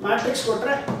ಮ್ಯಾಟ್ರಿಕ್ಸ್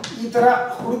ಕೊಟ್ಟರೆ ಈ ಥರ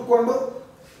ಹುಡುಕೊಂಡು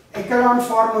ಎಕಲಾನ್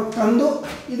ಫಾರ್ಮ್ ತಂದು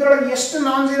ಇದರೊಳಗೆ ಎಷ್ಟು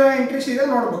ನಾನ್ ಝೀರೋ ಎಂಟ್ರೀಸ್ ಇದೆ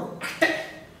ನೋಡ್ಬೇಕು ಅಷ್ಟೇ.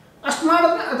 ಅಷ್ಟು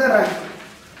ಮಾಡಿದ್ರೆ ಅದೇ ರ್ಯಾಂಕ್.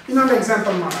 ಇನ್ನೊಂದು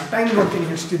ಎಕ್ಸಾಂಪಲ್ ಮಾಡೋಣ, ಟೈಮ್ ನೋಡ್ತೀನಿ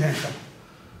ಎಷ್ಟಿದೆ ಅಂತ.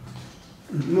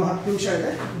 ಇನ್ನೂ 10 ನಿಮಿಷ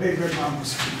ಇದೆ, ಬೇಗ ಬೇಗ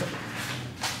ಮುಗಿಸ್ಬಿಟ್ಟು.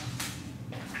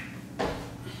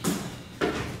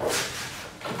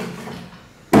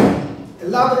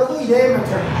 ಎಲ್ಲದರಲ್ಲೂ ಇದೇ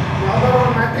ಮೆಥಡ್. ಯಾವುದಾದ್ರು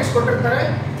ಒಂದು ಮ್ಯಾಟ್ರಿಕ್ಸ್ ಕೊಟ್ಟಿರ್ತಾರೆ,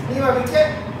 ನೀವು ಅದಕ್ಕೆ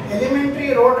ಎಲಿಮೆಂಟ್ರಿ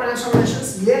ರೋ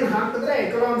ಟ್ರಾನ್ಸ್ಫಾರ್ಮೇಷನ್ಸ್ ಏನು ಹಾಕಿದ್ರೆ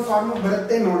ಎಕಲಾನ್ ಫಾರ್ಮ್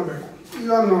ಬರುತ್ತೆ ನೋಡಬೇಕು.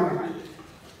 ಇವಾಗ ನೋಡೋಣ.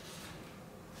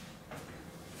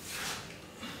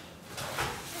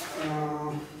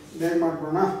 ಏನು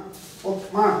ಮಾಡ್ಬೋಣ,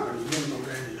 ಮಾಡ್ಕೊಳ್ಳಿ, ಏನು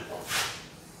ತೊಂದರೆ ಇಲ್ಲ.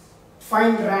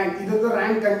 ಫೈಂಡ್ ರ್ಯಾಂಕ್, ಇದರದ್ದು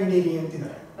ರ್ಯಾಂಕ್ ಕಂಡುಹಿಡಿಯಿರಿ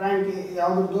ಅಂತಿದ್ದಾರೆ. ರ್ಯಾಂಕ್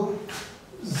ಯಾವುದದ್ದು?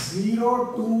 0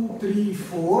 2 3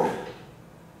 4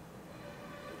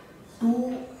 2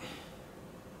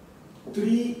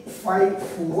 3 5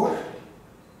 4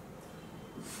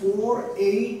 4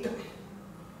 8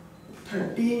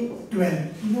 13 12.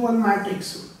 ಇದು ಒಂದು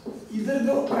ಮ್ಯಾಟ್ರಿಕ್ಸ್.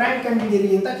 ಇದರದ್ದು ರ್ಯಾಂಕ್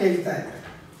ಕಂಡುಹಿಡಿಯಿರಿ ಅಂತ ಕೇಳ್ತಾ ಇದ್ದಾರೆ.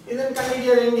 ಇದನ್ನು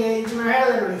ಕಂಡುಹಿಡಿಯೋದು ಹೆಂಗೆ? ಇದನ್ನ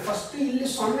ಹೇಳಿದೆ ನೋಡಿ. ಫಸ್ಟ್ ಇಲ್ಲಿ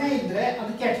 0 ಇದ್ದರೆ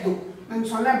ಅದಕ್ಕೆ ಕೆಟ್ಟದು, ನಂಗೆ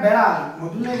 0 ಬೇಡ.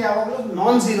 ಮೊದಲನೇದು ಯಾವಾಗಲೂ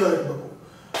ನಾನ್ ಝೀರೋ ಇರಬೇಕು.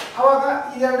 ಆವಾಗ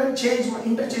ಇದೆರಡನ್ನು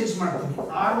ಇಂಟರ್ಚೇಂಜ್ ಮಾಡ್ತೀನಿ.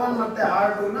 R1 ಮತ್ತು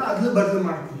R2ನ ಅದಲು ಬದಲು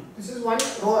ಮಾಡ್ತೀನಿ. This is one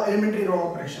rho elementary rho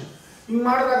operation. ಹಿಂಗೆ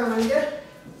ಮಾಡಿದಾಗ ನನಗೆ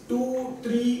 2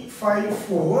 3 5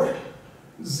 4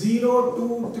 0 2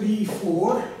 3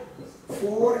 4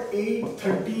 4 8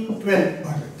 13 12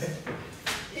 ಬರುತ್ತೆ.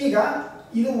 ಈಗ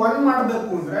ಇದು 1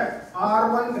 ಮಾಡಬೇಕು ಅಂದರೆ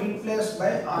R1 ರೀಪ್ಲೇಸ್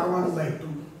ಬೈ R1/2.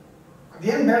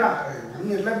 ಅದೇನು ಬೇಡ,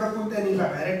 ನಮ್ಗೆ ಇರಲೇಬೇಕು ಅಂತ ಏನಿಲ್ಲ,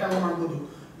 ಡೈರೆಕ್ಟಾಗಿ ಮಾಡ್ಬೋದು.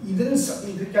 ಇದು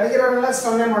ಕೆಳಗಿರೋರೆಲ್ಲ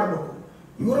 0 ಮಾಡಬೇಕು.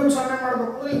 ಇವ್ರನ್ನ 0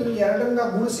 ಮಾಡಬೇಕು ಅಂದರೆ ಇವ್ರು 2ರಿಂದ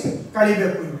ಗುಣಿಸಿ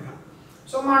ಕಳಿಬೇಕು ಇವ್ರನ್ನ.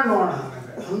 ಸೊ ಮಾಡಿ ನೋಡೋಣ.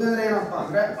 ಹಂಗಂದ್ರೆ ಏನಪ್ಪ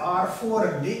ಅಂದರೆ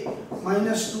R4ಅಲ್ಲಿ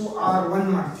 -2 R1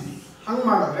 ಮಾಡ್ತೀನಿ. ಹಂಗೆ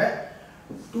ಮಾಡಿದ್ರೆ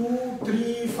 2 3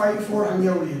 5 4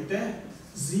 ಹಾಗೆ ಉಳಿಯುತ್ತೆ,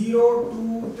 0 2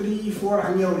 3 4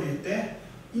 ಹಾಗೆ ಉಳಿಯುತ್ತೆ.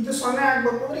 ಇದು 0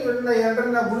 ಆಗಬೇಕು ಅಂದರೆ ಇವರಿಂದ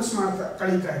 2ರಿಂದ ಗುಣಿಸಿ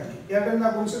ಕಳೀತಾ ಇದ್ವಿ. 2ರಿಂದ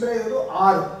ಗುಣಿಸಿದ್ರೆ ಇದು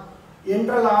 6,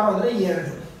 8ರಲ್ಲಿ 6 ಹೋದರೆ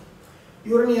 2,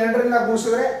 ಇವ್ರನ್ನ 2ರಿಂದ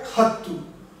ಗುಣಿಸಿದ್ರೆ 10,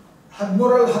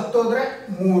 13ರಲ್ಲಿ 10 ಹೋದರೆ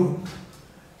 3,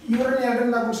 ಇವ್ರನ್ನ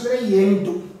 2ರಿಂದ ಗುಣಿಸಿದ್ರೆ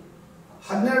 8,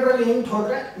 12ರಲ್ಲಿ 8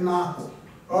 ಹೋದರೆ 4.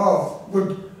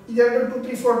 ಗುಡ್. ಇದೆರಡು 2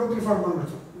 3 4 2 3 4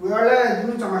 ಬಂದ್ಬಿಡ್ತು. ಒಳ್ಳೆ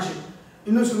ಇನ್ನೂ ತಮಾಷೆ,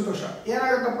 ಇನ್ನೂ ಸಂತೋಷ.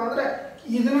 ಏನಾಗುತ್ತಪ್ಪ ಅಂದರೆ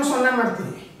ಇದನ್ನು 0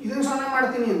 ಮಾಡ್ತೀನಿ. ಇದನ್ನು 0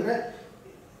 ಮಾಡ್ತೀನಿ ಅಂದರೆ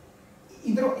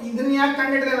ಇದನ್ನು ಯಾಕೆ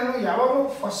ಕಂಡಿಡಿದೆ ನಾನು? ಯಾವಾಗಲೂ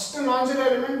ಫಸ್ಟ್ ನಾನ್ ಝೀರೋ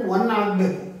ಎಲಿಮೆಂಟ್ 1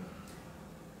 ಆಗಬೇಕು.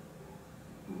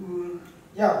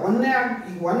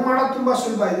 1 ಮಾಡೋದು ತುಂಬ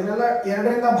ಸುಲಭ. ಇದನ್ನೆಲ್ಲ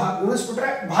 2ರಿಂದ ಗುಣಿಸ್ಬಿಟ್ರೆ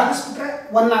ಭಾಗಿಸ್ಬಿಟ್ರೆ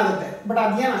 1 ಆಗುತ್ತೆ. ಬಟ್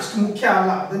ಅದೇನು ಅಷ್ಟು ಮುಖ್ಯ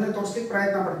ಅಲ್ಲ, ಅದನ್ನೇ ತೋರಿಸ್ಲಿಕ್ಕೆ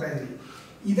ಪ್ರಯತ್ನ ಪಡ್ತಾ ಇದ್ದೀನಿ.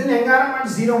 ಇದನ್ನು ಹೆಂಗಾರ ಮಾಡಿ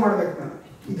 0 ಮಾಡಬೇಕು ನಾನು.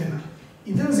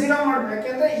 ಇದನ್ನು 0 ಮಾಡಬೇಕು.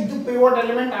 ಯಾಕೆಂದರೆ ಇದು ಪಿವೋಟ್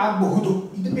ಎಲಿಮೆಂಟ್ ಆಗಬಹುದು.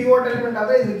 ಇದು ಪಿವೋಟ್ ಎಲಿಮೆಂಟ್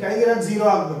ಆದರೆ ಇದ್ರ ಕೆಳಗಿರೋದು 0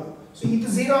 ಆಗಬೇಕು. ಸೊ ಇದು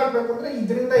 0 ಆಗಬೇಕು ಅಂದರೆ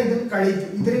ಇದರಿಂದ ಇದನ್ನು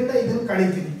ಕಳೀತೀನಿ, ಇದರಿಂದ ಇದನ್ನು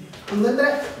ಕಳೀತೀನಿ.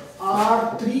 ಹಂಗಂದರೆ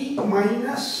R3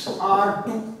 minus R2,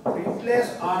 replace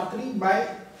R3 by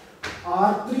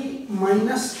R3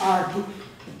 minus R2.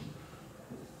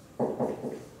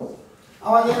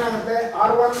 ಅವಾಗ ಏನಾಗುತ್ತೆ?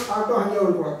 R1 R2 ಹಾಗೆ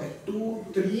ಉಳ್ಕೊಳ್ಳುತ್ತೆ. 2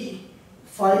 3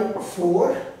 5 4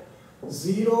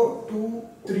 0 2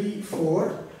 3 4.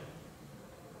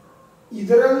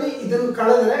 ಇದರಲ್ಲಿ ಇದನ್ನು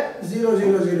ಕಳೆದ್ರೆ 0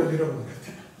 0 0 0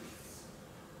 ಬರುತ್ತೆ.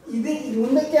 ಇದು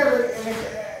ಮುಂದಕ್ಕೆ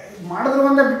ಮಾಡಿದ್ರು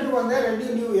ಒಂದೇ ಬಿಟ್ಟರು ಒಂದೇ ರೆಡಿ.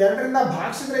 ನೀವು 2ರಿಂದ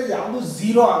ಭಾಗಿಸಿದ್ರೆ ಯಾವುದು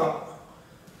 0 ಆಗಲ್ಲ.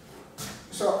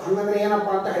 ಸೊ ಹಂಗಂದ್ರೆ ಏನಪ್ಪ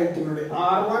ಅಂತ ಹೇಳ್ತೀನಿ ನೋಡಿ.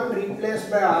 R1 replace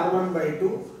by R1/2,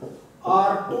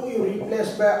 R2 you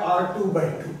replace by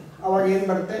R2/2. ಅವಾಗ ಏನು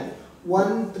ಬರುತ್ತೆ?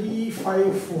 1 3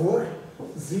 5 4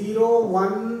 0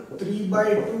 1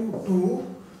 3/2 2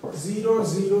 0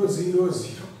 0 0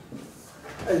 0.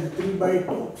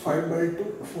 3/2 5/2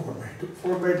 4/2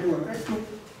 4/2 ಅಂದರೆ 2.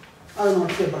 ಅದು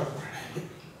ನೋಡ್ತೀವಿ ಬರೋಣ.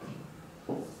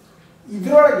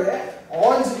 ಇದರೊಳಗೆ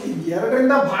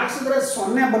ಎರಡರಿಂದ ಭಾಗಿಸಿದ್ರೆ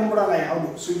 0 ಬಂದ್ಬಿಡಲ್ಲ ಯಾವುದು.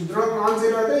 ಸೊ ಇದ್ರೊಳಗೆ ನಾನ್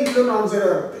ಝೀರೋ ಇದೆ, ಇದು ನಾನ್ ಝೀರೋ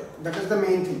ಇರುತ್ತೆ. That is the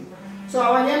main thing. So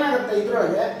ಅವಾಗ ಏನಾಗುತ್ತೆ,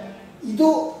 ಇದರೊಳಗೆ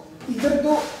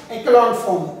ಇದ್ರದ್ದು ಎಕಲಾನ್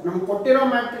ಫಾರ್ಮ್, ನಮ್ಗೆ ಕೊಟ್ಟಿರೋ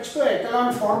ಮ್ಯಾಟ್ರಿಕ್ಸ್ದು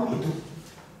ಎಕಲಾನ್ ಫಾರ್ಮ್ ಇದು.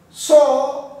 ಸೊ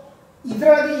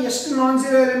ಇದರೊಳಗೆ ಎಷ್ಟು ನಾನ್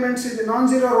ಝೀರೋ ಎಲಿಮೆಂಟ್ಸ್ ಇದೆ, ನಾನ್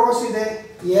ಝೀರೋ ರೋಸ್ ಇದೆ,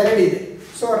 2 ಇದೆ.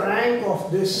 So rank of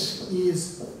this is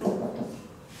 2.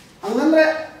 ಹಂಗಂದ್ರೆ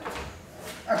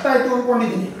ಅರ್ಥ ಆಯ್ತು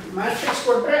ಅಂದ್ಕೊಂಡಿದ್ದೀನಿ. ಮ್ಯಾಟ್ರಿಕ್ಸ್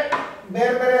ಕೊಟ್ಟರೆ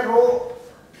ಬೇರೆ ಬೇರೆ ರೋ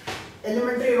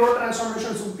ಎಲಿಮೆಂಟ್ರಿ ರೋ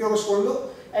ಟ್ರಾನ್ಸ್ಫಾರ್ಮೇಷನ್ಸ್ ಉಪಯೋಗಿಸ್ಕೊಂಡು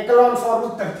ಎಕಲಾನ್ ಫಾರ್ಮ್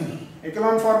ತರ್ತೀನಿ.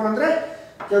 ಎಕಲಾನ್ ಫಾರ್ಮ್ ಅಂದರೆ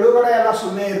ಕೆಳಗಡೆ ಎಲ್ಲ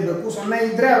 0 ಇರಬೇಕು, 0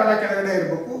 ಇದ್ದರೆ ಅವೆಲ್ಲ ಕೆಳಗಡೆ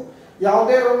ಇರಬೇಕು.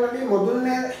 ಯಾವುದೇ ರೋನಲ್ಲಿ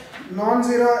ಮೊದಲನೇ ನಾನ್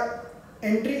ಝೀರೋ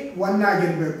ಎಂಟ್ರಿ 1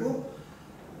 ಆಗಿರಬೇಕು,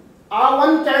 ಆ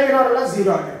 1 ಕೆಳಗಿರೋರೆಲ್ಲ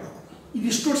 0 ಆಗಿರಬೇಕು.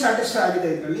 ಇದಿಷ್ಟು ಸ್ಯಾಟಿಸ್ಫೈ ಆಗಿದೆ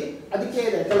ಇದರಲ್ಲಿ, ಅದಕ್ಕೆ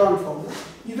ಇದೆ ಎಕಲಾನ್ ಫಾರ್ಮ್.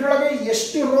 ಇದರೊಳಗೆ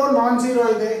ಎಷ್ಟು ರೋ ನಾನ್ ಝೀರೋ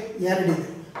ಇದೆ, 2 ಇದೆ.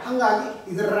 ಹಾಗಾಗಿ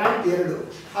ಇದರ ರ್ಯಾಂಕ್ 2,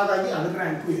 ಹಾಗಾಗಿ ಅದರ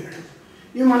ರ್ಯಾಂಕು 2.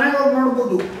 ನೀವು ಮನೆಗೆ ಹೋಗಿ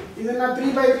ನೋಡ್ಬೋದು, ಇದನ್ನು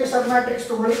 3x3 ಸಬ್ ಮ್ಯಾಟ್ರಿಕ್ಸ್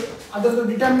ತೊಗೊಳ್ಳಿ, ಅದರದ್ದು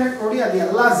ಡಿಟರ್ಮಿನೆಂಟ್ ನೋಡಿ, ಅದು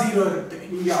ಎಲ್ಲ 0 ಇರುತ್ತೆ.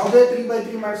 ನೀವು ಯಾವುದೇ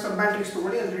 3x3 ಸಬ್ ಮ್ಯಾಟ್ರಿಕ್ಸ್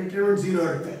ತೊಗೊಳ್ಳಿ, ಅದರ ಡಿಟರ್ಮಿನೆಂಟ್ 0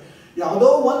 ಇರುತ್ತೆ. ಯಾವುದೋ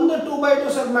ಒಂದು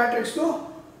 2x2 ಸಬ್ ಮ್ಯಾಟ್ರಿಕ್ಸ್ದು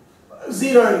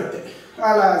 0 ಇರುತ್ತೆ,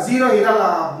 ಅಲ್ಲ 0 ಇರಲ್ಲ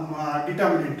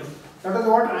determinant. That is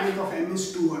what rank of M is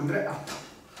 2 ಅಂದರೆ ಅರ್ಥ.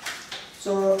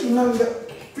 ಸೊ ಇನ್ನೊಂದು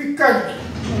ಕ್ವಿಕ್ಕಾಗಿ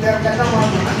ಒಂದೆರಡು ಲೆಕ್ಕ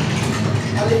ಮಾಡೋಣ,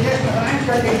 ಅಲ್ಲಿಗೆ ರ್ಯಾಂಕ್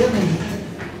ಕಂಡಿಗೆ ಮುಗಿಯುತ್ತೆ.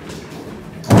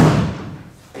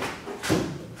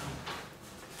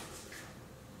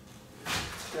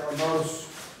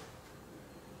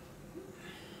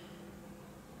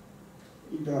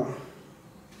 ಇದು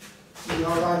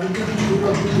ಇದಾಗಿದ್ದು 0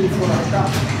 2 3 4 ಆಯ್ತಾ,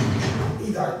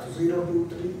 ಇದಾಯಿತು 0 2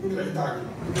 3 ಇಲ್ಲ ಇದಾಗಿಲ್ಲ.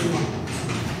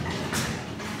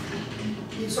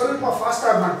 ಈಗ ಸ್ವಲ್ಪ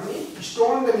ಫಾಸ್ಟಾಗಿ ಮಾಡ್ತೀನಿ,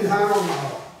 ಇಷ್ಟೊಂದು ನಿಧಾನವಾಗಿ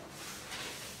ಮಾಡೋಣ.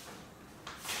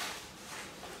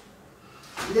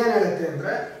 ಇದೇನು ಹೇಳುತ್ತೆ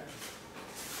ಅಂದರೆ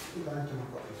ಇದಾಯ್ತು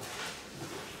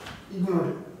ಇದು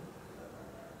ನೋಡಿ,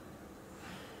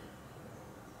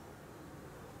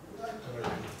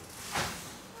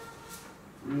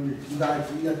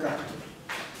 ಇದಾಯ್ತು ಈ ಲೆಕ್ಕ.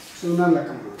 ಸೊ ಇನ್ನೊಂದು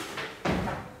ಲೆಕ್ಕ ಮಾಡೋಣ.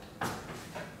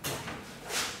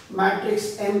 ಮ್ಯಾಟ್ರಿಕ್ಸ್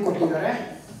M ಕೊಟ್ಟಿದ್ದಾರೆ.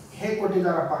 ಹೇಗೆ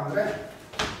ಕೊಟ್ಟಿದ್ದಾರಪ್ಪ ಅಂದರೆ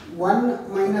 1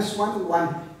 -1 1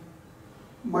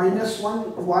 -1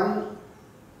 1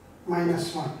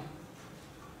 -1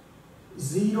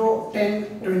 0 10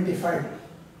 25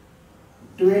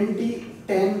 20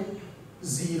 10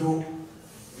 0.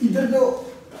 ಇದ್ರದ್ದು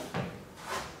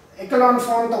ಎಕಲಾನ್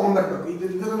ಫಾರ್ಮ್ ತಗೊಂಡ್ಬರ್ಬೇಕು.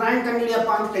 ಇದ್ರ ರ್ಯಾಂಕ್ ಕಂಡಿಡಿಯಪ್ಪ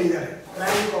ಅಂತ ಕೇಳಿದ್ದಾರೆ.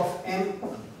 ರ್ಯಾಂಕ್ ಆಫ್ M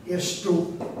ಎಷ್ಟು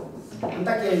ಅಂತ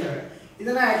ಕೇಳಿದ್ದಾರೆ.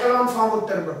 ಇದನ್ನ ಎಕಲಾನ್ ಫಾರ್ಮ್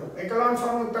ತರಬೇಕು. ಎಕಲಾನ್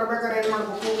ಫಾರ್ಮ್ ತರಬೇಕಾದ್ರೆ ಏನು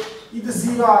ಮಾಡಬೇಕು, ಇದು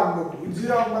 0 ಆಗಬೇಕು. ಇದು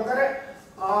 0 ಆಗ್ಬೇಕಾದ್ರೆ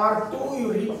R2 you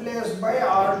replace by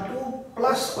R2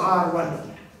 plus R1.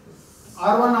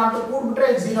 R1 R2 ಕೂಡ್ಬಿಟ್ರೆ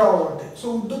ಇದು 0 ಆಗುತ್ತೆ. ಸೊ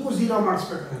ಉದ್ದಕ್ಕೂ 0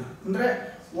 ಮಾಡಿಸ್ಬೇಕು. ಅಂದರೆ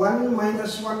 1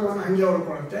 -1 1 ಹಂಗೆ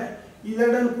ಹೊಡ್ಕೊಳ್ಳುತ್ತೆ.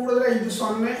 ಇದೆರಡನ್ನು ಕೂಡಿದ್ರೆ ಇದು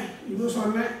 0 ಇದು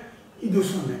 0 ಇದು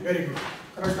 0. ವೆರಿ ಗುಡ್,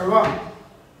 ಕರೆಕ್ಟ್ ಅಲ್ವಾ?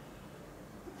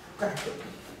 ಕರೆಕ್ಟ್.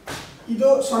 ಇದು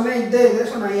 0 ಇದ್ದೇ ಇದೆ,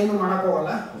 ಸೊ ನಾನು ಏನು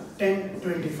ಮಾಡೋಕ್ಕೋಗಲ್ಲ. 10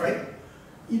 25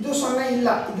 ಇದು 0 ಇಲ್ಲ,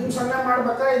 ಇದನ್ನು 0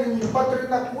 ಮಾಡ್ಬೇಕಾದ್ರೆ ಇದನ್ನು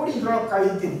 20ರಿಂದ ಕೂಡಿ ಇದ್ರೊಳಗೆ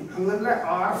ಕಳೀತೀನಿ. ಹಂಗಂದ್ರೆ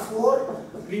R4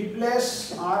 replace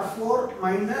R4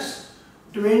 minus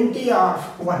 20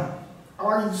 R1,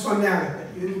 ಅವಾಗ ಇದು 0 ಆಗುತ್ತೆ.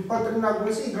 ಇದನ್ನು 20ರಿಂದ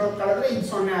ಗುಣಿಸಿ ಇದ್ರೊಳಗೆ ಕಳೆದ್ರೆ ಇದು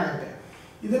 0 ಆಗುತ್ತೆ.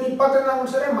 ಇದನ್ನು 20ರಿಂದ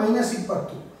ಗುಣಿಸಿದ್ರೆ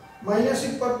 -20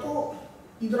 -20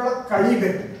 ಇದ್ರೊಳಗೆ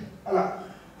ಕಳಿಬೇಕು ಅಲ್ಲ,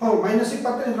 ಹೌದು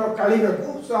 -20 ಇದ್ರೊಳಗೆ ಕಳಿಬೇಕು.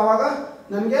 ಸೊ ಆವಾಗ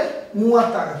ನನಗೆ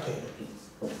 30 ಆಗುತ್ತೆ.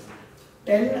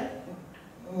 10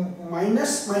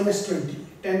 -20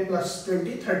 10 +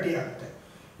 20 30 ಆಗುತ್ತೆ.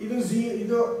 ಇದು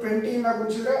 20ಇಂದ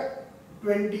ಗುಣಿಸಿದ್ರೆ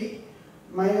 20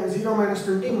 0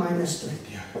 -20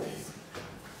 -20 ಆಗುತ್ತೆ.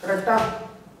 ಕರೆಕ್ಟಾ?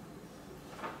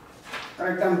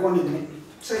 ಕರೆಕ್ಟ್ ಅಂದ್ಕೊಂಡಿದ್ದೀನಿ.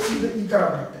 ಸೊ ಇದು ಈ ಥರ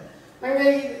ಬರುತ್ತೆ. ನನಗೆ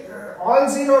ಈ ಆಲ್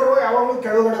 0 ರೋ ಯಾವಾಗಲೂ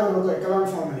ಕೆಳಗಡೆ ಬರಬೇಕು ಎಕಲಾನ್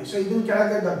ಫಾರ್ಮಲ್ಲಿ. ಸೊ ಇದನ್ನು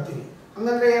ಕೆಳಗೆ ದಬ್ತೀನಿ.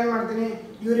 ಹಂಗಂದ್ರೆ ಏನು ಮಾಡ್ತೀನಿ,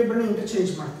 ಇವರಿಬ್ಬರನ್ನ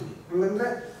ಇಂಟರ್ಚೇಂಜ್ ಮಾಡ್ತೀನಿ. ಹಂಗಂದ್ರೆ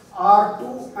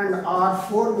R2 and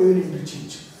R4 will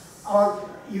interchange. ಅವಾಗ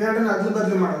ಇವೆರಡನ್ನ ಅದ್ರ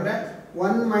ಬದಲು ಮಾಡಿದ್ರೆ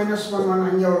 1 -1 1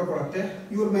 ಹಂಗೆ ಹೊಡ್ಕೊಳುತ್ತೆ.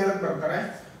 ಇವ್ರ ಮೇಲಕ್ಕೆ ಬರ್ತಾರೆ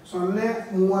 0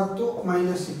 30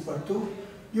 -20.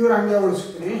 ಇವ್ರು ಹಂಗೆ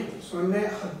ಉಳಿಸ್ತೀನಿ 0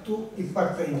 10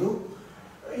 25.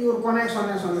 ಇವ್ರ ಕೊನೆಗೆ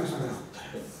 0 0 0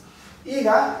 ಹೋಗ್ತಾರೆ. ಈಗ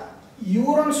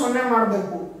ಇವ್ರನ್ನ 0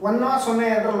 ಮಾಡಬೇಕು, 1 0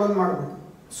 ಎರಡರಲ್ಲಿ ಒಂದು ಮಾಡಬೇಕು.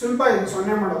 ಸ್ವಲ್ಪ ಇದು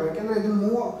 0 ಮಾಡೋದು, ಯಾಕೆಂದರೆ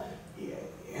ಇದನ್ನು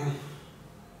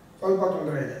ಸ್ವಲ್ಪ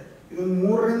ತೊಂದರೆ ಇದೆ. ಇದನ್ನು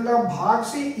 3ರಿಂದ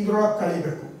ಭಾಗಿಸಿ ಇದ್ರೊಳಗೆ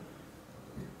ಕಳಿಬೇಕು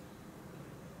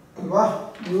ಅಲ್ವಾ?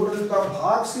 3ರಿಂದ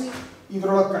ಭಾಗಿಸಿ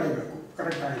ಇದ್ರೊಳಗೆ ಕಳಿಬೇಕು.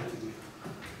 ಕರೆಕ್ಟ್ ಆಗಿರ್ತೀವಿ.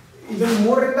 ಇದನ್ನು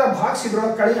 3ರಿಂದ ಭಾಗಿಸಿ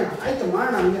ಇದ್ರೊಳಗೆ ಕಳಿಯೋಣ. ಆಯಿತು,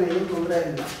 ಮಾಡೋಣ, ನಮಗೆ ಏನು ತೊಂದರೆ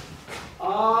ಇಲ್ಲ.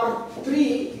 R3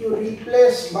 you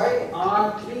replace by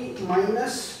R3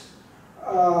 minus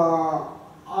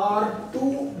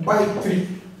R2/3.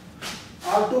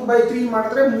 R2/3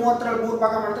 ಮಾಡಿದ್ರೆ 30ರಲ್ಲಿ 3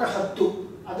 ಭಾಗ ಮಾಡಿದ್ರೆ 10.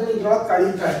 ಅದನ್ನು ಇದರೊಳಗೆ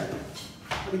ಕಳೀತಾ ಇದ್ದೀನಿ,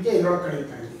 ಅದಕ್ಕೆ ಇದರೊಳಗೆ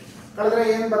ಕಳೀತಾ ಇದ್ದೀನಿ. ಕಳೆದ್ರೆ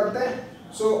ಏನು ಬರುತ್ತೆ?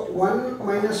 ಸೊ 1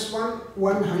 ಮೈನಸ್ 1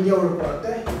 1 ಹಾಗೆ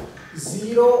ಉಳ್ಕೊಳ್ಳುತ್ತೆ.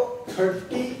 0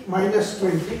 30 ಮೈನಸ್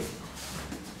 20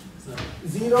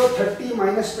 0 30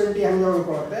 ಮೈನಸ್ 20 ಹಾಗೆ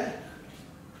ಉಳ್ಕೊಳ್ಳುತ್ತೆ.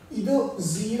 ಇದು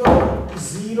 0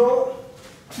 0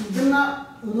 ಇದನ್ನ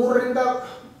 3ರಿಂದ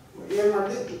ಏನು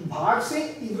ಮಾಡಿದೆ ಭಾಗಿಸಿ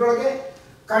ಇದರೊಳಗೆ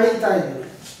ಕಳೀತಾ ಇದ್ದೀನಿ.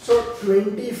 ಸೊ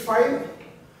 25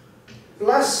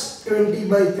 ಪ್ಲಸ್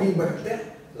 20/3 ಬರುತ್ತೆ.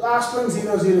 ಲಾಸ್ಟ್ ಒಂದು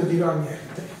 0 0 0 ಹಂಗೆ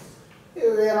ಇರುತ್ತೆ.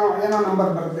 ಏನೋ ಏನೋ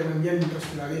ನಂಬರ್ ಬರುತ್ತೆ, ನನಗೆ ಏನು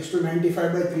ಇಂಟ್ರೆಸ್ಟ್ ಇಲ್ಲ. ಎಷ್ಟು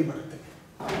 95/3 ಬರುತ್ತೆ.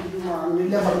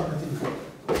 ಇಲ್ಲೇ ಬರುತ್ತೆ,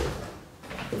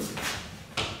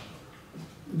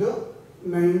 ಇದು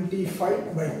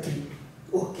 95/3.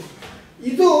 ಓಕೆ,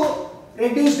 ಇದು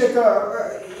ರೆಡ್ಯೂಸ್ಡ್.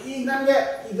 ಈಗ ನನಗೆ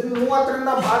ಇದನ್ನು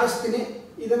 30ರಿಂದ ಭಾಗಿಸ್ತೀನಿ,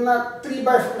 ಇದನ್ನು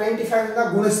 3/95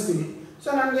 ಗುಣಿಸ್ತೀನಿ. ಸೊ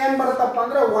ನನಗೆ ಏನು ಬರುತ್ತಪ್ಪ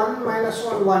ಅಂದರೆ 1 ಮೈನಸ್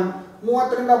 1 1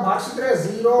 30ರಿಂದ ಭಾಗಿಸಿದ್ರೆ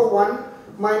 0 1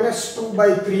 ಮೈನಸ್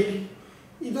 2/3.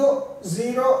 ಇದು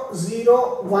 0 0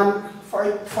 1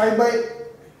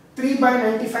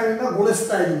 3/95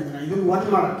 ಗುಣಿಸ್ತಾ ಇದ್ದೀನಿ. ಇದನ್ನು 1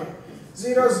 ಮಾಡೋಕ್ಕೆ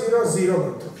 0 0 0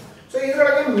 ಬಂತು. ಸೊ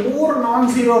ಇದರೊಳಗೆ 3 ನಾನ್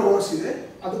ಝೀರೋ ರೋಸ್ ಇದೆ,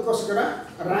 ಅದಕ್ಕೋಸ್ಕರ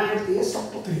ರ್ಯಾಂಕ್ ಈಸ್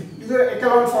 3. ಇದು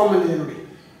ಎಕಲಾನ್ ಫಾರ್ಮಲ್ಲಿ ಇದೆ ನೋಡಿ.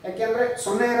 ಯಾಕೆಂದರೆ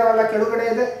 0 ಇರೋಲ್ಲ ಕೆಳಗಡೆ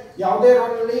ಇದೆ. ಯಾವುದೇ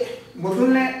ರೋನಲ್ಲಿ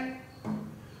ಮೊದಲನೇ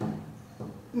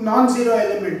ನಾನ್ ಝೀರೋ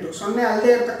ಎಲಿಮೆಂಟು 0 ಅಲ್ಲದೆ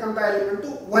ಇರತಕ್ಕಂಥ ಎಲಿಮೆಂಟು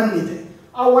 1 ಇದೆ.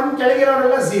 ಆ 1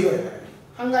 ಕೆಳಗಿರೋರೆಲ್ಲ 0 ಇದ್ದಾರೆ.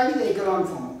 ಹಾಗಾಗಿ ಇದು ಎಕಲಾನ್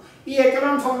ಫಾರ್ಮು. ಈ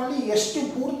ಎಕಲಾನ್ ಫಾರ್ಮಲ್ಲಿ ಎಷ್ಟು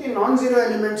ಪೂರ್ತಿ non zero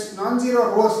elements non zero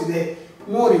rose ಇದೆ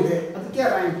 3 ಇದೆ, ಅದಕ್ಕೆ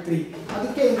ರ್ಯಾಂಕ್ 3.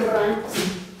 ಅದಕ್ಕೆ ಇದು rank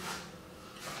 3.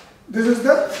 This is the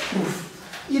proof.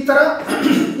 ಈ ಥರ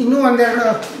ಇನ್ನೂ ಒಂದೆರಡು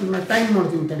ಟೈಮ್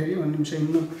ನೋಡ್ತೀನಿ, ತಡೀರಿ ಒಂದು ನಿಮಿಷ,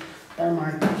 ಇನ್ನೂ ಟೈಮ್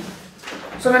ಆಯಿತು.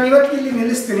 ಸೊ ನಾನು ಇವತ್ತು ಇಲ್ಲಿ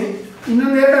ನಿಲ್ಲಿಸ್ತೀನಿ.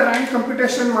 ಇನ್ನೊಂದೆರಡು ರ್ಯಾಂಕ್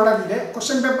ಕಂಪ್ಯೂಟೇಷನ್ ಮಾಡೋದಿದೆ.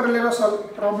 ಕ್ವಶನ್ ಪೇಪರಲ್ಲಿರೋ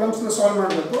ಪ್ರಾಬ್ಲಮ್ಸ್ನ ಸಾಲ್ವ್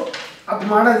ಮಾಡಬೇಕು, ಅದು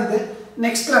ಮಾಡೋದಿದೆ.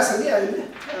 ನೆಕ್ಸ್ಟ್ ಕ್ಲಾಸಲ್ಲಿ ಅಲ್ಲಿ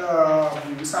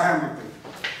ಸಹಾಯ ಮಾಡ್ತೀನಿ.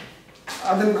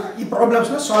 ಅದನ್ನು ಈ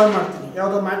ಪ್ರಾಬ್ಲಮ್ಸ್ನ ಸಾಲ್ವ್ ಮಾಡ್ತೀನಿ.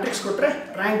 ಯಾವುದೋ ಮ್ಯಾಟ್ರಿಕ್ಸ್ ಕೊಟ್ಟರೆ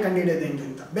ರ್ಯಾಂಕ್ ಕಂಡುಹಿಡಿಯೋದು ಹೆಂಗೆ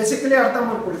ಅಂತ ಬೇಸಿಕಲಿ ಅರ್ಥ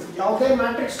ಮಾಡ್ಕೊಳ್ತೀವಿ. ಯಾವುದೇ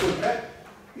ಮ್ಯಾಟ್ರಿಕ್ಸ್ ಕೊಟ್ಟರೆ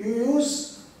you use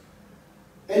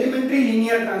elementary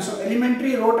linear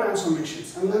elementary rho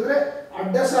transformations. ಹಂಗಂದರೆ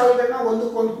ಅಡ್ಡ ಸಾಲುಗಳನ್ನ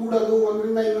ಒಂದಕ್ಕೊಂದು ಕೂಡೋದು,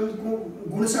 ಒಂದರಿಂದ ಇನ್ನೊಂದು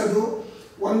ಗುಣಿಸೋದು,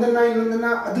 ಒಂದನ್ನು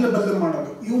ಇನ್ನೊಂದನ್ನು ಅದಲು ಬದಲು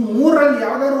ಮಾಡೋದು. ಇವು 3ರಲ್ಲಿ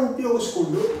ಯಾವ್ದಾದ್ರು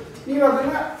ಉಪಯೋಗಿಸ್ಕೊಂಡು ನೀವು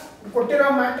ಅದನ್ನು ಕೊಟ್ಟಿರೋ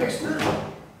ಮ್ಯಾಟ್ರಿಕ್ಸ್ನ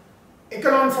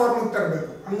ಎಕಲಾನ್ ಫಾರ್ಮಿಗೆ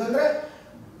ತರಬೇಕು. ಹಂಗಂದರೆ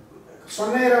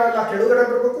 0 ಇರೋಲ್ಲ ಕೆಳಗಡೆ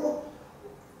ಬರಬೇಕು.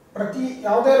 ಪ್ರತಿ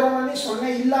ಯಾವುದೇ ರೋನಲ್ಲಿ 0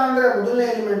 ಇಲ್ಲ ಅಂದರೆ ಮೊದಲನೇ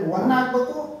ಎಲಿಮೆಂಟ್ 1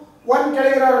 ಆಗಬೇಕು. 1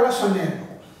 ಕೆಳಗಿರೋರೆಲ್ಲ 0 ಇರಬೇಕು.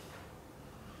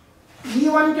 ಈ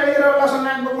 1 ಕೆಳಗಿರೋರೆಲ್ಲ 0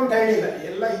 ಆಗಬೇಕು ಅಂತ ಹೇಳಿಲ್ಲ.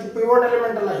 ಎಲ್ಲ ಇದು ಪಿವೋಟ್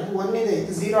ಎಲಿಮೆಂಟ್ ಅಲ್ಲ, ಇದು 1 ಇದೆ,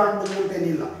 ಇದು 0 ಆಗಬೇಕು ಅಂತ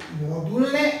ಏನಿಲ್ಲ.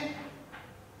 ಮೊದಲನೇ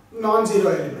ನಾನ್ ಝೀರೋ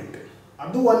ಎಲಿಮೆಂಟ್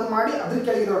ಅದು 1 ಮಾಡಿ ಅದ್ರ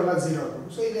ಕೆಳಗಿರೋರೆಲ್ಲ 0 ಆಗಬೇಕು.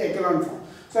 ಸೊ ಇದು ಎಕಲಾನ್ ಫಾರ್ಮ್.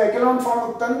 ಸೊ ಎಕಲಾನ್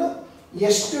ಫಾರ್ಮಿಗೆ ತಂದು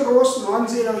ಎಷ್ಟು ರೋಸ್ ನಾನ್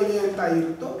ಝೀರೋ ಇದೆ ಅಂತ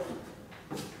ಇರುತ್ತೋ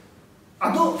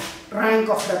ಅದು rank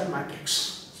of that matrix.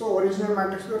 So original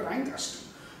matrix rank ಅಷ್ಟು.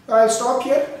 So I'll stop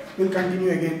here. We'll continue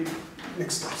again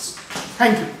next class.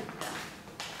 Thank you.